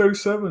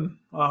 TwinkiePie37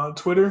 on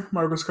Twitter.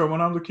 Marcos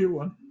Carmona, the cute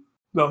one.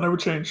 They'll never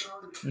change.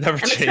 I'm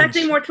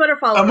expecting more Twitter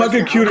followers. I might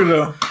get cuter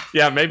though.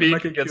 Yeah, maybe you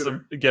can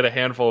get a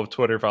handful of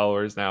Twitter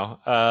followers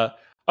now.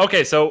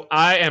 Okay, so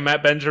I am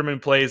at Benjamin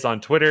Plays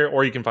on Twitter,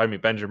 or you can find me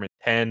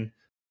Benjamin10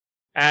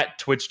 at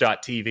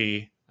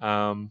twitch.tv.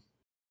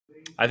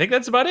 I think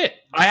that's about it.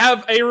 I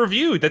have a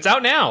review that's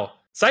out now.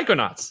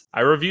 Psychonauts.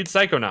 I reviewed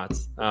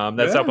Psychonauts.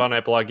 That's up on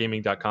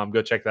epiloguegaming.com.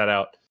 Go check that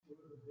out.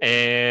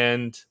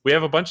 And we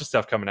have a bunch of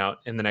stuff coming out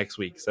in the next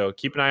week, so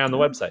keep an eye on the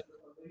website.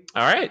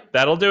 All right,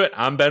 that'll do it.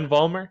 I'm Ben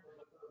Vollmer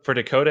for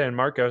Dakota and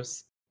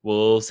Marcos.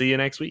 We'll see you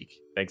next week.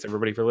 Thanks,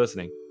 everybody, for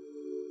listening.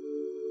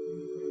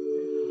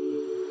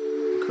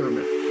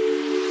 Kermit.